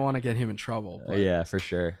 I don't want to get him in trouble. But yeah, for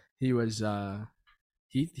sure. He was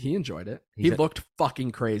he enjoyed it. He looked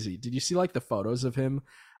fucking crazy. Did you see like the photos of him?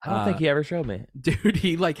 I don't think he ever showed me. Dude,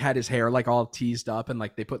 he like had his hair like all teased up, and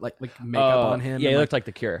like they put like makeup on him. Yeah, he looked like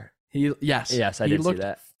The Cure. Yes, I did see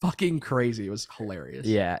that. Fucking crazy. It was hilarious.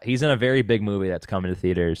 Yeah, he's in a very big movie that's coming to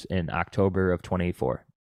theaters in October of 2024.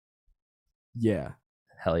 Yeah.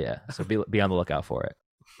 Hell yeah. So be on the lookout for it.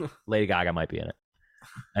 Lady Gaga might be in it.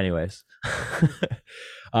 Anyways.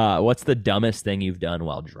 What's the dumbest thing you've done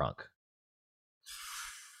while drunk?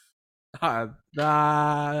 I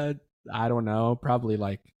don't know. Probably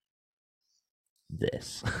like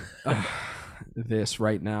this. This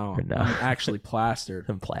right now. I'm actually plastered.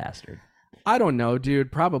 I'm plastered. I don't know,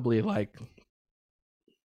 dude. Probably like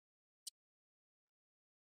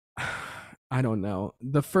I don't know.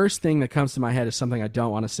 The first thing that comes to my head is something I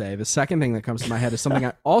don't want to say. The second thing that comes to my head is something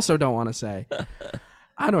I also don't want to say.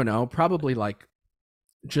 I don't know. Probably like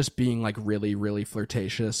just being like really, really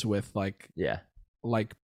flirtatious with like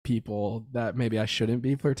like people that maybe I shouldn't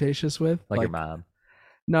be flirtatious with. Like your mom.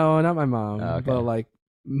 No, not my mom. Oh, okay. But like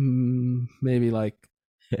maybe like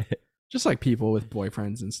just like people with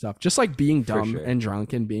boyfriends and stuff. Just like being dumb and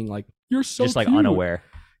drunk and being like, you're so just cute. Like unaware.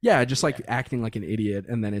 Yeah, just like acting like an idiot,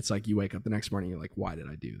 and then it's like you wake up the next morning, you're like, why did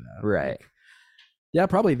I do that? Right. Like, yeah,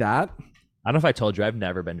 probably that. I don't know if I told you, I've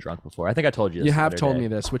never been drunk before. I think I told you this. You have told me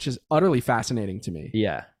this, which is utterly fascinating to me.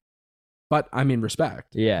 Yeah. But I mean,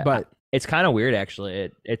 respect. Yeah. But it's kind of weird, actually.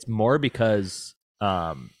 It's more because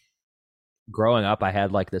growing up, I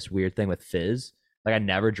had like this weird thing with fizz. Like I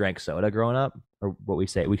never drank soda growing up, or what we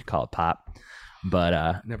could call it pop.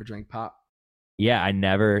 But never drank pop. Yeah, I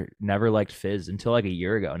never liked fizz until like a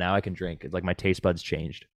year ago. Now I can drink. Like my taste buds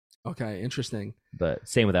changed. Okay, interesting. But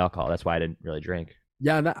same with alcohol. That's why I didn't really drink.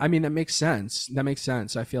 Yeah, I mean that makes sense. That makes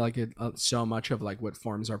sense. I feel like it so much of like what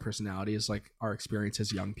forms our personality is like our experience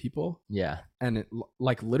as young people. Yeah, and it,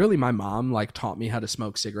 like literally, my mom like taught me how to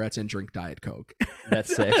smoke cigarettes and drink Diet Coke.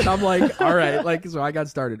 That's sick. And I'm like, all right, like so I got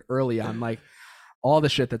started early on like all the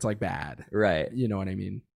shit that's like bad. Right. You know what I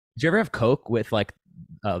mean? Did you ever have Coke with like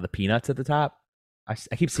the peanuts at the top?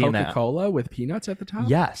 I keep seeing that. Coca-Cola with peanuts at the top?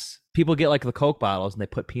 Yes. People get like the Coke bottles and they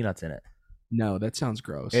put peanuts in it. No, that sounds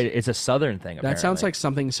gross. It's a Southern thing, apparently. That sounds like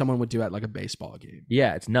something someone would do at like a baseball game.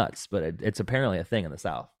 Yeah, it's nuts, but it's apparently a thing in the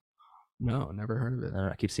South. No, never heard of it. I don't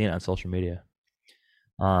know, I keep seeing it on social media.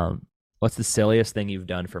 What's the silliest thing you've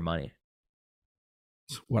done for money?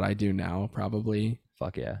 What I do now, probably.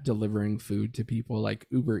 Fuck yeah. Delivering food to people, like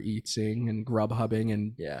Uber Eatsing and Grubhubbing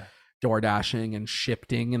and door dashing and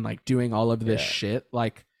shifting and like doing all of this shit.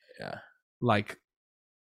 Like, like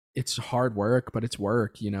it's hard work, but it's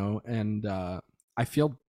work, you know? And I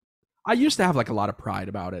used to have like a lot of pride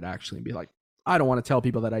about it actually, and be like, I don't want to tell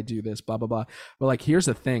people that I do this, blah, blah, blah. But like, here's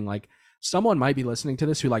the thing, like someone might be listening to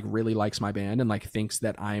this who like really likes my band and like thinks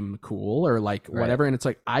that I'm cool or like whatever. And it's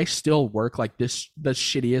like, I still work like the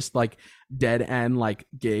shittiest, like dead end, like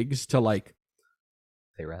gigs to like,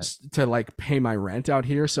 pay rent. To like pay my rent out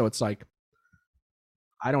here. So it's like,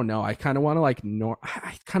 I don't know. I kind of want to like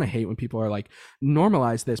I kind of hate when people are like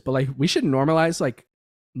normalize this, but like we should normalize like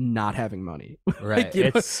not having money. Right. Like,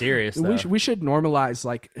 it's serious. We should normalize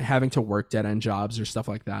like having to work dead end jobs or stuff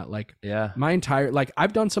like that. Like my entire like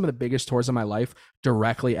I've done some of the biggest tours of my life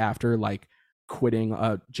directly after like quitting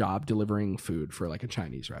a job delivering food for like a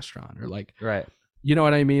Chinese restaurant or like you know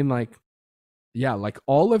what I mean? Like yeah, like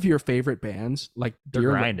all of your favorite bands, like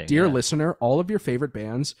dear listener, all of your favorite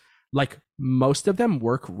bands, like most of them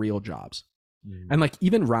work real jobs. And like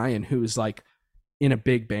even Ryan, who's like in a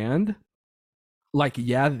big band, like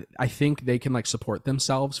yeah, I think they can like support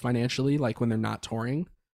themselves financially like when they're not touring,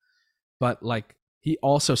 but like he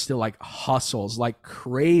also still like hustles like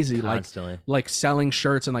crazy, constantly. like selling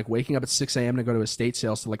shirts and like waking up at 6 a.m. to go to estate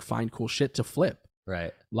sales to like find cool shit to flip.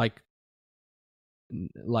 Right. Like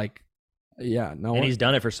yeah, no. And he's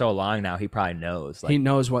done it for so long now. He probably knows. Like, he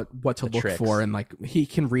knows what to look tricks. for, and like he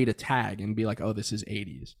can read a tag and be like, "Oh, this is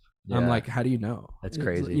 80s." Yeah. I'm like, "How do you know?" That's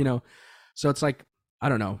crazy. You know. So it's like, I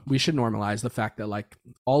don't know. We should normalize the fact that like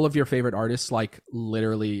all of your favorite artists like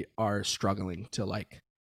literally are struggling to like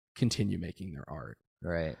continue making their art.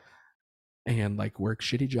 Right. And like work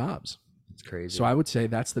shitty jobs. It's crazy. So I would say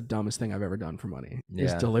that's the dumbest thing I've ever done for money.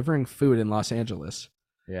 Is delivering food in Los Angeles.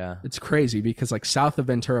 Yeah. It's crazy because like south of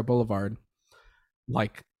Ventura Boulevard,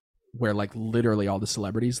 like where like literally all the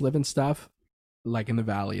celebrities live and stuff, like in the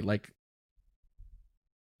valley, like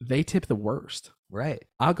they tip the worst. Right.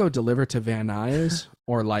 I'll go deliver to Van Nuys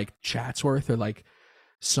or like Chatsworth or like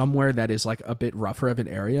somewhere that is like a bit rougher of an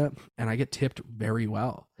area, and I get tipped very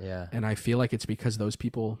well. Yeah. And I feel like it's because those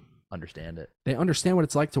people understand it. They understand what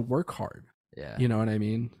it's like to work hard. Yeah. You know what I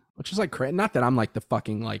mean? Which is like not that I'm like the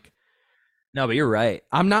fucking like. No, but you're right.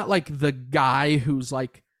 I'm not like the guy who's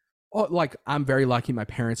like, oh, like I'm very lucky. My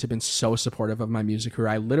parents have been so supportive of my music career.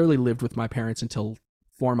 I literally lived with my parents until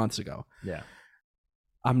 4 months ago. Yeah.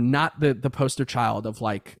 I'm not the poster child of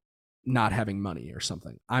like not having money or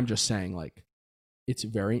something. I'm just saying like it's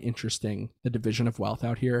very interesting, the division of wealth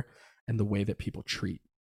out here and the way that people treat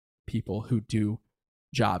people who do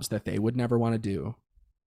jobs that they would never want to do.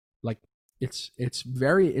 Like it's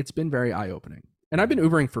been very eye-opening. And I've been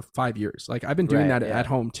Ubering for 5 years. Like I've been doing that at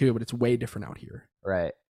home too, but it's way different out here.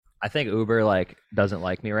 Right. I think Uber like doesn't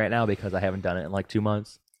like me right now because I haven't done it in like 2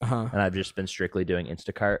 months. And I've just been strictly doing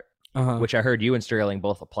Instacart, which I heard you and Sterling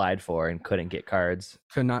both applied for and couldn't get cards.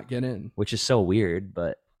 Could not get in. Which is so weird,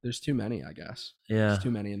 but there's too many, I guess. Yeah. There's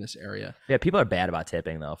too many in this area. Yeah, people are bad about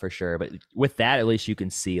tipping though, for sure. But with that, at least you can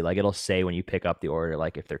see, like it'll say when you pick up the order,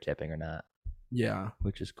 like if they're tipping or not. Yeah.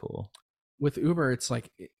 Which is cool. With Uber, it's like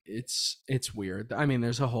it's weird. I mean,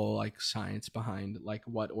 there's a whole like science behind like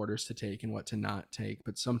what orders to take and what to not take.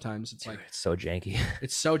 But sometimes it's like it's so janky.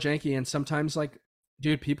 It's so janky, and sometimes like,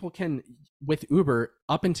 dude, people can with Uber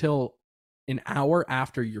up until an hour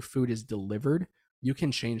after your food is delivered, you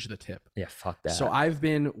can change the tip. Yeah, fuck that. So I've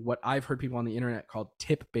been what I've heard people on the internet called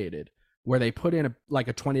tip baited, where they put in a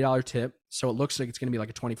 $20 tip, so it looks like it's going to be like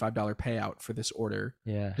a $25 payout for this order.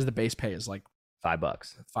 Yeah, because the base pay is like $5,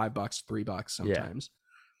 $3 sometimes.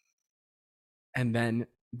 Yeah. And then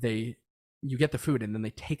you get the food and then they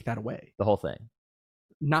take that away. The whole thing.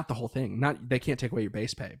 Not the whole thing. They can't take away your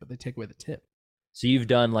base pay, but they take away the tip. So you've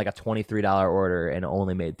done like a $23 order and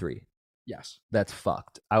only made $3. Yes. That's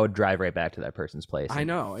fucked. I would drive right back to that person's place. I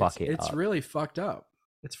know. It's really fucked up.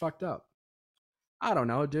 It's fucked up. I don't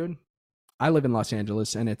know, dude. I live in Los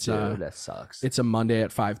Angeles, and it's that sucks. It's a Monday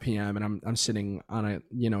at 5 p.m. and I'm sitting on a,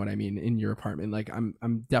 you know what I mean, in your apartment. Like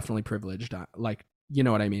I'm definitely privileged. Like, you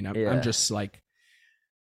know what I mean. I'm just like,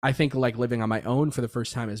 I think like living on my own for the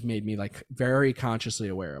first time has made me like very consciously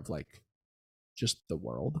aware of like just the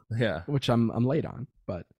world. Yeah, which I'm late on,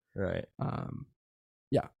 but right.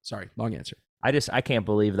 Yeah. Sorry, long answer. I can't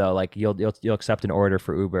believe though. Like you'll accept an order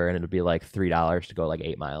for Uber and it'll be like $3 to go like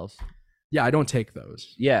 8 miles. Yeah, I don't take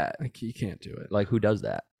those. Yeah. Like, you can't do it. Like, who does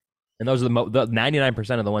that? And those are the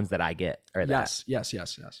 99% of the ones that I get. Are yes. It's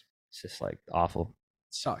just, like, awful.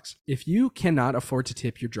 It sucks. If you cannot afford to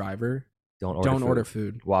tip your driver, don't order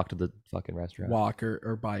food. Walk to the fucking restaurant. Walk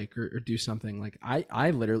or bike or do something. Like,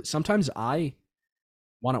 I literally, sometimes I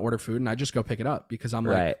want to order food and I just go pick it up because I'm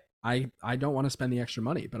like, I don't want to spend the extra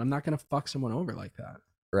money, but I'm not going to fuck someone over like that.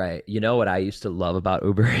 Right. You know what I used to love about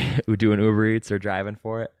Uber, doing Uber Eats or driving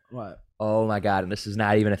for it? What? Oh my God. And this is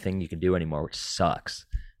not even a thing you can do anymore, which sucks.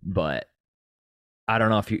 But I don't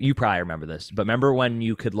know if you probably remember this, but remember when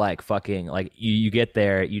you could like fucking like you get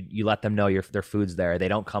there, you let them know their food's there. They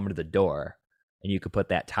don't come to the door and you could put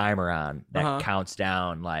that timer on that counts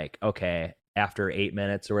down like, okay, after 8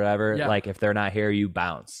 minutes or whatever, like if they're not here, you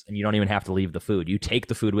bounce and you don't even have to leave the food. You take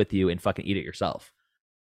the food with you and fucking eat it yourself.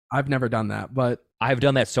 I've never done that, but I've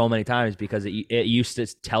done that so many times because it used to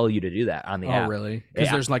tell you to do that on the app. Oh, really?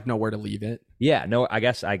 Because there's like nowhere to leave it. Yeah, no, I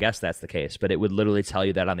guess that's the case, but it would literally tell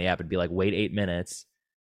you that on the app. It'd be like, wait 8 minutes,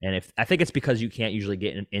 and I think it's because you can't usually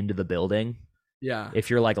get into the building. Yeah. If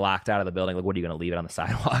you're like locked out of the building, like what are you going to leave it on the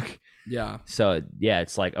sidewalk? Yeah. So yeah,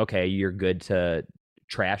 it's like, okay, you're good to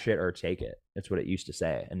trash it or take it. That's what it used to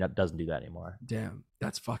say, and that doesn't do that anymore. Damn,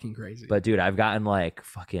 that's fucking crazy. But dude, I've gotten like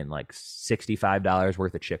fucking like $65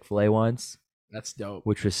 worth of Chick-fil-A once. That's dope.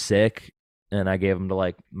 Which was sick, and I gave them to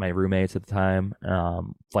like my roommates at the time.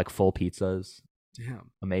 Like full pizzas.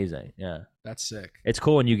 Damn. Amazing. Yeah. That's sick. It's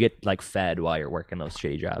cool when you get like fed while you're working those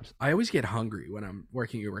shitty jobs. I always get hungry when I'm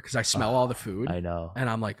working Uber because I smell all the food. I know. And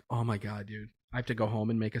I'm like, oh my God, dude. I have to go home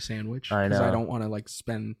and make a sandwich. I know. Because I don't want to like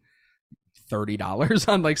spend $30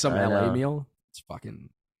 on like some LA meal. It's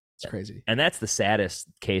crazy. And that's the saddest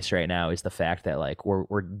case right now is the fact that like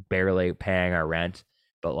we're barely paying our rent,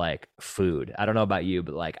 but like food. I don't know about you,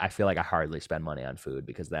 but like I feel like I hardly spend money on food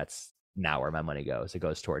because that's not where my money goes. It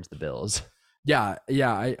goes towards the bills. Yeah.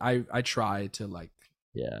 I try to like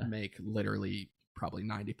make literally probably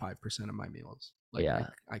 95% of my meals. Like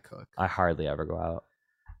I cook. I hardly ever go out.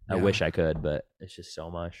 I wish I could, but it's just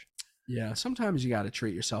so much. Yeah, sometimes you got to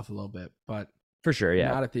treat yourself a little bit, but for sure, yeah,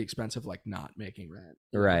 not at the expense of like not making rent.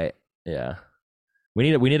 Right. Yeah.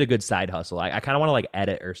 We need a good side hustle. I kind of want to like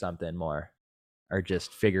edit or something more, or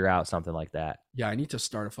just figure out something like that. Yeah, I need to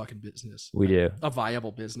start a fucking business. We do a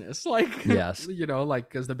viable business, like yes, you know, like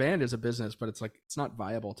because the band is a business, but it's like it's not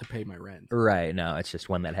viable to pay my rent. Right. No, it's just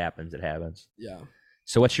when that happens, it happens. Yeah.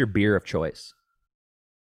 So, what's your beer of choice?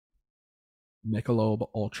 Michelob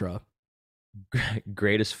Ultra.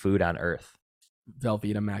 Greatest food on earth.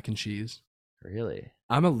 Velveeta mac and cheese. Really?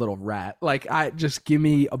 I'm a little rat. Like I just give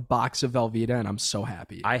me a box of Velveeta and I'm so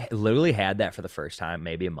happy. I literally had that for the first time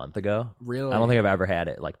maybe a month ago. Really? I don't think I've ever had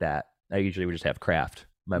it like that. I usually would just have Kraft.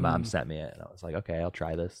 My mom sent me it and I was like, okay, I'll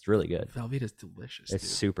try this. It's really good. Velveeta's delicious. It's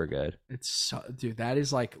super good. It's so, dude, that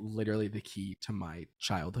is like literally the key to my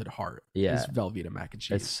childhood heart. Yeah. Is Velveeta mac and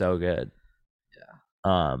cheese. It's so good.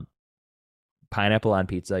 Yeah. Pineapple on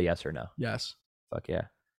pizza, yes or no? Yes. Fuck yeah.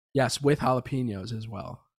 Yes, with jalapenos as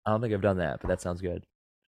well. I don't think I've done that, but that sounds good.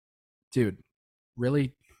 Dude,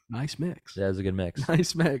 really nice mix. That was a good mix.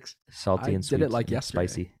 Nice mix. Salty and sweet. Did it like yesterday.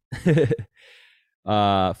 Spicy.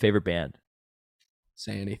 Favorite band?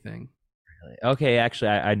 Say Anything. Really? Okay,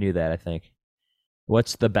 actually, I knew that, I think.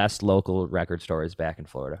 What's the best local record stores back in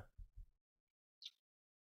Florida?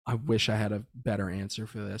 I wish I had a better answer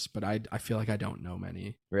for this, but I feel like I don't know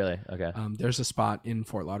many. Really? Okay. There's a spot in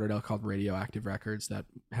Fort Lauderdale called Radioactive Records that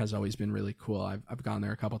has always been really cool. I've gone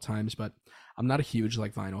there a couple times, but I'm not a huge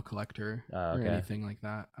like vinyl collector or anything like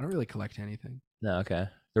that. I don't really collect anything. No, okay.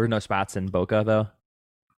 There were no spots in Boca though?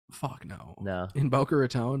 Fuck no. No. In Boca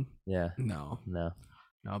Raton? Yeah. No. No.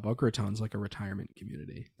 No, Boca Raton's like a retirement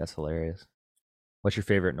community. That's hilarious. What's your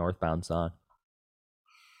favorite Northbound song?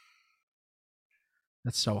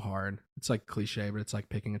 That's so hard. It's like cliche, but it's like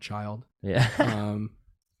picking a child. Yeah.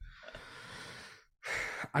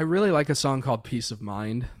 I really like a song called Peace of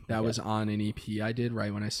Mind that was on an EP I did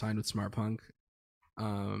right when I signed with Smart Punk.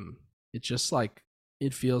 It just like,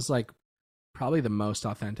 it feels like probably the most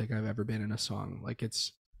authentic I've ever been in a song. Like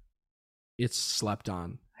it's slept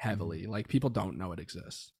on heavily. Like people don't know it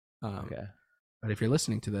exists. Okay. But if you're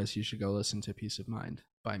listening to this, you should go listen to Peace of Mind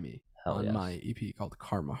by me. On my EP called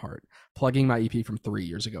Karma Heart. Plugging my EP from 3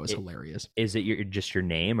 years ago is hilarious. Is it just your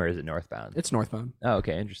name or is it Northbound? It's Northbound. Oh,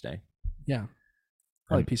 okay. Interesting. Yeah.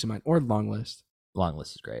 Probably Peace of Mind or Long List. Long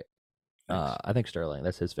List is great. I think Sterling,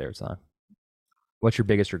 that's his favorite song. What's your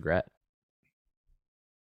biggest regret?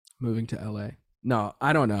 Moving to LA. No,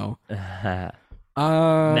 I don't know.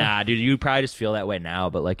 Nah, dude, you probably just feel that way now,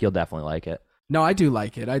 but like you'll definitely like it. No, I do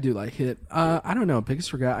like it. I don't know.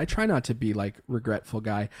 Biggest regret. I try not to be like regretful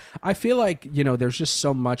guy. I feel like, you know, there's just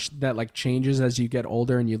so much that like changes as you get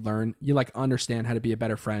older and you learn, you like understand how to be a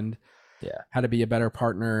better friend. Yeah. How to be a better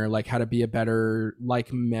partner, like how to be a better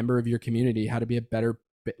like member of your community, how to be a better,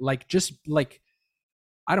 like just like,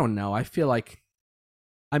 I don't know. I feel like,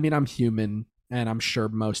 I mean, I'm human and I'm sure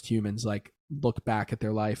most humans like look back at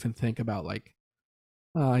their life and think about like,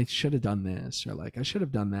 oh, I should have done this or like I should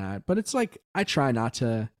have done that. But it's like I try not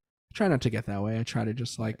to get that way. I try to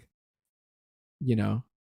just like, you know,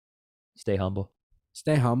 stay humble,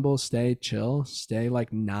 stay chill, stay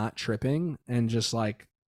like not tripping and just like,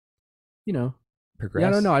 you know, progress. Yeah,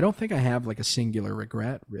 I don't know. I don't think I have like a singular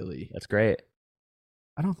regret really. That's great.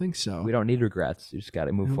 I don't think so. We don't need regrets. You just got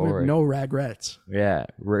to move forward. No regrets. Yeah,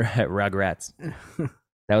 regrets.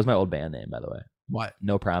 That was my old band name, by the way. What?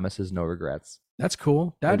 No Promises, No Regrets. That's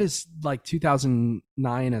cool. That is like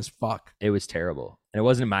 2009 as fuck. It was terrible. And it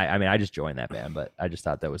wasn't I just joined that band, but I just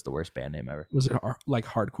thought that was the worst band name ever. Was it like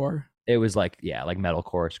hardcore? It was like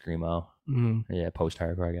metalcore, screamo. Mm-hmm. Yeah,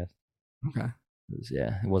 post-hardcore, I guess. Okay.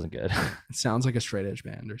 It wasn't good. It sounds like a straight edge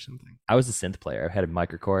band or something. I was a synth player. I had a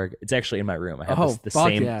microkorg. It's actually in my room. I have the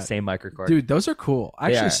same microkorg. Dude, those are cool.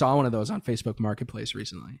 I actually saw one of those on Facebook Marketplace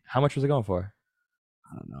recently. How much was it going for?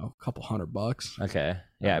 I don't know, a couple $100. Okay.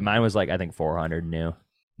 Yeah, mine was like, I think 400 new.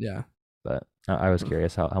 Yeah. But I was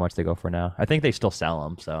curious how much they go for now. I think they still sell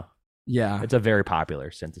them, so. Yeah. It's a very popular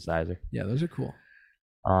synthesizer. Yeah, those are cool.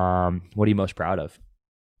 What are you most proud of?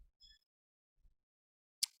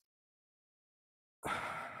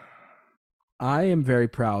 I am very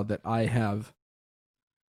proud that I have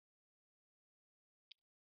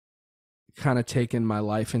kind of taken my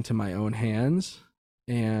life into my own hands,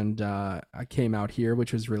 and I came out here,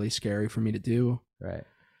 which was really scary for me to do. Right.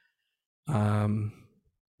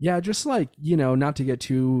 Yeah, just like, not to get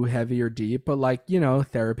too heavy or deep, but like,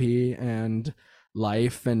 therapy and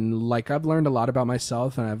life, and like I've learned a lot about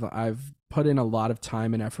myself, and I've put in a lot of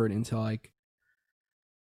time and effort into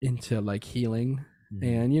healing.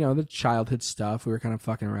 And the childhood stuff, we were kind of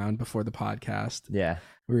fucking around before the podcast. Yeah,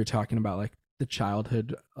 we were talking about like the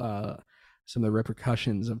childhood, some of the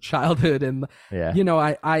repercussions of childhood, and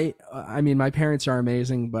I mean, my parents are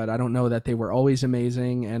amazing, but I don't know that they were always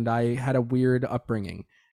amazing, and I had a weird upbringing,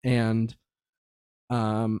 and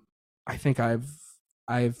I think I've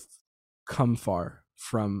come far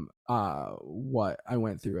from what I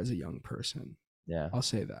went through as a young person. Yeah, I'll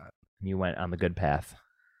say that. You went on the good path.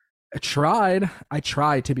 I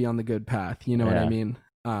tried to be on the good path. You know what I mean?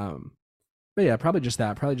 But yeah, probably just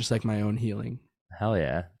that. Probably just like my own healing. Hell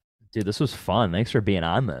yeah. Dude, this was fun. Thanks for being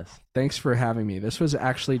on this. Thanks for having me. This was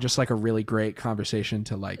actually just like a really great conversation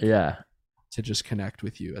to just connect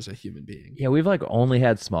with you as a human being. Yeah, we've like only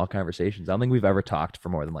had small conversations. I don't think we've ever talked for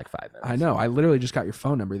more than like 5 minutes. I know. I literally just got your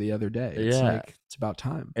phone number the other day. It's like, it's about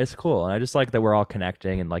time. It's cool. And I just like that we're all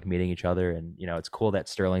connecting and like meeting each other. And, it's cool that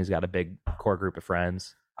Sterling's got a big core group of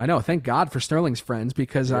friends. I know. Thank God for Sterling's friends,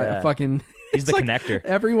 because I fucking he's the connector.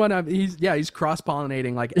 Everyone, he's cross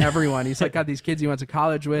pollinating like everyone. He's like got these kids he went to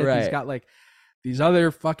college with. Right. He's got like these other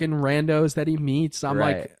fucking randos that he meets. I'm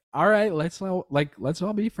like, all right, let's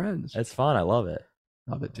all be friends. It's fun. I love it.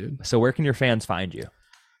 Love it, dude. So where can your fans find you?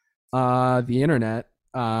 The internet,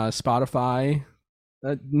 Spotify,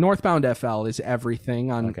 Northbound FL is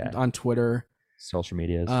everything on Twitter. Social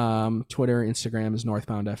medias. Twitter, Instagram is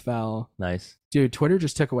Northbound FL. Nice. Dude, Twitter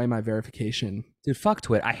just took away my verification. Dude, fuck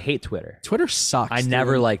Twitter. I hate Twitter. Twitter sucks. I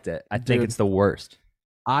never liked it. I think it's the worst.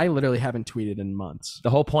 I literally haven't tweeted in months. The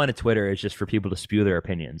whole point of Twitter is just for people to spew their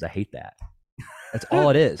opinions. I hate that. That's all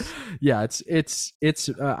it is. Yeah, it's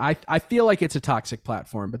I feel like it's a toxic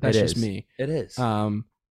platform, but that's just me. It is.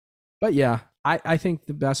 But yeah, I think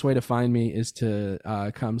the best way to find me is to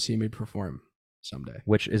come see me perform someday,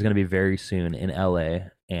 which is going to be very soon in LA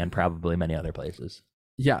and probably many other places.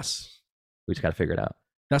 Yes, we just got to figure it out.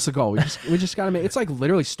 That's the goal. We just got to make. It's like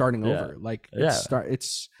literally starting over. Like it's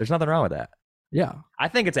there's nothing wrong with that. Yeah, I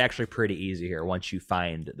think it's actually pretty easy here once you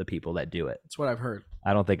find the people that do it. That's what I've heard.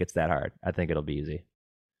 I don't think it's that hard. I think it'll be easy.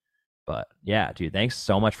 But yeah, dude, thanks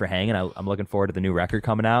so much for hanging. I'm looking forward to the new record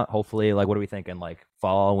coming out. Hopefully, like, what are we thinking? Like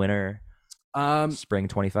fall, winter, spring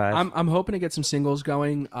 25. I'm hoping to get some singles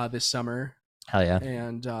going this summer. Hell yeah!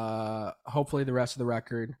 And hopefully the rest of the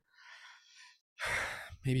record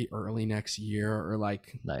maybe early next year, or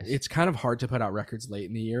like nice. It's kind of hard to put out records late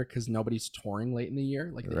in the year because nobody's touring late in the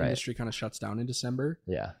year. Like the industry kind of shuts down in December.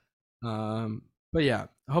 Yeah. But yeah,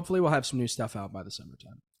 hopefully we'll have some new stuff out by the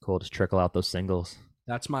summertime. Cool. Just trickle out those singles.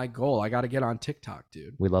 That's my goal. I got to get on TikTok,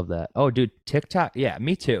 dude. We love that. Oh, dude, TikTok. Yeah,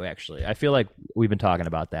 me too, actually. I feel like we've been talking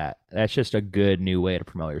about that. That's just a good new way to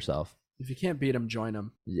promote yourself. If you can't beat them, join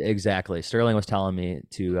them. Exactly. Sterling was telling me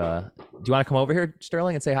to, do you want to come over here,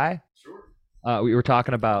 Sterling, and say hi? Sure. We talked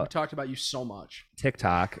about you so much.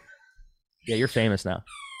 TikTok. Yeah, you're famous now.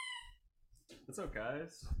 What's up,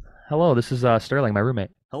 guys? Hello, this is Sterling, my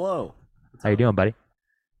roommate. Hello. How you doing, buddy?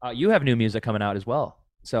 You have new music coming out as well.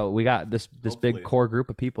 So we got this big core group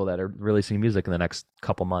of people that are releasing music in the next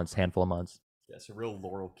handful of months. Yes, a real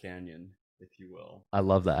Laurel Canyon, if you will. I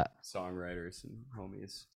love that. Songwriters and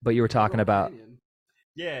homies. But you were talking about...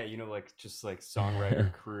 Yeah, just like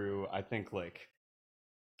songwriter crew. I think like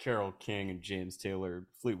Carole King and James Taylor,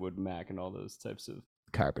 Fleetwood Mac, and all those types of...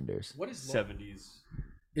 Carpenters. What is 70s.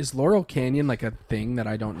 Is Laurel Canyon like a thing that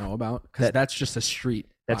I don't know about? Because that's just a street.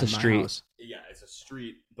 That's a street. House. Yeah, it's a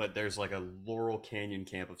street, but there's like a Laurel Canyon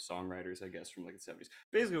camp of songwriters, I guess, from like the 70s.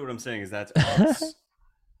 Basically, what I'm saying is that's us.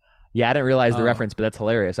 Yeah, I didn't realize the reference, but that's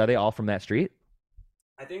hilarious. Are they all from that street?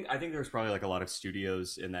 I think there's probably like a lot of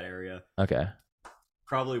studios in that area. Okay.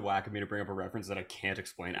 Probably whack of me to bring up a reference that I can't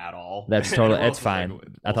explain at all. That's totally, it's fine.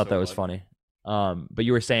 I thought that was funny. But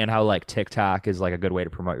you were saying how like TikTok is like a good way to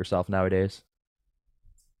promote yourself nowadays.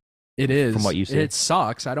 It is. From what you see. It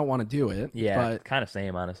sucks. I don't want to do it. Yeah, but kind of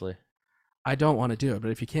same, honestly. I don't want to do it,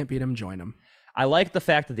 but if you can't beat them, join them. I like the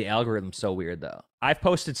fact that the algorithm's so weird, though. I've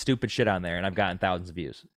posted stupid shit on there, and I've gotten thousands of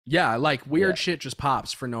views. Yeah, like weird shit just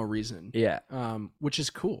pops for no reason. Yeah. Which is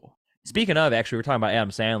cool. Speaking of, actually, we're talking about Adam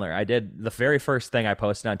Sandler. I did, the very first thing I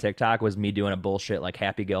posted on TikTok was me doing a bullshit like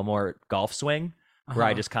Happy Gilmore golf swing, where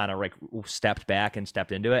I just kind of like stepped back and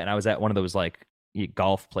stepped into it. And I was at one of those like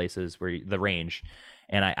golf places where the range,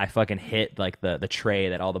 and I fucking hit like the tray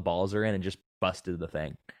that all the balls are in and just busted the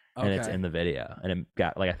thing. And it's in the video, and it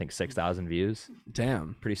got like I think 6,000 views.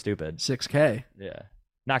 Damn, pretty stupid. 6K. Yeah,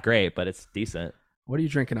 not great, but it's decent. What are you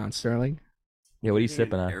drinking on, Sterling? Yeah, what are you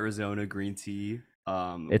sipping on? Arizona green tea.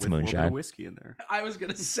 It's with moonshine. A little bit of whiskey in there. I was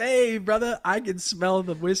gonna say, brother, I can smell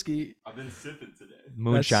the whiskey. I've been sipping today.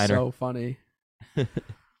 Moonshiner. That's so funny.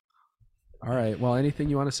 All right. Well, anything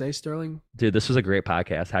you want to say, Sterling? Dude, this was a great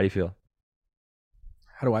podcast. How do you feel?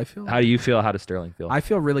 How do I feel? How do you feel? How does Sterling feel? I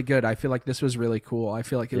feel really good. I feel like this was really cool. I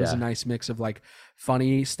feel like it was a nice mix of like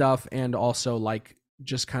funny stuff and also like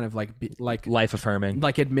just kind of like life affirming,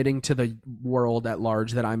 like admitting to the world at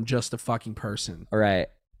large that I'm just a fucking person. All right.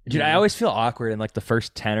 Dude, I always feel awkward in like the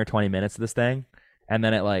first 10 or 20 minutes of this thing, and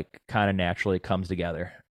then it like kind of naturally comes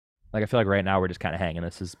together. Like I feel like right now we're just kind of hanging.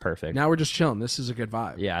 This is perfect. Now we're just chilling. This is a good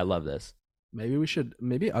vibe. Yeah, I love this.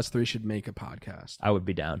 Maybe us three should make a podcast. I would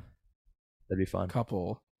be down. That'd be fun.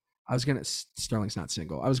 Sterling's not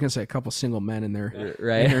single. I was gonna say a couple single men in their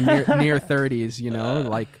near 30s. You know,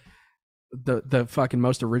 like the fucking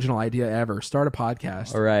most original idea ever. Start a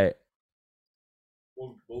podcast. All right.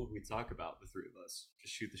 What would we talk about, the three of us?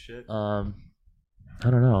 Just shoot the shit? I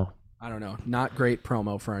don't know. Not great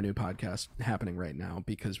promo for our new podcast happening right now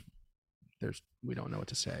because we don't know what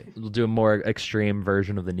to say. We'll do a more extreme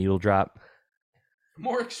version of the needle drop.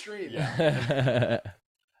 More extreme. Yeah.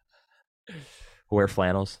 Wear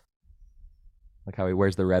flannels. Like how he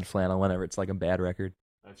wears the red flannel whenever it's like a bad record.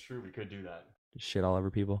 That's true. We could do that. Just shit all over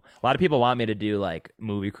people. A lot of people want me to do like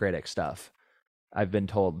movie critic stuff. I've been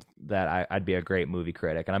told that I'd be a great movie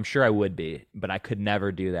critic, and I'm sure I would be, but I could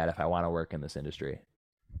never do that if I want to work in this industry.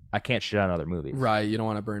 I can't shit on other movies. Right, you don't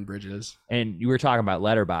want to burn bridges. And you were talking about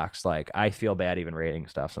Letterboxd. Like, I feel bad even rating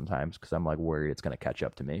stuff sometimes because I'm like worried it's going to catch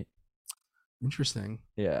up to me. Interesting.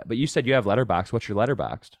 Yeah, but you said you have Letterboxd. What's your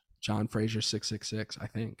Letterboxd? Jon Fraser 666, I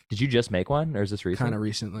think. Did you just make one, or is this recent? Kind of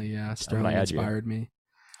recently, yeah. Sterling inspired me.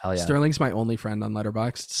 Hell yeah. Sterling's my only friend on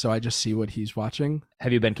Letterboxd, so I just see what he's watching.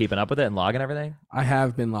 Have you been keeping up with it and logging everything? I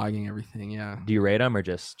have been logging everything, yeah. Do you rate them or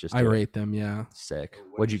just I rate them, yeah. Sick.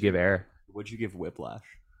 What'd you give Air? What'd you give Whiplash?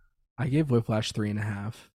 I gave Whiplash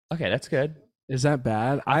 3.5. Okay, that's good. Is that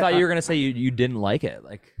bad? I thought you were gonna say you didn't like it.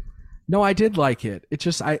 Like, no, I did like it. It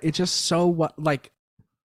just like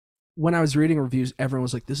when I was reading reviews, everyone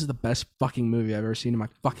was like, "This is the best fucking movie I've ever seen in my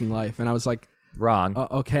fucking life," and I was like, wrong.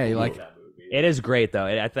 Okay, like it is great though.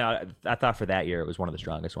 I thought for that year it was one of the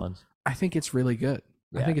strongest ones. I think it's really good.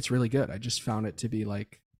 Yeah. I think it's really good. I just found it to be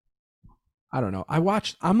like, I don't know.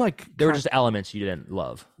 I'm like, there were just elements you didn't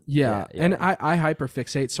love. Yeah. And I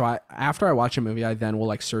hyperfixate. So after I watch a movie, I then will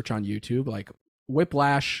like search on YouTube like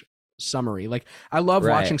Whiplash summary. Like I love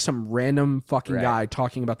watching some random fucking guy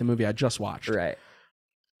talking about the movie I just watched. Right.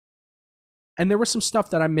 And there was some stuff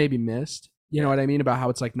that I maybe missed. You know what I mean? About how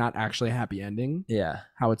it's like not actually a happy ending. Yeah.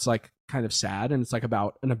 How it's like kind of sad, and it's like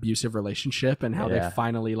about an abusive relationship and how they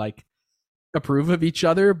finally like approve of each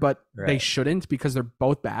other, but they shouldn't because they're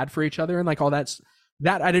both bad for each other, and like all that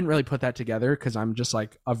I didn't really put that together because I'm just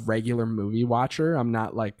like a regular movie watcher. I'm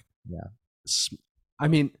not like I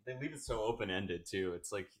mean, they leave it so open-ended too.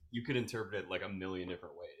 It's like you could interpret it like a million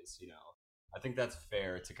different ways, you know. I think that's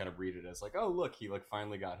fair to kind of read it as like, oh look, he like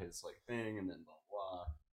finally got his like thing and then blah blah.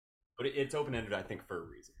 But it's open-ended, I think, for a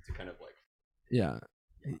reason, to kind of like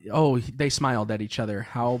oh, they smiled at each other.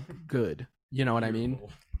 How good. You know what I mean?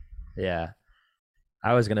 Yeah.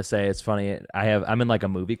 I was gonna say it's funny. I'm in like a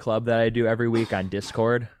movie club that I do every week on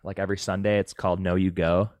Discord, like every Sunday. It's called Know You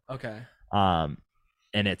Go. Okay.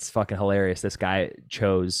 And it's fucking hilarious. This guy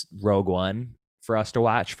chose Rogue One for us to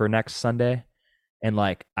watch for next Sunday, and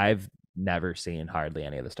like I've never seen hardly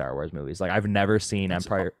any of the Star Wars movies. Like I've never seen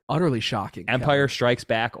Empire. Utterly shocking. Empire Strikes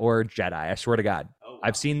Back or Jedi. I swear to God,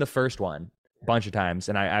 I've seen the first one a bunch of times,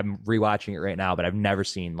 and I'm rewatching it right now. But I've never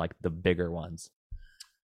seen like the bigger ones.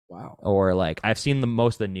 Wow. Or like I've seen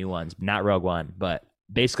most of the new ones, not Rogue One, but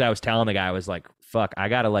basically I was telling the guy, I was like, fuck, I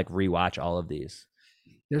gotta like rewatch all of these.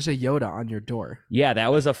 There's a Yoda on your door. Yeah,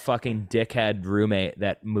 that was a fucking dickhead roommate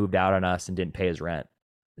that moved out on us and didn't pay his rent.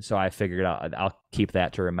 So I figured out I'll keep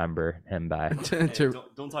that to remember him by. Hey,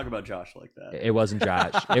 don't talk about Josh like that. It wasn't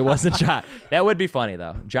Josh. It wasn't Josh. That would be funny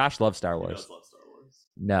though. Josh loves Star Wars. He does love Star Wars.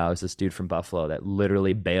 No, it was this dude from Buffalo that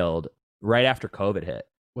literally bailed right after COVID hit.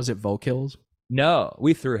 Was it vocals? No,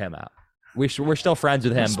 we threw him out. We're still friends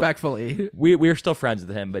with him. Respectfully. We're still friends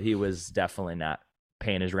with him, but he was definitely not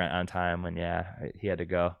paying his rent on time, and yeah, he had to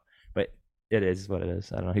go. But it is what it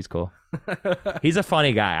is. I don't know. He's cool. He's a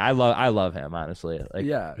funny guy. I love him, honestly. Like,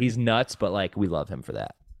 yeah, he's nuts, but like we love him for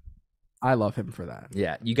that. I love him for that.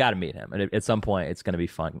 Yeah, you got to meet him, and at some point, it's gonna be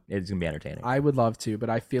fun. It's gonna be entertaining. I would love to, but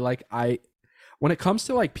I feel like when it comes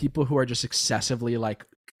to like people who are just excessively like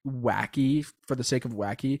wacky for the sake of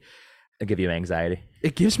wacky, it give you anxiety.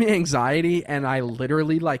 It gives me anxiety, and I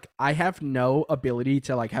literally like I have no ability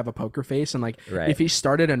to like have a poker face, and like if he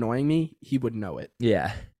started annoying me, he would know it.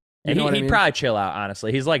 Yeah, and he'd probably chill out.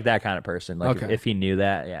 Honestly, he's like that kind of person. Like if he knew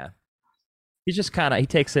that, yeah, he's just kind of he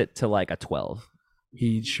takes it to like a 12.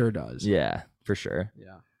 He sure does. Yeah, for sure.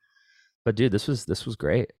 Yeah, but dude, this was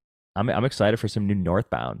great. I'm excited for some new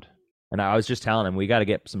Northbound, and I was just telling him we got to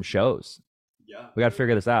get some shows. Yeah, we got to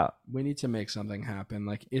figure this out. We need to make something happen.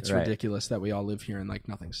 Like it's ridiculous that we all live here and like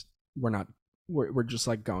we're just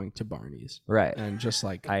like going to Barney's, right? And just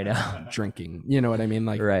like I know drinking. You know what I mean?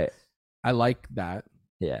 Like I like that.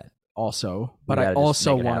 Yeah. Also, but I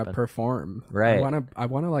also want to perform. Right. I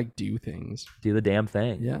want to like do things. Do the damn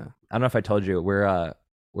thing. Yeah. I don't know if I told you we're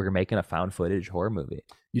making a found footage horror movie.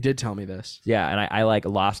 You did tell me this. Yeah, and I like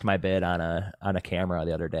lost my bid on a camera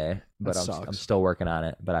the other day, but I'm still working on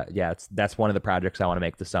it. But that's one of the projects I want to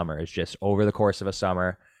make this summer. Is just over the course of a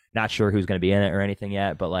summer. Not sure who's going to be in it or anything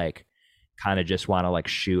yet, but like kind of just want to like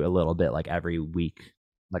shoot a little bit like every week,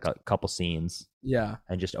 like a couple scenes. Yeah.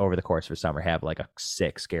 And just over the course of a summer have like a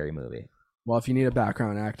sick scary movie. Well, if you need a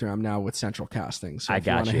background actor, I'm now with Central Casting. So if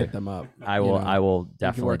you want to hit them up, I will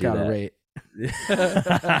definitely do that. A rate.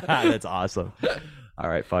 That's awesome. All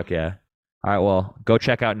right, fuck yeah. All right, well, go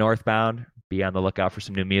check out Northbound. Be on the lookout for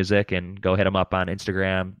some new music, and go hit them up on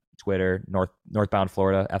Instagram, Twitter, Northbound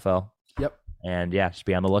Florida FL. Yep. And yeah, just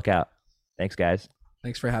be on the lookout. Thanks, guys.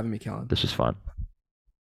 Thanks for having me, Kellen. This was fun.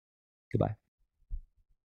 Goodbye.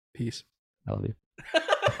 Peace. I love you.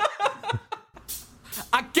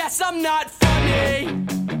 I guess I'm not funny.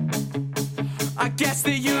 I guess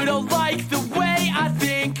that you don't like the way I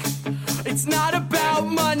think. It's not about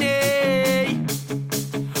money,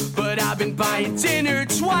 but I've been buying dinner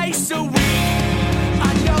twice a week.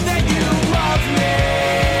 I know that you love me.